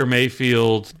 Baker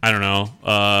Mayfield, I don't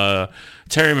know,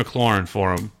 Terry McLaurin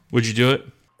for him. Would you do it?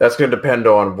 That's going to depend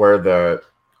on where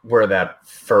that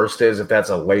 1st is. If that's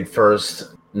a late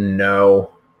 1st,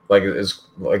 no. Like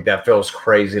that feels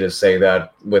crazy to say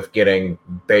that with getting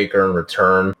Baker in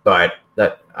return, but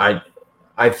that I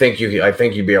think you'd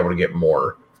be able to get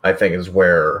more. I think is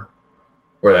where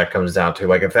that comes down to.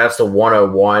 Like if that's the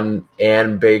 101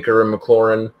 and Baker and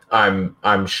McLaurin,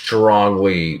 I'm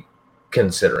strongly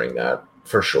considering that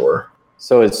for sure.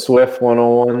 So is Swift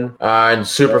 101? In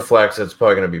Superflex, it's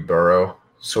probably going to be Burrow.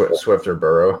 Swift or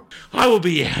Burrow. I will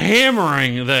be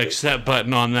hammering the accept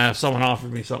button on that if someone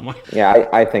offered me something like that. Yeah,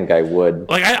 I think I would.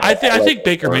 Like I think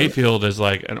Baker Mayfield is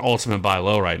like an ultimate buy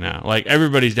low right now. Like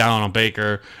everybody's down on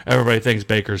Baker. Everybody thinks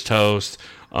Baker's toast.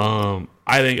 I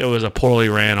think it was a poorly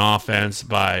ran offense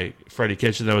by Freddie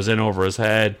Kitchen that was in over his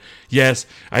head. Yes,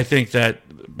 I think that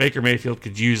Baker Mayfield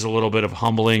could use a little bit of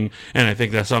humbling, and I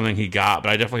think that's something he got,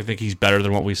 but I definitely think he's better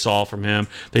than what we saw from him.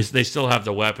 They still have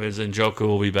the weapons, and Njoku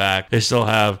will be back. They still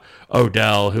have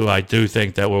Odell, who I do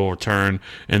think that will return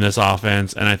in this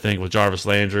offense, and I think with Jarvis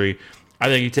Landry, I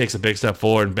think he takes a big step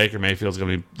forward, and Baker Mayfield's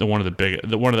going to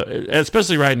be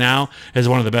especially right now, is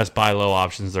one of the best buy low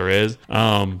options there is.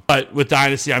 But with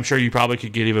Dynasty, I'm sure you probably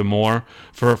could get even more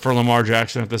for Lamar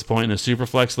Jackson at this point in the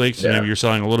Superflex league. So maybe you're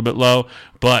selling a little bit low,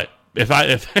 but if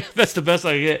that's the best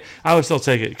I get, I would still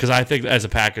take it because I think as a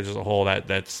package as a whole,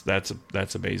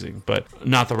 that's amazing. But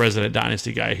not the resident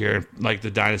Dynasty guy here. Like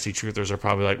the Dynasty truthers are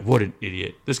probably like, what an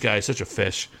idiot! This guy is such a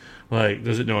fish. Like,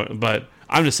 does it know it? But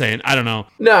I'm just saying, I don't know.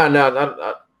 No,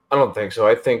 I don't think so.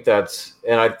 I think that's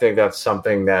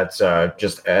something that's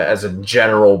just as a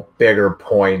general bigger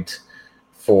point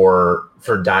for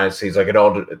dynasties.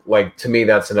 Like to me,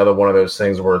 that's another one of those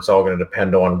things where it's all going to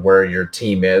depend on where your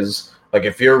team is. Like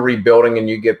if you're rebuilding and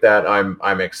you get that,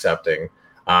 I'm accepting.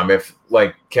 If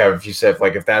like Kev, if you said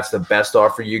if that's the best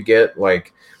offer you get,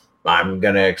 like I'm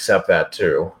gonna accept that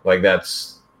too. Like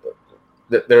that's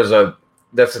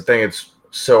the thing. It's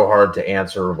so hard to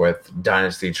answer with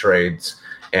dynasty trades,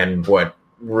 and what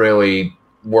really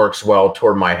works well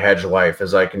toward my hedge life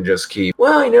is I can just keep,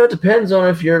 it depends on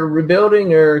if you're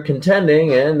rebuilding or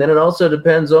contending, and then it also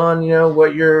depends on,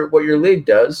 what your league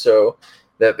does. So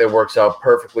that works out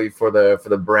perfectly for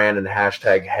the brand and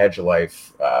hashtag hedge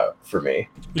life for me.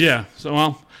 Yeah.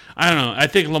 So, I don't know. I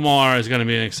think Lamar is going to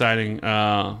be an exciting,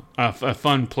 a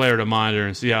fun player to monitor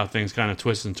and see how things kind of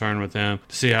twist and turn with him,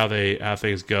 to see how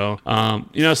things go.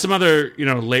 Some other,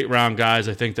 late round guys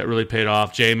I think that really paid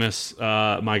off. Jameis,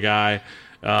 my guy,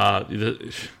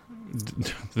 the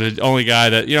only guy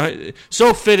that,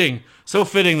 so fitting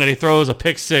that he throws a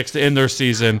pick six to end their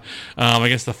season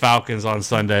against the Falcons on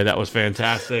Sunday. That was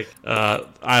fantastic.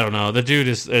 I don't know. The dude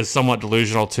is somewhat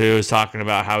delusional, too. He's talking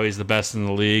about how he's the best in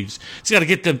the league. He's got to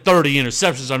get them 30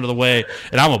 interceptions under the way,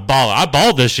 and I'm a baller. I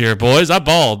balled this year, boys. I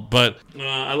balled. But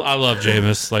I love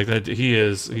Jameis. Like that, he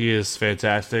is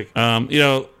fantastic.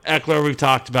 Eckler, we've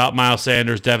talked about. Miles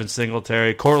Sanders, Devin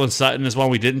Singletary. Cortland Sutton is one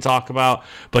we didn't talk about,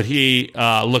 but he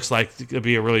looks like to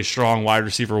be a really strong wide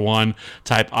receiver one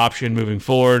type option moving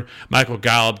forward. Michael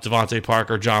Gallup, Devontae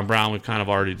Parker, John Brown, we've kind of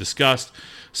already discussed.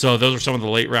 So those are some of the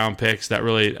late round picks that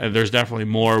really, there's definitely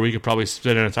more. We could probably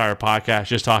spend an entire podcast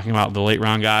just talking about the late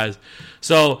round guys.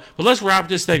 So, but let's wrap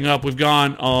this thing up. We've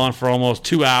gone on for almost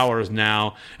 2 hours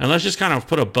now, and let's just kind of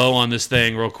put a bow on this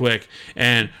thing real quick.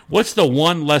 And what's the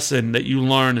one lesson that you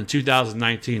learned in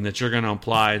 2019 that you're going to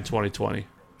apply in 2020?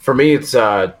 For me, it's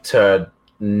to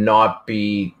not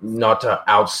to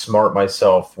outsmart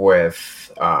myself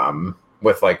with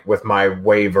my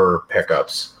waiver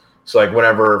pickups. So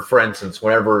whenever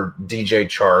DJ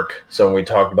Chark, so we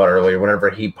talked about earlier, whenever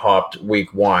he popped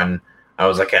week 1, I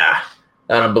was like, I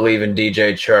don't believe in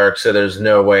DJ Chark, so there's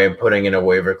no way I'm putting in a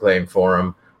waiver claim for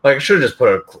him. Like, I should have just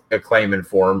put a claim in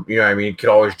for him. You could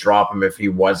always drop him if he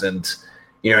wasn't,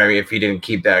 if he didn't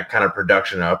keep that kind of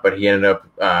production up. But he ended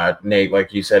up, Nate,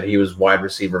 like you said, he was wide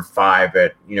receiver 5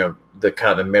 at, the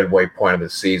kind of the midway point of the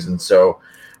season. So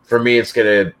for me, it's going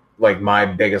to, my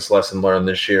biggest lesson learned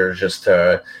this year is just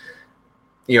to,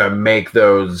 make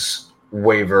those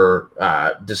waiver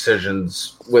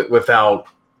decisions without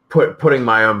putting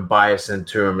my own bias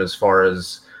into them as far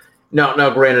as now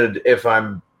granted, if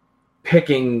I'm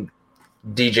picking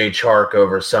DJ Chark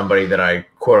over somebody that I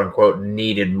quote unquote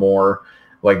needed more,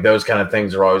 like those kind of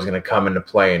things are always going to come into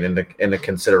play and into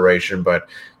consideration, but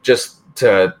just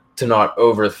to not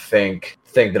overthink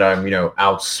that I'm,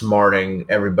 outsmarting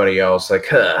everybody else. Like,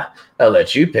 I'll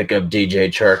let you pick up DJ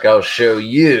Chark. I'll show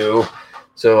you.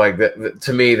 So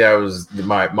to me, that was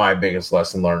my biggest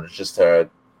lesson learned, is just to,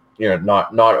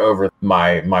 not over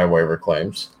my waiver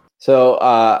claims. So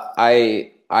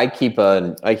I keep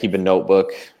a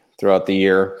notebook throughout the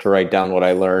year to write down what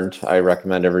I learned. I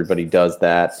recommend everybody does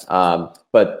that.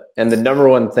 And the number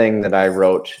one thing that I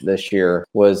wrote this year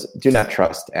was do not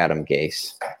trust Adam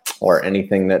Gase or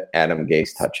anything that Adam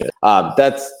Gase touches.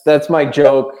 That's my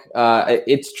joke.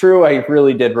 It's true. I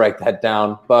really did write that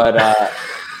down, but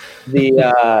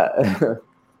the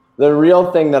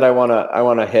real thing that I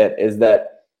want to hit is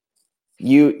that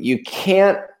you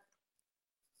can't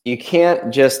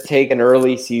just take an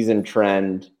early season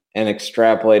trend and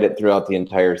extrapolate it throughout the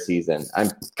entire season. I'm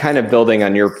kind of building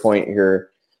on your point here,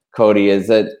 Cody, is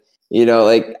that,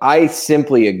 I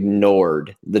simply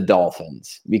ignored the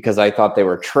Dolphins because I thought they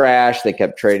were trash. They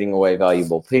kept trading away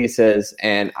valuable pieces,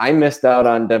 and I missed out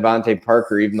on Devontae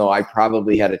Parker, even though I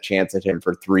probably had a chance at him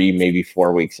for 3, maybe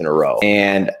 4 weeks in a row.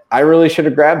 And I really should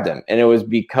have grabbed him. And it was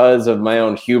because of my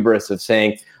own hubris of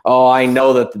saying, oh, I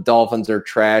know that the Dolphins are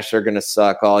trash. They're going to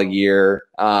suck all year.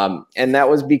 And that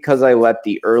was because I let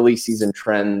the early season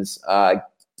trends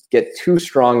get too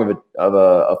strong of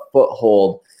a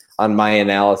foothold on my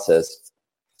analysis.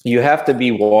 You have to be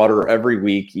water every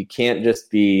week. You can't just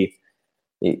be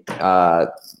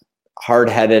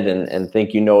hard-headed and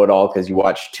think you know it all because you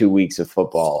watch 2 weeks of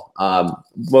football.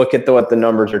 Look at what the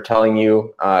numbers are telling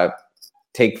you.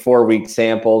 Take 4-week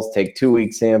samples, take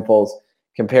 2-week samples,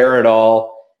 compare it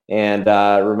all, and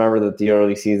remember that the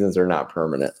early seasons are not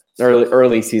permanent.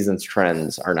 Early seasons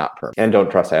trends are not permanent. And don't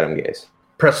trust Adam Gase.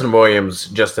 Preston Williams,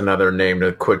 just another name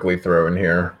to quickly throw in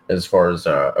here as far as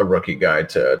a rookie guy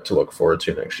to look forward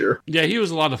to next year. Yeah, he was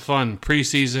a lot of fun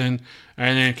preseason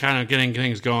and then kind of getting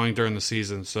things going during the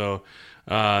season. So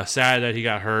sad that he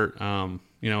got hurt.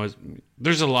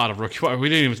 There's a lot of rookie. We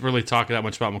didn't even really talk that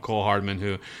much about McCole Hardman,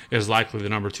 who is likely the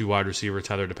number 2 wide receiver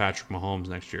tethered to Patrick Mahomes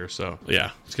next year. So,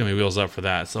 yeah, it's going to be wheels up for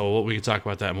that. So we can talk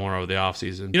about that more over the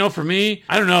offseason. For me,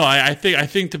 I don't know. I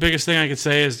think the biggest thing I could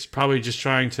say is probably just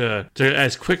trying to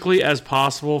as quickly as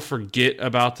possible forget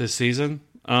about this season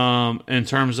in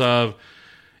terms of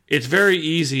it's very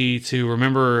easy to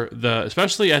remember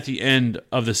especially at the end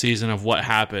of the season of what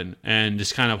happened and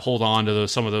just kind of hold on to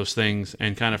some of those things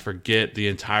and kind of forget the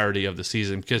entirety of the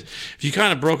season. Because if you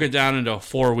kind of broke it down into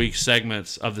 4-week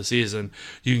segments of the season,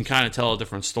 you can kind of tell a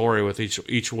different story with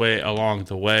each way along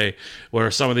the way,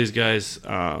 where some of these guys,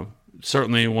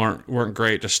 certainly weren't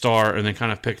great to start and then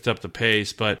kind of picked up the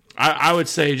pace. But I would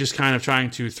say just kind of trying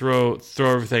to throw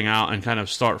everything out and kind of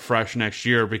start fresh next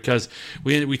year, because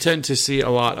we tend to see a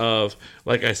lot of,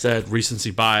 like I said,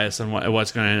 recency bias and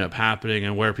what's going to end up happening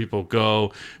and where people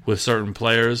go with certain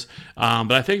players.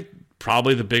 But I think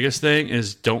probably the biggest thing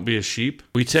is don't be a sheep.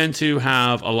 We tend to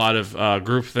have a lot of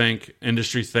groupthink,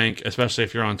 industry think, especially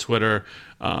if you're on Twitter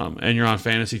and you're on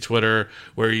fantasy Twitter,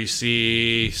 where you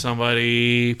see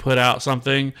somebody put out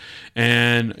something,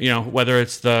 and whether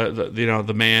it's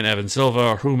the man Evan Silva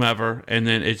or whomever, and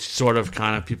then it's sort of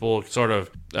kind of people sort of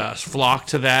flock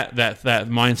to that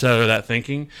mindset or that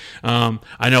thinking.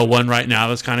 I know one right now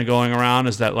that's kind of going around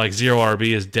is that like zero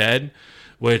RB is dead,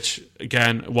 which,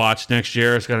 again, watch next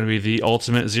year. It's going to be the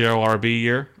ultimate zero RB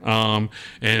year, and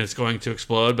it's going to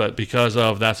explode. But because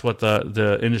of that's what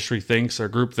the industry thinks or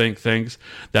groupthink thinks,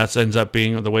 that ends up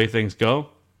being the way things go.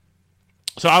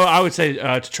 So I would say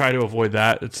to try to avoid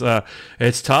that.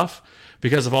 It's tough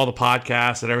because of all the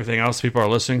podcasts and everything else people are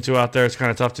listening to out there. It's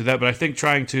kind of tough to do that. But I think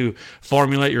trying to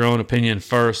formulate your own opinion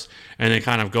first and then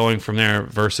kind of going from there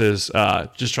versus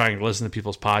just trying to listen to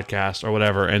people's podcasts or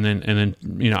whatever. And then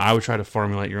I would try to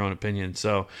formulate your own opinion.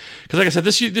 So, because like I said,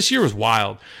 this year was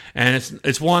wild, and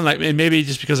it's one like, and maybe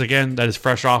just because again that is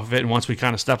fresh off of it, and once we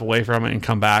kind of step away from it and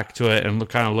come back to it and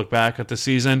look back at the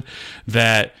season,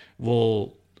 that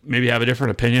will maybe have a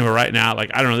different opinion. But right now, like,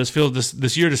 I don't know,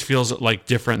 this year just feels like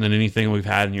different than anything we've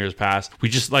had in years past. We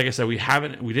just, like I said, we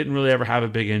didn't really ever have a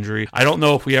big injury. I don't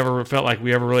know if we ever felt like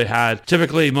we ever really had.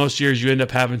 Typically, most years you end up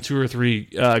having 2 or 3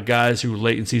 guys who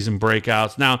late in season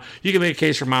breakouts. Now, you can make a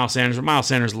case for Miles Sanders, but Miles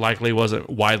Sanders likely wasn't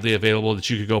widely available that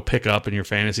you could go pick up in your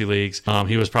fantasy leagues.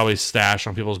 He was probably stashed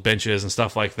on people's benches and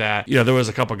stuff like that. There was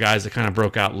a couple guys that kind of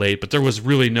broke out late, but there was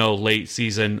really no late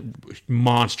season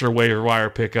monster waiver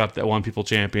wire pickup that won people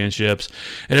championships.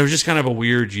 And it was just kind of a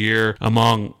weird year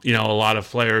among, a lot of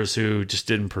players who just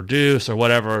didn't produce or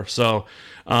whatever. So,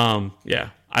 I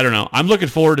don't know. I'm looking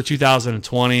forward to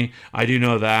 2020. I do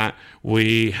know that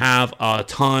we have a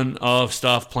ton of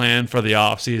stuff planned for the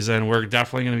offseason. We're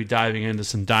definitely going to be diving into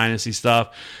some dynasty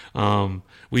stuff.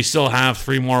 We still have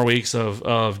 3 more weeks of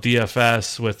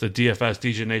DFS with the DFS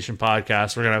DJ Nation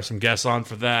podcast. We're going to have some guests on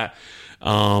for that.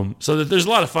 So there's a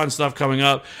lot of fun stuff coming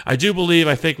up. I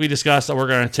think we discussed that we're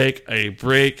going to take a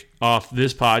break off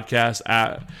this podcast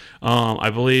I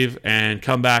believe, and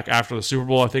come back after the Super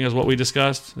Bowl, I think is what we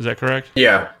discussed. Is that correct?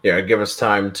 Yeah. Give us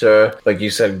time to, like you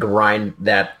said, grind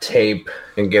that tape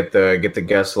and get the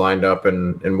guests lined up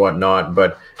and whatnot.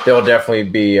 But there'll definitely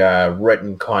be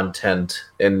written content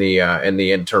in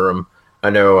the interim. I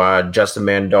know Justin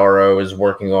Mandaro is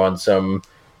working on some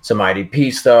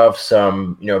IDP stuff,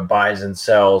 some buys and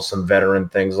sells, some veteran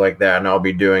things like that, and I'll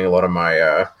be doing a lot of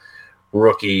my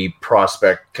rookie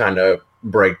prospect kind of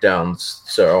breakdowns.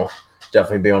 So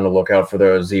definitely be on the lookout for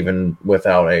those, even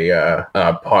without a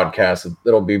podcast.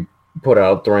 It'll be put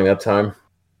out during that time.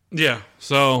 Yeah.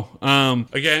 So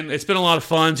again, it's been a lot of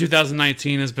fun.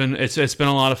 2019 has been it's been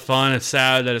a lot of fun. It's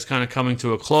sad that it's kind of coming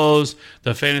to a close.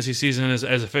 The fantasy season is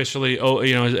officially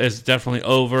is definitely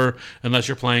over unless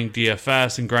you're playing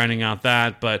DFS and grinding out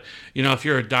that. But if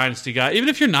you're a dynasty guy, even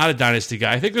if you're not a dynasty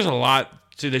guy, I think there's a lot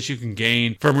that you can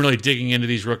gain from really digging into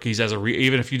these rookies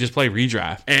even if you just play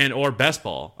redraft or best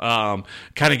ball,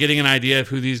 kind of getting an idea of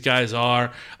who these guys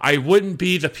are. I wouldn't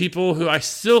be the people who I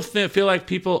still feel like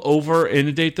people over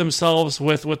inundate themselves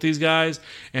with these guys,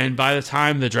 and by the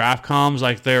time the draft comes,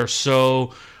 like they're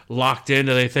so locked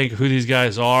into they think who these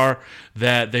guys are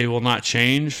that they will not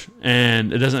change.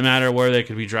 And it doesn't matter where they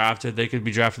could be drafted. They could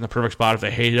be drafted in the perfect spot. If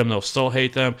they hate them, they'll still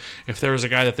hate them. If there was a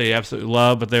guy that they absolutely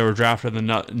love but they were drafted in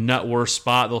the nut worst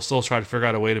spot, they'll still try to figure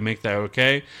out a way to make that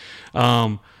okay.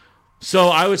 So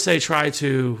I would say try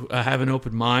to have an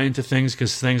open mind to things,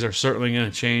 because things are certainly going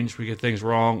to change. We get things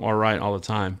wrong or right all the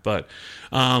time. But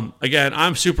again,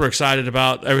 I'm super excited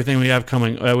about everything we have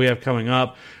coming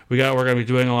up. We're going to be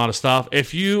doing a lot of stuff.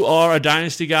 If you are a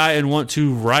Dynasty guy and want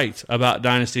to write about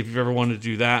Dynasty, if you've ever wanted to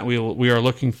do that, we are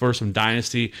looking for some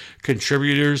Dynasty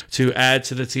contributors to add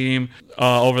to the team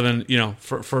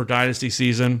for Dynasty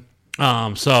season.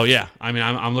 So yeah, I mean,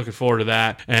 I'm looking forward to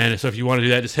that. And so if you want to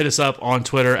do that, just hit us up on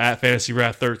Twitter at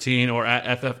FantasyWrath13 or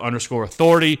at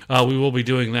FF_authority. We will be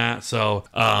doing that. So,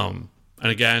 and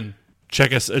again,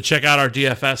 check out our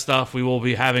DFS stuff. We will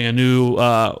be having a new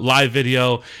live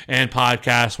video and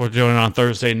podcast. We're doing it on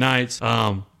Thursday nights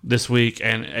this week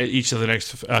and each of the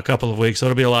next couple of weeks. So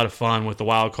it'll be a lot of fun with the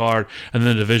wild card and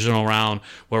then the divisional round,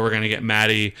 where we're going to get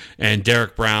Maddie and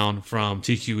Derek Brown from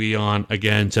TQE on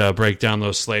again to break down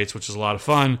those slates, which is a lot of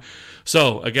fun.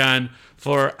 So again,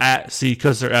 for at C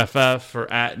Kutzler FF,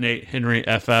 for at Nate Henry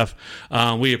FF,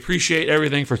 we appreciate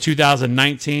everything for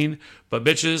 2019. But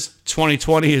bitches,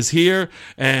 2020 is here,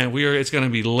 and it's going to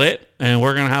be lit, and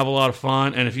we're going to have a lot of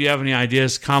fun. And if you have any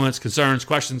ideas, comments, concerns,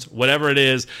 questions, whatever it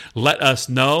is, let us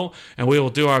know, and we will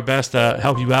do our best to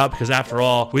help you out, because after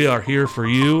all, we are here for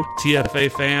you. TFA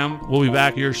fam, we'll be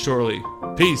back here shortly.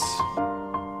 Peace.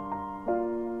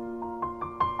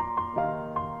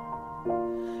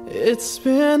 It's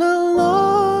been a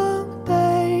long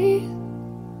day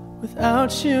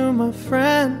without you, my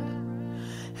friend.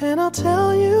 And I'll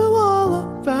tell you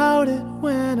all about it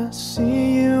when I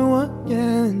see you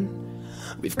again.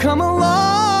 We've come a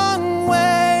long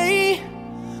way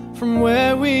from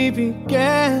where we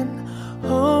began.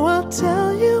 Oh, I'll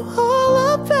tell you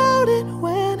all about it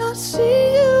when I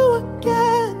see you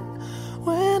again.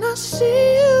 When I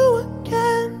see you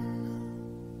again.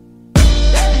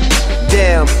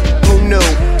 Damn, who knew?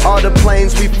 All the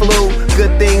planes we flew,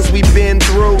 good things we've been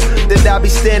through. That I'll be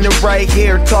standing right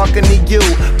here talking to you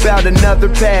about another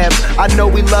path. I know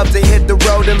we love to hit the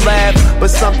road and laugh, but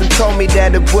something told me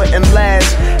that it wouldn't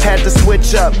last. Had to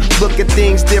switch up, look at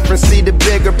things different, see the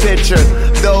bigger picture.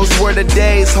 Those were the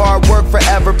days, hard work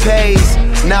forever pays.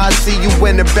 Now I see you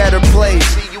in a better place.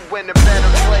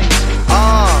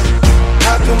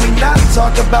 How can we not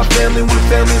talk about family when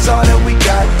family's all that we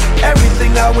got?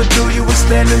 Everything I would do, you were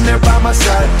standing there by my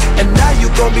side. And now you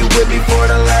gon' be with me for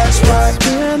the last ride. It's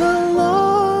been a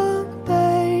long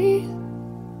day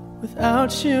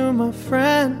without you, my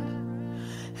friend.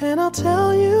 And I'll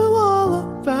tell you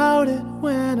all about it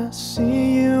when I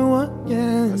see you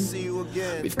again.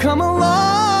 We've come a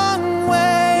long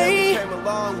way,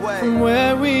 from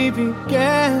where we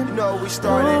began. You know we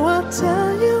started. Oh, I'll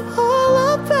tell you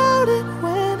all about it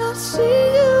when I see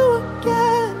you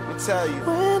again. Let me tell you.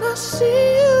 When I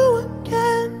see you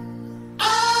again.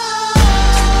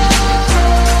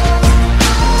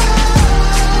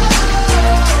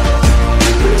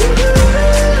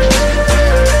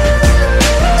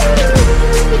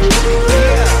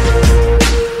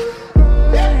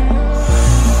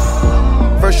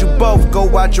 First you both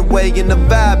go out your way and the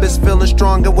vibe is feeling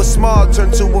strong. And what's small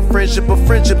turn to a friendship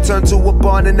turn to a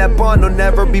bond. And that bond will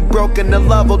never be broken, the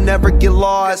love will never get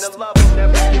lost.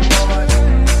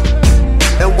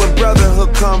 And when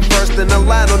brotherhood come first, then the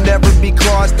line will never be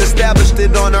crossed. Established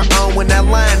it on our own when that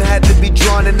line had to be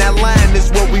drawn. And that line is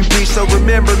what we reach, so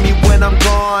remember me when I'm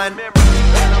gone.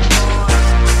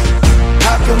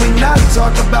 How can we not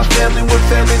talk about family when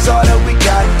family's all that we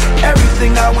got?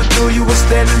 Everything I went through, you were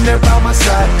standing there by my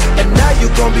side. And now you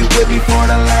gon' be with me for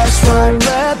the last ride.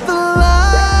 Let the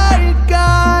light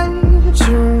guide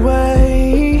your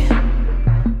way.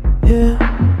 Yeah.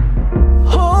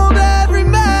 Hold every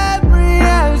memory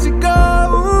as you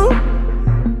go.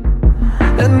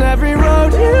 And every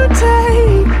road you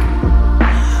take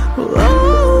will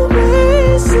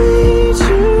always lead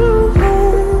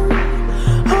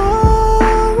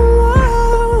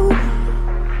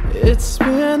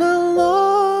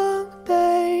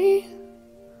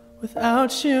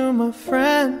without you, my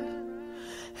friend.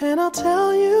 And I'll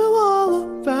tell you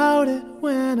all about it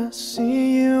when I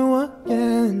see you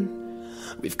again.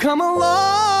 We've come a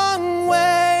long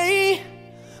way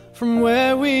from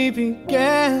where we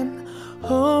began.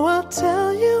 Oh, I'll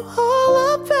tell you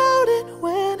all about it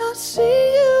when I see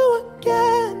you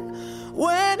again.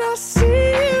 When I see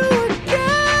you again.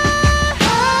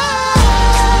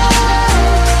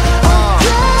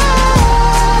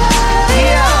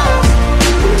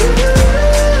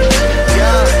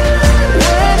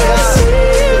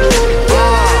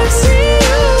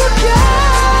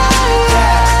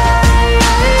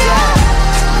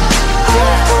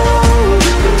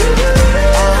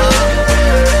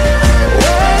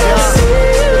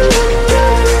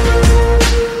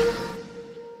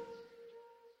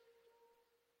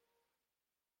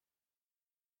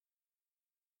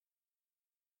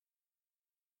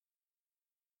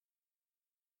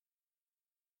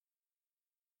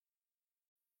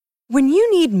 When you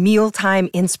need mealtime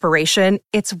inspiration,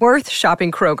 it's worth shopping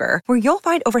Kroger, where you'll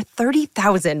find over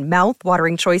 30,000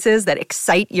 mouth-watering choices that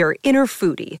excite your inner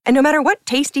foodie. And no matter what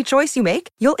tasty choice you make,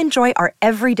 you'll enjoy our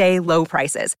everyday low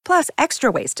prices, plus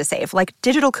extra ways to save, like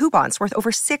digital coupons worth over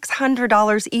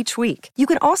 $600 each week. You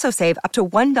can also save up to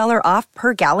 $1 off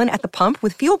per gallon at the pump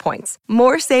with fuel points.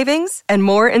 More savings and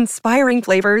more inspiring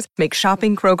flavors make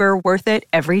shopping Kroger worth it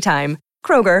every time.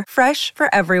 Kroger, fresh for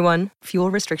everyone.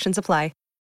 Fuel restrictions apply.